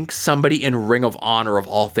think somebody in Ring of Honor of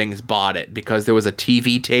all things bought it because there was a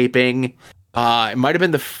TV taping. It might have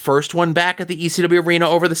been the first one back at the ECW arena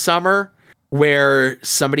over the summer, where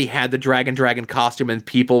somebody had the dragon costume and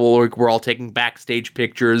people were all taking backstage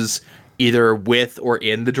pictures either with or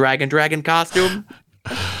in the dragon costume.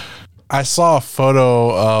 I saw a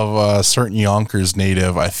photo of a certain Yonkers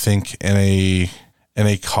native, I think, in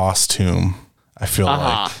a costume, I feel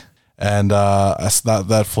like. And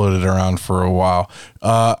that floated around for a while.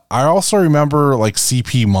 I also remember like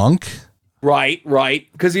CP Monk. Right.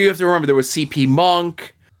 Because you have to remember there was CP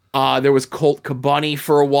Monk. There was Colt Cabani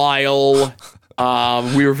for a while.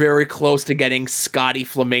 We were very close to getting Scotty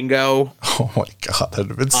Flamingo. Oh my god, that'd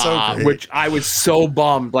have been so great. Which I was so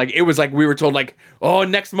bummed. Like it was like we were told like, oh,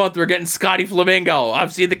 next month we're getting Scotty Flamingo.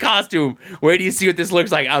 I've seen the costume. Where do you see what this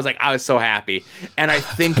looks like? I was so happy. And I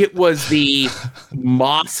think it was the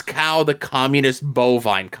Moscow the Communist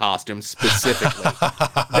Bovine costume specifically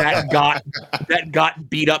that got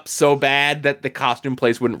beat up so bad that the costume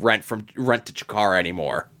place wouldn't rent to Chikara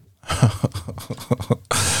anymore.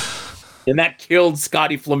 And that killed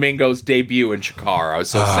Scotty Flamingo's debut in Chikara. I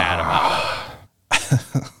was so sad about it.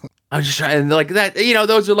 I was just trying, like that, you know,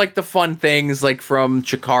 those are like the fun things like from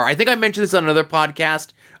Chikara. I think I mentioned this on another podcast.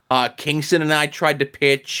 Kingston and I tried to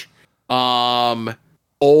pitch Ole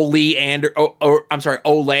Anderson,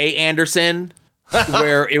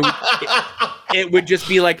 where it would just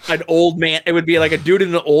be like an old man. It would be like a dude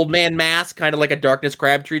in an old man mask, kind of like a Darkness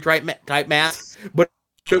Crabtree type mask, but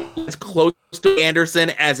as close to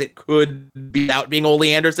Anderson as it could be without being Ole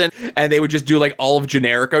Anderson, and they would just do like all of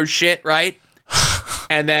Generico's shit, right?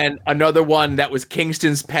 And then another one that was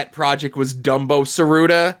Kingston's pet project was Dumbo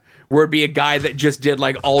Saruta, where it'd be a guy that just did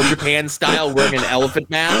like all Japan style wearing an elephant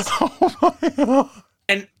mask. Oh my God.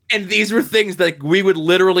 And these were things that we would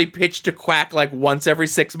literally pitch to Quack like once every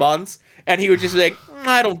 6 months, and he would just be like,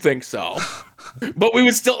 I don't think so. But we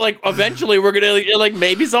would still like, eventually we're going to like,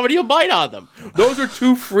 maybe somebody will bite on them. Those are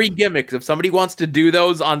 2 free gimmicks. If somebody wants to do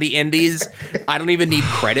those on the indies, I don't even need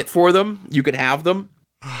credit for them. You could have them.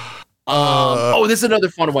 This is another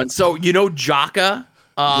fun one. So, you know, Jaka,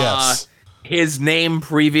 yes. His name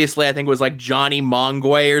previously, I think was like Johnny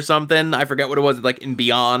Mongway or something. I forget what it was, like in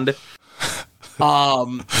Beyond.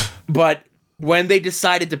 But when they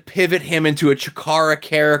decided to pivot him into a Chikara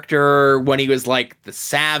character, when he was like the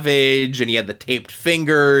Savage and he had the taped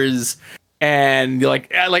fingers, and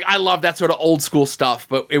like I love that sort of old school stuff,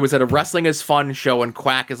 but it was at a Wrestling is Fun show, and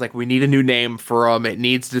Quack is like, we need a new name for him. It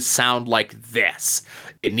needs to sound like this.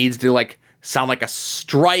 It needs to like sound like a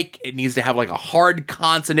strike. It needs to have like a hard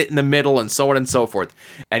consonant in the middle, and so on and so forth.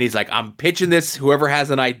 And he's like, I'm pitching this, whoever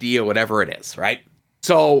has an idea, whatever it is, right?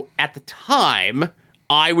 So at the time,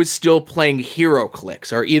 I was still playing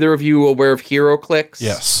HeroClix. Are either of you aware of HeroClix?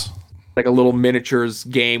 Yes. Like a little miniatures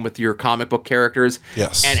game with your comic book characters.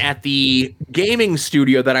 Yes. And at the gaming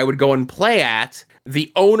studio that I would go and play at,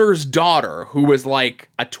 the owner's daughter, who was like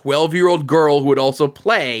a 12-year-old girl who would also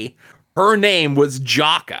play, her name was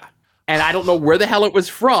Jaka. And I don't know where the hell it was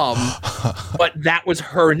from, but that was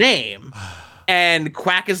her name. And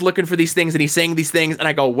Quack is looking for these things, and he's saying these things, and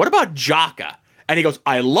I go, what about Jaka? And he goes,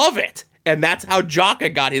 I love it. And that's how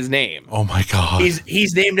Jaka got his name. Oh my God.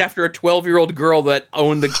 He's named after a 12-year-old girl that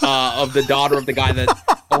owned of the daughter of the guy that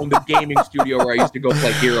owned the gaming studio where I used to go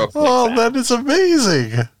play Hero. Oh, that is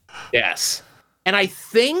amazing. Yes. And I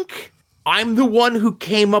think I'm the one who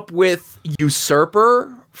came up with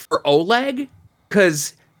Usurper for Oleg,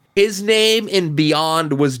 because his name in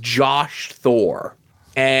Beyond was Josh Thor.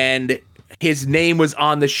 And his name was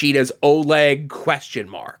on the sheet as Oleg ?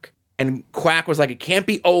 And Quack was like, it can't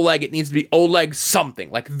be Oleg, it needs to be Oleg something,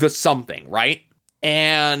 like the something, right?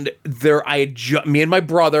 And me and my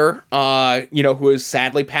brother, who has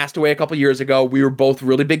sadly passed away a couple years ago, we were both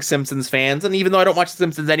really big Simpsons fans. And even though I don't watch The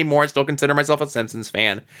Simpsons anymore, I still consider myself a Simpsons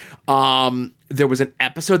fan. There was an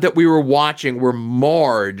episode that we were watching where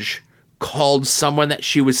Marge called someone that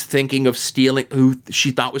she was thinking of stealing, who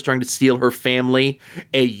she thought was trying to steal her family,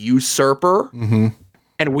 a usurper. Mm-hmm.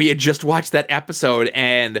 And we had just watched that episode,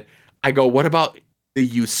 and I go, what about the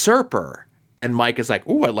usurper? And Mike is like,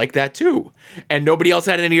 ooh, I like that too. And nobody else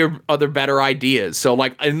had any other better ideas. So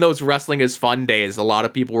like in those wrestling is fun days, a lot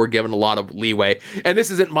of people were given a lot of leeway. And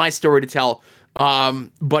this isn't my story to tell,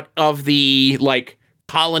 but of the like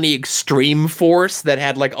Colony Extreme Force that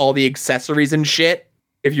had like all the accessories and shit.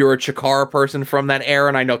 If you're a Chikara person from that era,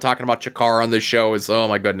 and I know talking about Chikara on this show is, oh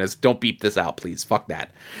my goodness, don't beep this out, please. Fuck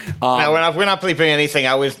that. No, we're not bleeping anything.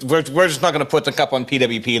 We're just not going to put the cup on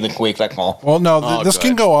PWP in the week, like all. Well, no, this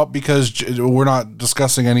can go up because we're not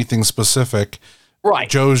discussing anything specific. Right.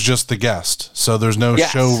 Joe's just the guest, so there's no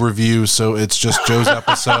show review, so it's just Joe's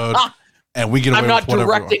episode, and we get away with whatever. I'm not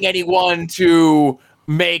directing anyone to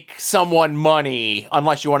make someone money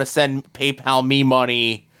unless you want to send PayPal me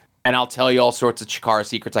money. And I'll tell you all sorts of Chikara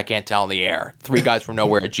secrets I can't tell on the air.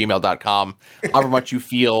 3guysfromnowhere@gmail.com. However much you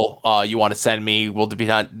feel you want to send me will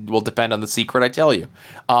depend on the secret I tell you.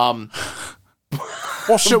 Well,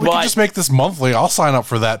 shit, we can just make this monthly. I'll sign up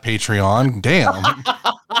for that Patreon. Damn.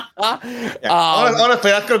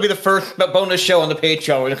 Honestly, that's going to be the first bonus show on the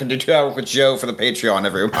Patreon. We're going to do 2 hours with Joe for the Patreon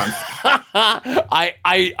every month.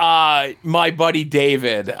 My buddy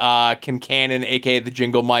David, Kincannon, aka the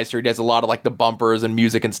Jingle Meister, he does a lot of like the bumpers and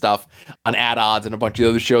music and stuff on Ad Odds and a bunch of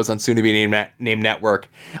other shows on Soon to Be Named Network.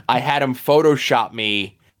 I had him Photoshop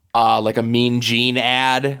me like a Mean Gene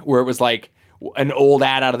ad where it was like an old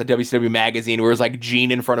ad out of the WCW magazine where it was like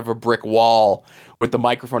Gene in front of a brick wall with the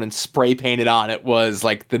microphone and spray painted on it was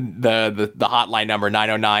like the hotline number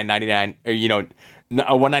 909-99 or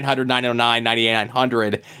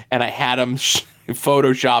 1-900-909-9900, and I had him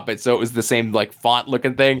Photoshop it so it was the same like font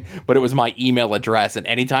looking thing, but it was my email address. And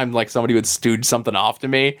anytime like somebody would stooge something off to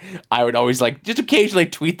me, I would always like just occasionally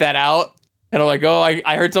tweet that out, and I'm like, oh,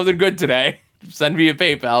 I heard something good today. Send me a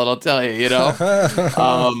PayPal and I'll tell you,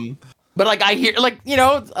 But like I hear like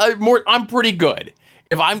I'm pretty good.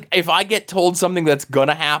 If I get told something that's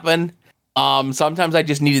gonna happen, sometimes I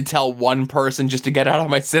just need to tell one person just to get out of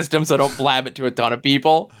my system so I don't blab it to a ton of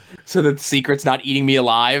people so that the secret's not eating me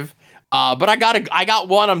alive. But I got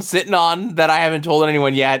one I'm sitting on that I haven't told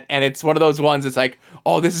anyone yet, and it's one of those ones that's like,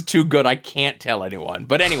 oh, this is too good, I can't tell anyone.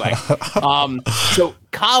 But anyway, so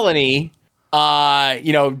Colony,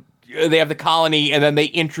 they have the Colony, and then they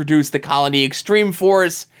introduce the Colony Extreme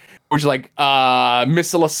Force, which is like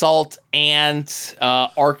Missile Assault Ant,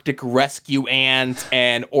 Arctic Rescue Ant,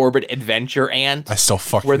 and Orbit Adventure Ant. I still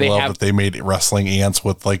fucking love that they made wrestling ants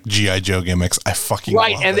with like G.I. Joe gimmicks. I fucking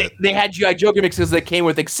love and it. They had G.I. Joe gimmicks because they came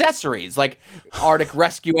with accessories. Like Arctic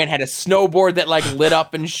Rescue Ant had a snowboard that like lit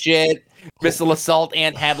up and shit. Missile Assault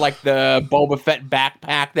Ant had like the Boba Fett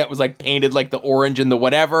backpack that was like painted like the orange and the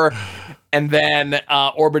whatever. And then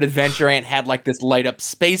Orbit Adventure Ant had like this light up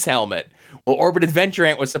space helmet. Well, Orbit Adventure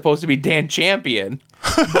Ant was supposed to be Dan Champion,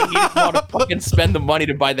 but he didn't want to fucking spend the money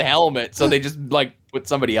to buy the helmet, so they just like put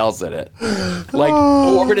somebody else in it. Like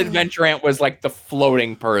Orbit Adventure Ant was like the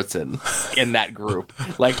floating person in that group.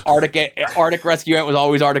 Like Arctic Rescue Ant was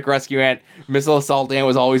always Arctic Rescue Ant. Missile Assault Ant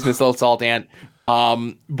was always Missile Assault Ant.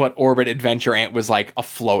 But Orbit Adventure Ant was like a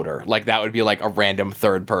floater. Like that would be like a random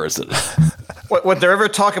third person. Would there ever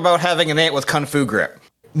talk about having an ant with Kung Fu grip?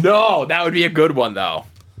 No, that would be a good one though.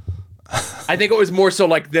 I think it was more so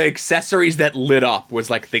like the accessories that lit up was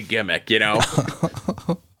like the gimmick, So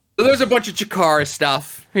there's a bunch of Chikara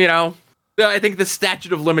stuff, I think the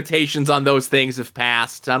statute of limitations on those things have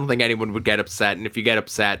passed. I don't think anyone would get upset. And if you get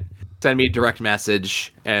upset, send me a direct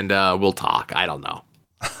message and we'll talk. I don't know.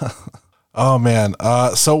 Oh man.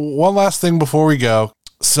 So one last thing before we go.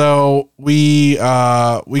 So we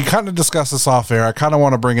kind of discussed this off air. I kind of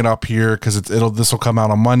want to bring it up here because this will come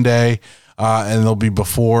out on Monday, and it'll be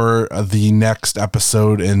before the next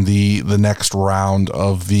episode in the next round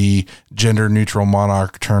of the Gender Neutral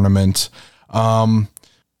Monarch tournament. I'll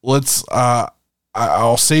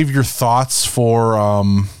save your thoughts for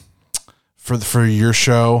your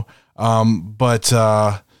show. But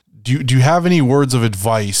do you have any words of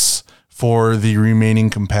advice for the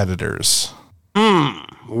remaining competitors?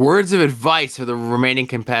 Words of advice for the remaining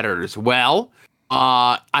competitors. Well,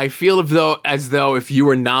 I feel as though if you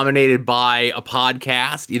were nominated by a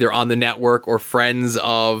podcast, either on the network or friends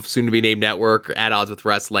of soon to be named network At Odds with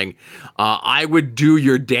Wrestling, I would do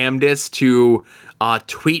your damnedest to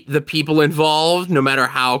tweet the people involved, no matter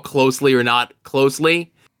how closely or not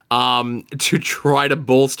closely, to try to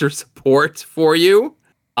bolster support for you.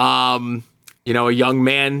 A young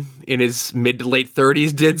man in his mid to late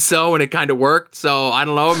 30s did so, and it kind of worked. So I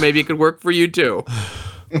don't know, maybe it could work for you too.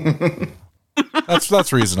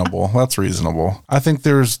 That's reasonable. That's reasonable. I think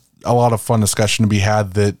there's a lot of fun discussion to be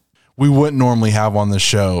had that we wouldn't normally have on the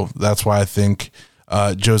show. That's why I think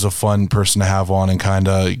Joe's a fun person to have on and kind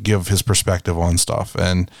of give his perspective on stuff.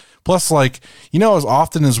 And plus, as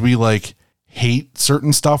often as we hate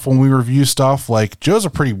certain stuff when we review stuff, Joe's a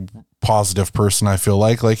pretty positive person. I feel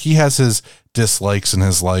like he has his dislikes and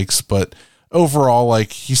his likes, but overall,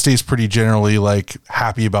 he stays pretty generally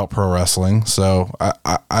happy about pro wrestling. So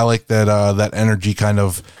I like that that energy kind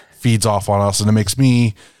of feeds off on us, and it makes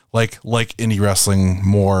me like indie wrestling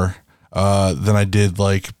more than I did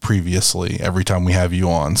previously every time we have you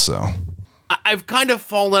on. So I've kind of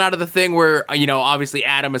fallen out of the thing where, obviously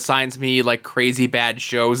Adam assigns me crazy bad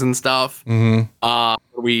shows and stuff.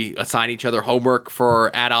 Mm-hmm. We assign each other homework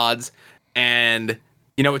for At Odds, and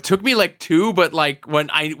it took me 2, but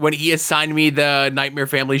when he assigned me the Nightmare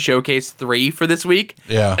Family Showcase 3 for this week,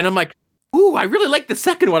 yeah, and I'm like, ooh, I really like the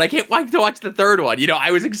second one. I can't wait to watch the third one.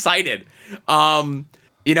 I was excited. I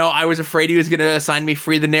was afraid he was going to assign me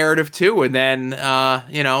Free the Narrative too, and then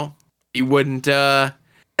he wouldn't. And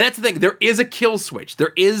that's the thing. There is a kill switch.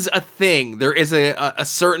 There is a thing. There is a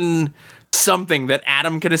certain something that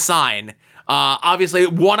Adam can assign. Obviously,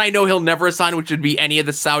 one I know he'll never assign, which would be any of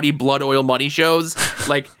the Saudi blood oil money shows.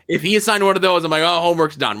 If he assigned one of those, I'm like, oh,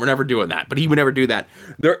 homework's done. We're never doing that. But he would never do that.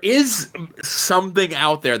 There is something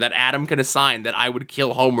out there that Adam can assign that I would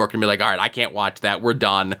kill homework and be like, all right, I can't watch that. We're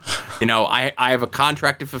done. I have a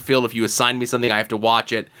contract to fulfill. If you assign me something, I have to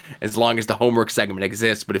watch it as long as the homework segment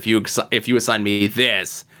exists. But if you assign me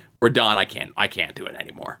this, we're done. I can't do it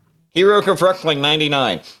anymore. Hero of Wrestling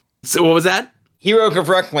 99. So what was that? Hero of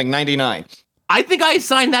Wrestling 99. I think I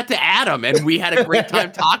assigned that to Adam, and we had a great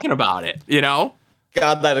time talking about it,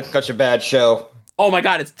 God, that is such a bad show. Oh my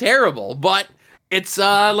God, it's terrible. But it's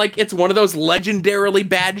it's one of those legendarily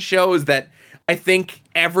bad shows that I think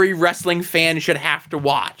every wrestling fan should have to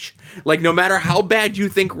watch. No matter how bad you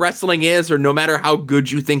think wrestling is, or no matter how good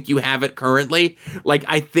you think you have it currently,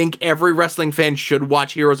 I think every wrestling fan should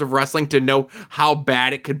watch Heroes of Wrestling to know how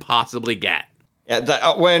bad it could possibly get.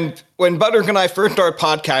 Yeah, when Butterick and I first started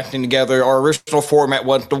podcasting together, our original format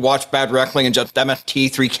was to watch bad wrestling and just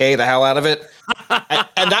MST3K the hell out of it.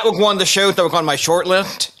 and that was one of the shows that was on my short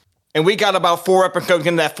list. And we got about 4 episodes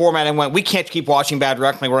into that format and went, we can't keep watching bad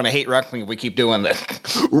wrestling. We're going to hate wrestling if we keep doing this.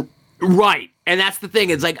 Right. And that's the thing.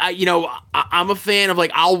 It's I'm a fan of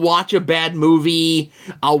I'll watch a bad movie.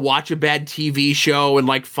 I'll watch a bad TV show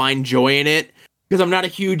and find joy in it. Because I'm not a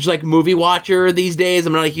huge movie watcher these days.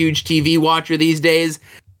 I'm not a huge TV watcher these days.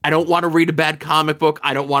 I don't want to read a bad comic book.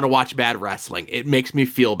 I don't want to watch bad wrestling. It makes me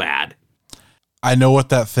feel bad. I know what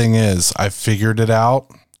that thing is. I figured it out.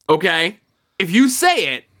 Okay. If you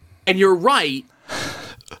say it and you're right,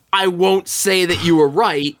 I won't say that you were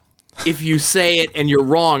right. If you say it and you're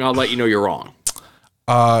wrong, I'll let you know you're wrong.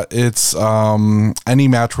 It's any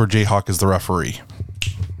match where Jayhawk is the referee.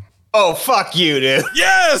 Oh, fuck you, dude.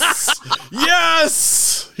 Yes!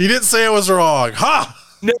 Yes! He didn't say I was wrong. Ha!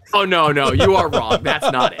 No. You are wrong. That's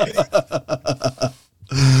not it.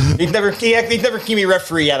 He's never seen me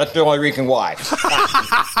referee yet. That's the only reason why.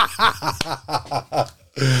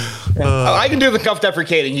 I can do the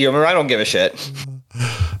self-deprecating humor. I don't give a shit.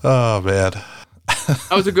 Oh, man.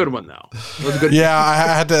 That was a good one, though. Yeah, I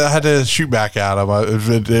had to shoot back at him.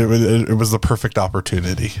 It was the perfect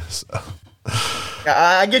opportunity. So.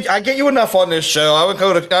 I get you enough on this show. I'm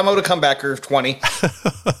going to come back here 20.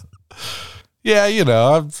 Yeah,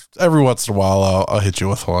 every once in a while I'll hit you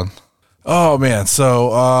with one. Oh man,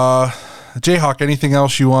 so Jayhawk, anything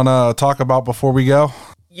else you want to talk about before we go?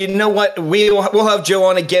 You know what? We'll have Joe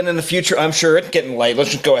on again in the future. I'm sure it's getting late.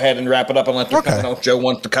 Let's just go ahead and wrap it up and let Joe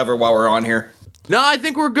wants to cover while we're on here. No, I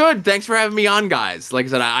think we're good. Thanks for having me on, guys. Like I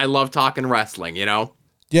said, I love talking wrestling, you know?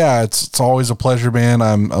 Yeah, it's always a pleasure, man.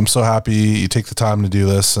 I'm so happy you take the time to do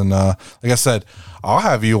this. And like I said, I'll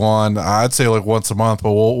have you on, I'd say like once a month,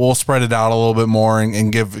 but we'll spread it out a little bit more and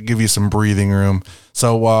give you some breathing room.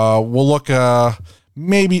 So we'll look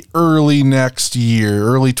maybe early next year,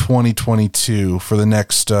 early 2022 for the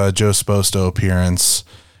next Joe Sposto appearance.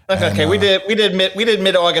 Okay, we did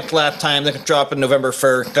mid-August last time. They could drop in November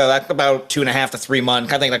 1st. So that's about 2.5 to 3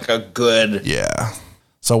 months. I think that's a good. Yeah.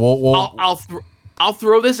 So we'll I'll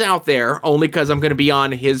throw this out there only because I'm going to be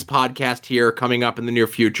on his podcast here coming up in the near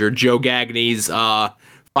future. Joe Gagne's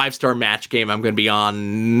 5-star match game. I'm going to be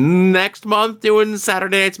on next month doing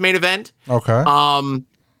Saturday night's main event. Okay.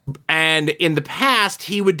 And in the past,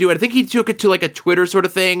 he would do it. I think he took it to like a Twitter sort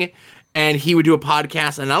of thing, and he would do a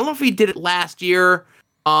podcast. And I don't know if he did it last year.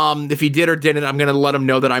 If he did or didn't, I'm going to let him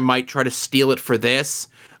know that I might try to steal it for this.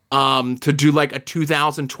 To do like a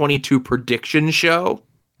 2022 prediction show.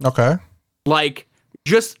 Okay. Like,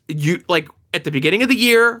 just you like at the beginning of the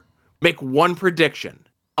year, make one prediction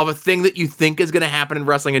of a thing that you think is going to happen in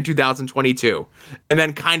wrestling in 2022, and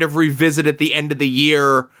then kind of revisit at the end of the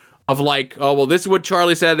year of like, oh, well, this is what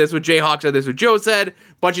Charlie said, this is what Jayhawk said, this is what Joe said. A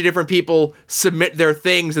bunch of different people submit their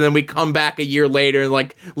things, and then we come back a year later and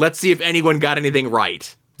like, let's see if anyone got anything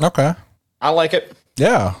right. Okay. I like it.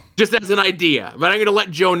 Yeah. Just as an idea, but I'm going to let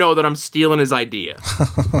Joe know that I'm stealing his idea.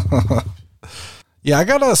 Yeah, I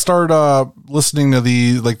gotta start listening to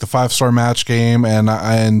the 5-star match game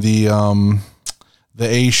and the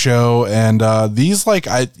A show and these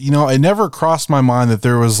I never crossed my mind that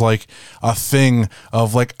there was like a thing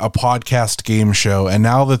of like a podcast game show, and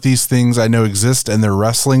now that these things I know exist and they're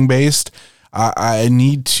wrestling based, I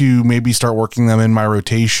need to maybe start working them in my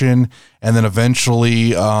rotation and then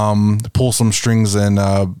eventually pull some strings and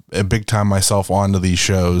big time myself onto these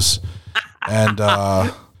shows and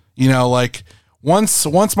like. Once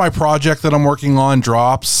my project that I'm working on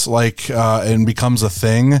drops, and becomes a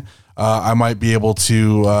thing, I might be able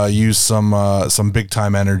to use some big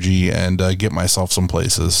time energy and get myself some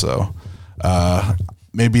places. So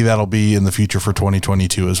maybe that'll be in the future for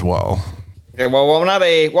 2022 as well. Okay, well, while not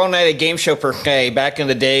a game show per se, back in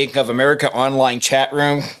the day of America Online Chat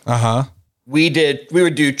Room, we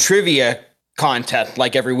would do trivia content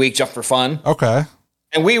like every week just for fun. Okay.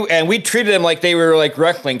 And we treated them like they were like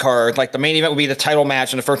wrestling cards. Like the main event would be the title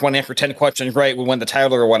match, and the first one after 10 questions, right, would win the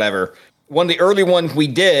title or whatever. One of the early ones we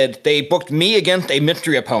did, they booked me against a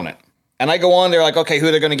mystery opponent. And I go on, they're like, okay,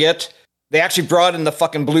 who they're going to get? They actually brought in the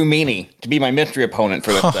fucking Blue Meanie to be my mystery opponent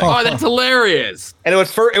for this thing. Oh, that's hilarious. And it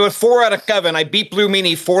was 4 out of 7. I beat Blue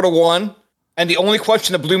Meanie 4-1. And the only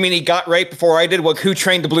question the Blue Meanie got right before I did was who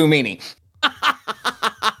trained the Blue Meanie?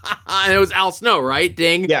 And it was Al Snow, right?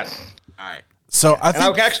 Ding. Yes. All right. So I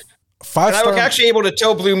think I was actually able to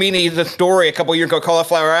tell Blue Meanie the story a couple years ago,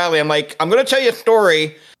 Cauliflower Alley. I'm like, I'm going to tell you a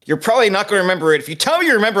story. You're probably not going to remember it. If you tell me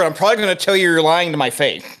you remember it, I'm probably going to tell you you're lying to my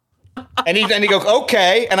face. And he goes,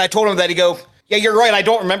 okay. And I told him that. He goes, yeah, you're right. I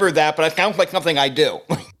don't remember that, but it sounds like something I do.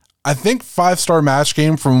 I think 5-star match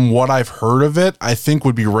game, from what I've heard of it, I think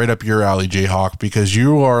would be right up your alley, Jayhawk, because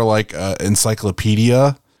you are like an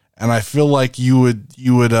encyclopedia, and I feel like you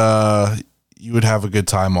would have a good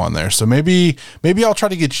time on there. So maybe I'll try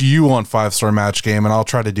to get you on 5-star match game, and I'll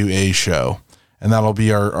try to do a show, and that'll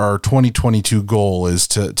be our 2022 goal is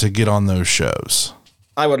to get on those shows.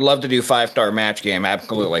 I would love to do 5-star match game.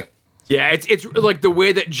 Absolutely. Yeah, it's like the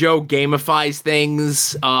way that Joe gamifies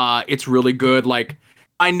things. It's really good. Like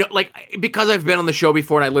I know, like because I've been on the show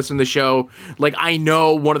before and I listen to the show. Like I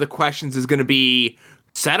know one of the questions is going to be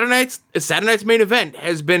Saturday night's main event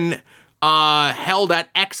has been held at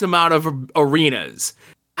X amount of arenas.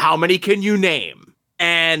 How many can you name?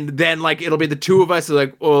 And then like it'll be the two of us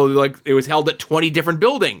like, oh, like it was held at 20 different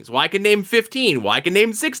buildings. Well, I can name 15. Well, I can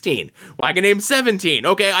name 16. Well, I can name 17.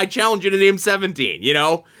 Okay, I challenge you to name 17. You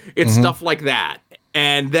know, it's stuff like that.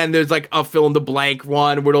 And then there's like a fill in the blank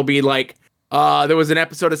one where it'll be like, there was an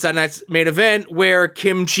episode of Saturday Night's Main Event where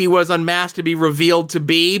Kimchi was unmasked to be revealed to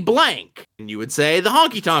be blank, and you would say the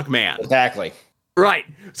Honky Tonk Man. Exactly. Right.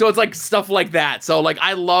 So it's like stuff like that. So like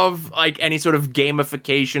I love like any sort of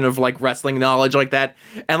gamification of like wrestling knowledge like that.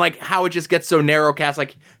 And like how it just gets so narrow cast.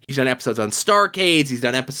 Like he's done episodes on Starcades, he's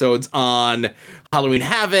done episodes on Halloween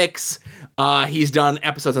Havocs, he's done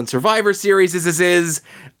episodes on Survivor Series,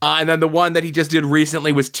 and then the one that he just did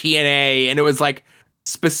recently was TNA, and it was like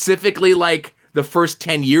specifically like the first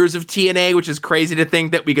 10 years of TNA, which is crazy to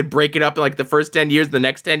think that we could break it up in like the first 10 years, the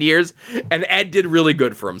next 10 years. And Ed did really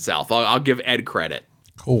good for himself. I'll give Ed credit.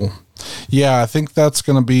 Cool. Yeah, I think that's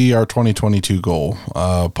going to be our 2022 goal,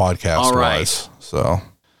 podcast wise. So.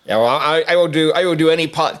 Yeah, well, I will do any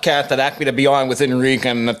podcast that asks me to be on within Reek,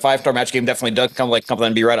 and the 5-star match game definitely does come like something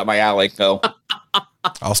and be right up my alley. So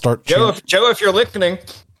I'll start. Joe, if you're listening,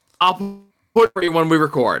 I'll put for you when we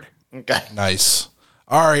record. Okay. Nice.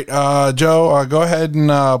 All right, Joe, go ahead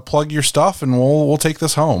and plug your stuff, and we'll take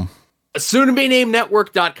this home. Soon to be named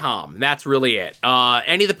network.com. That's really it.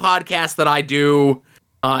 Any of the podcasts that I do,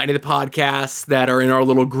 any of the podcasts that are in our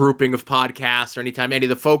little grouping of podcasts, or anytime any of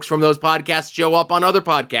the folks from those podcasts show up on other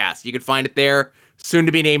podcasts, you can find it there. Soon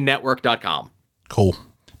to be named network.com. Cool.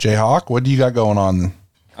 Jayhawk, what do you got going on?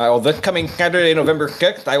 Well, this coming Saturday, November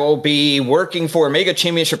 6th, I will be working for Mega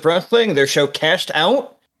Championship Wrestling, their show Cashed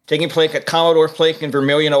Out, taking place at Commodore Place in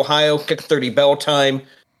Vermilion, Ohio, 6:30 bell time.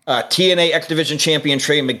 TNA X Division champion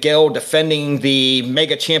Trey Miguel defending the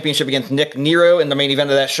Mega Championship against Nick Nero in the main event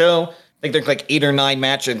of that show. I think there's like 8 or 9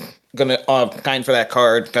 matches gonna kind for that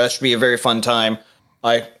card. That should be a very fun time.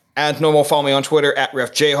 As normal, follow me on Twitter at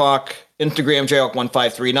RefJayhawk, Instagram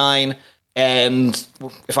Jayhawk1539, and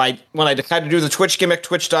when I decide to do the Twitch gimmick,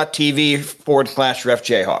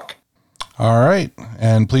 twitch.tv/RefJayhawk. All right.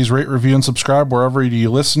 And please rate, review, and subscribe wherever you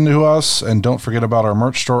listen to us. And don't forget about our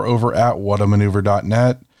merch store over at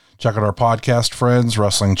whatamaneuver.net. Check out our podcast friends,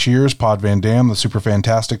 Wrestling Cheers, Pod Van Dam, the Super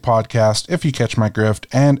Fantastic Podcast, If You Catch My Grift,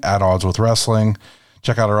 and At Odds with Wrestling.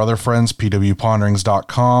 Check out our other friends,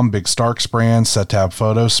 pwponderings.com, Big Starks Brand, Set Tab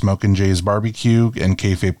Photos, Smokin' Jay's Barbecue, and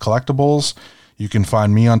Kayfabe Collectibles. You can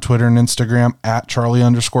find me on Twitter and Instagram at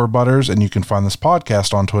Charlie_Butters, and you can find this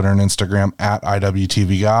podcast on Twitter and Instagram at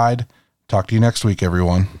IWTV Guide. Talk to you next week,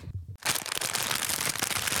 everyone.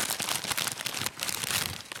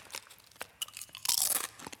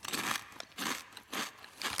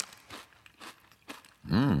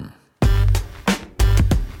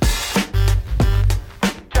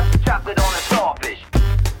 Chocolate on a starfish.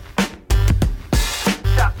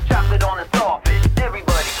 Chocolate on a starfish.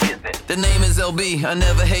 Everybody kiss it. The name is LB, I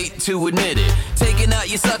never hate to admit it. Taking out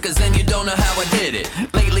your suckers and you don't know how I did it.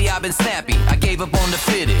 Lately I've been snappy, I gave up on the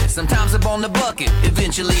fitted. Sometimes I'm on the bucket,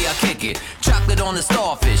 eventually I kick it. Chocolate on the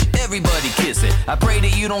starfish, everybody kiss it. I pray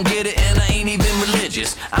that you don't get it and I ain't even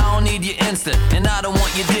religious. I don't need your Insta and I don't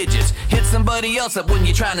want your digits. Hit somebody else up when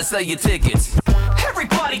you're trying to sell your tickets.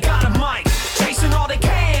 Everybody got a mic, chasing all they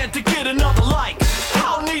can to get another like.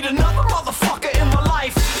 I don't need another motherfucker in my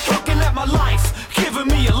life, looking at my life, giving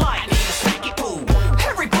me a like.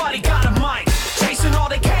 Everybody got a mic, chasing all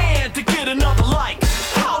they can to get another like.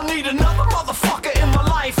 I don't need another motherfucker in my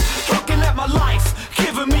life, looking at my life,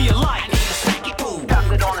 giving me a like.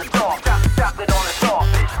 Chocolate on a starfish, chocolate on a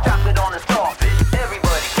starfish, chocolate on a starfish,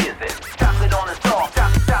 everybody kiss it. Chocolate on a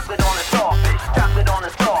starfish, chocolate on a starfish, chocolate on a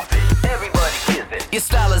starfish, everybody kiss it. Your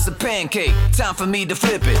style is a pancake, time for me to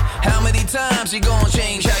flip it. How many times you gonna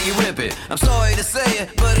change how you rip it? I'm sorry to say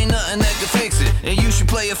it, but ain't nothing that can fix it. And you should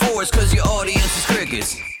play it for us, cause your audience is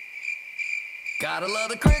crickets. Gotta love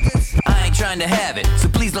the crickets. I ain't trying to have it, so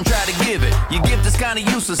please don't try to give it. Your gift is kinda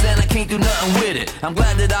useless and I can't do nothing with it. I'm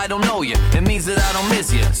glad that I don't know you, it means that I don't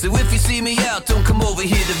miss you. So if you see me out, don't come over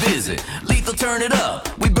here to visit. Lethal, turn it up,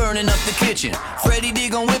 we burning up the kitchen. Freddie D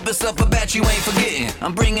gon' whip us up, I bet you ain't forgetting.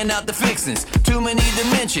 I'm bringing out the fixins, too many to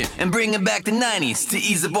mention. And bringing back the 90s to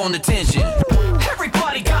ease up on the tension.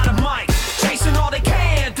 Everybody got a mic, chasing all they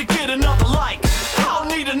can to get another like. I don't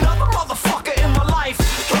need another motherfucker in my life,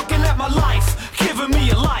 looking at my life, giving me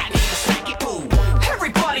a like.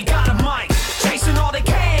 Everybody got a mic, chasing all they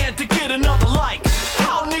can to get another like. I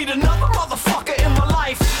don't need another motherfucker in my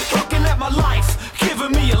life, looking at my life,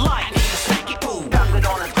 giving me a like. Chocolate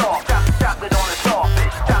on a starfish, chocolate on a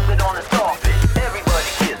starfish, chocolate on a starfish, everybody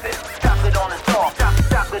kiss it. Chocolate on a starfish,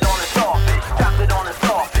 chocolate on a starfish, chocolate on a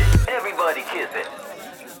starfish, everybody kiss it.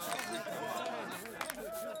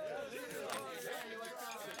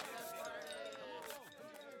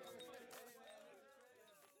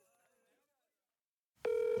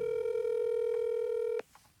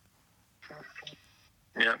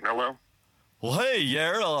 Yeah, hello? Well, hey,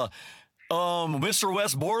 yeah, Mr.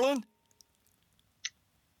 Wes Borland?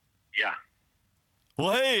 Yeah.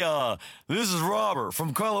 Well, hey, this is Robert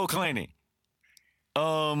from Quello Cleaning.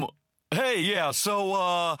 Hey, yeah,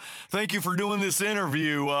 so, thank you for doing this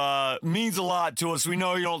interview. Means a lot to us. We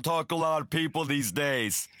know you don't talk to a lot of people these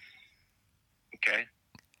days. Okay.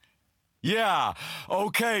 Yeah,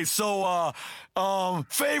 okay, so,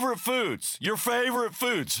 favorite foods, your favorite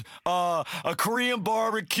foods, a Korean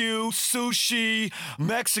barbecue, sushi,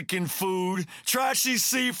 Mexican food, trashy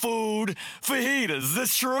seafood, fajitas, is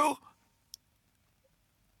this true?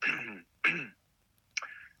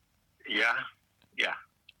 Yeah.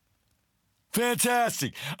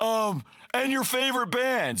 Fantastic. And your favorite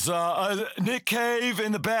bands? Nick Cave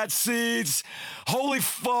and the Bad Seeds. Holy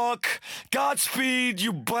fuck. Godspeed,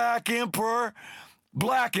 you Black Emperor,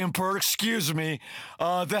 excuse me.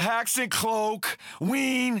 The Hacks and Cloak,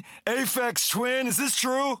 Ween, Aphex Twin. Is this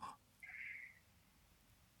true?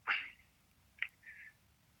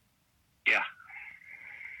 Yeah.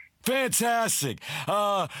 Fantastic.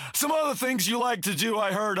 Some other things you like to do,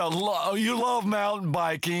 I heard. You love mountain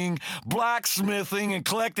biking, blacksmithing, and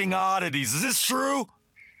collecting oddities. Is this true?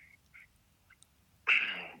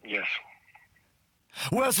 Yes.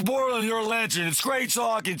 Wes Borland, you're a legend. It's great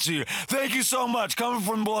talking to you. Thank you so much. Coming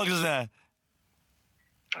from Blogazan.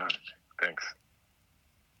 Thanks.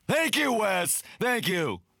 Thank you, Wes. Thank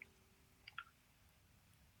you.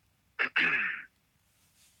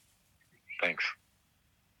 Thanks.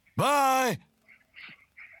 Bye.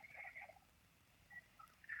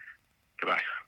 Goodbye.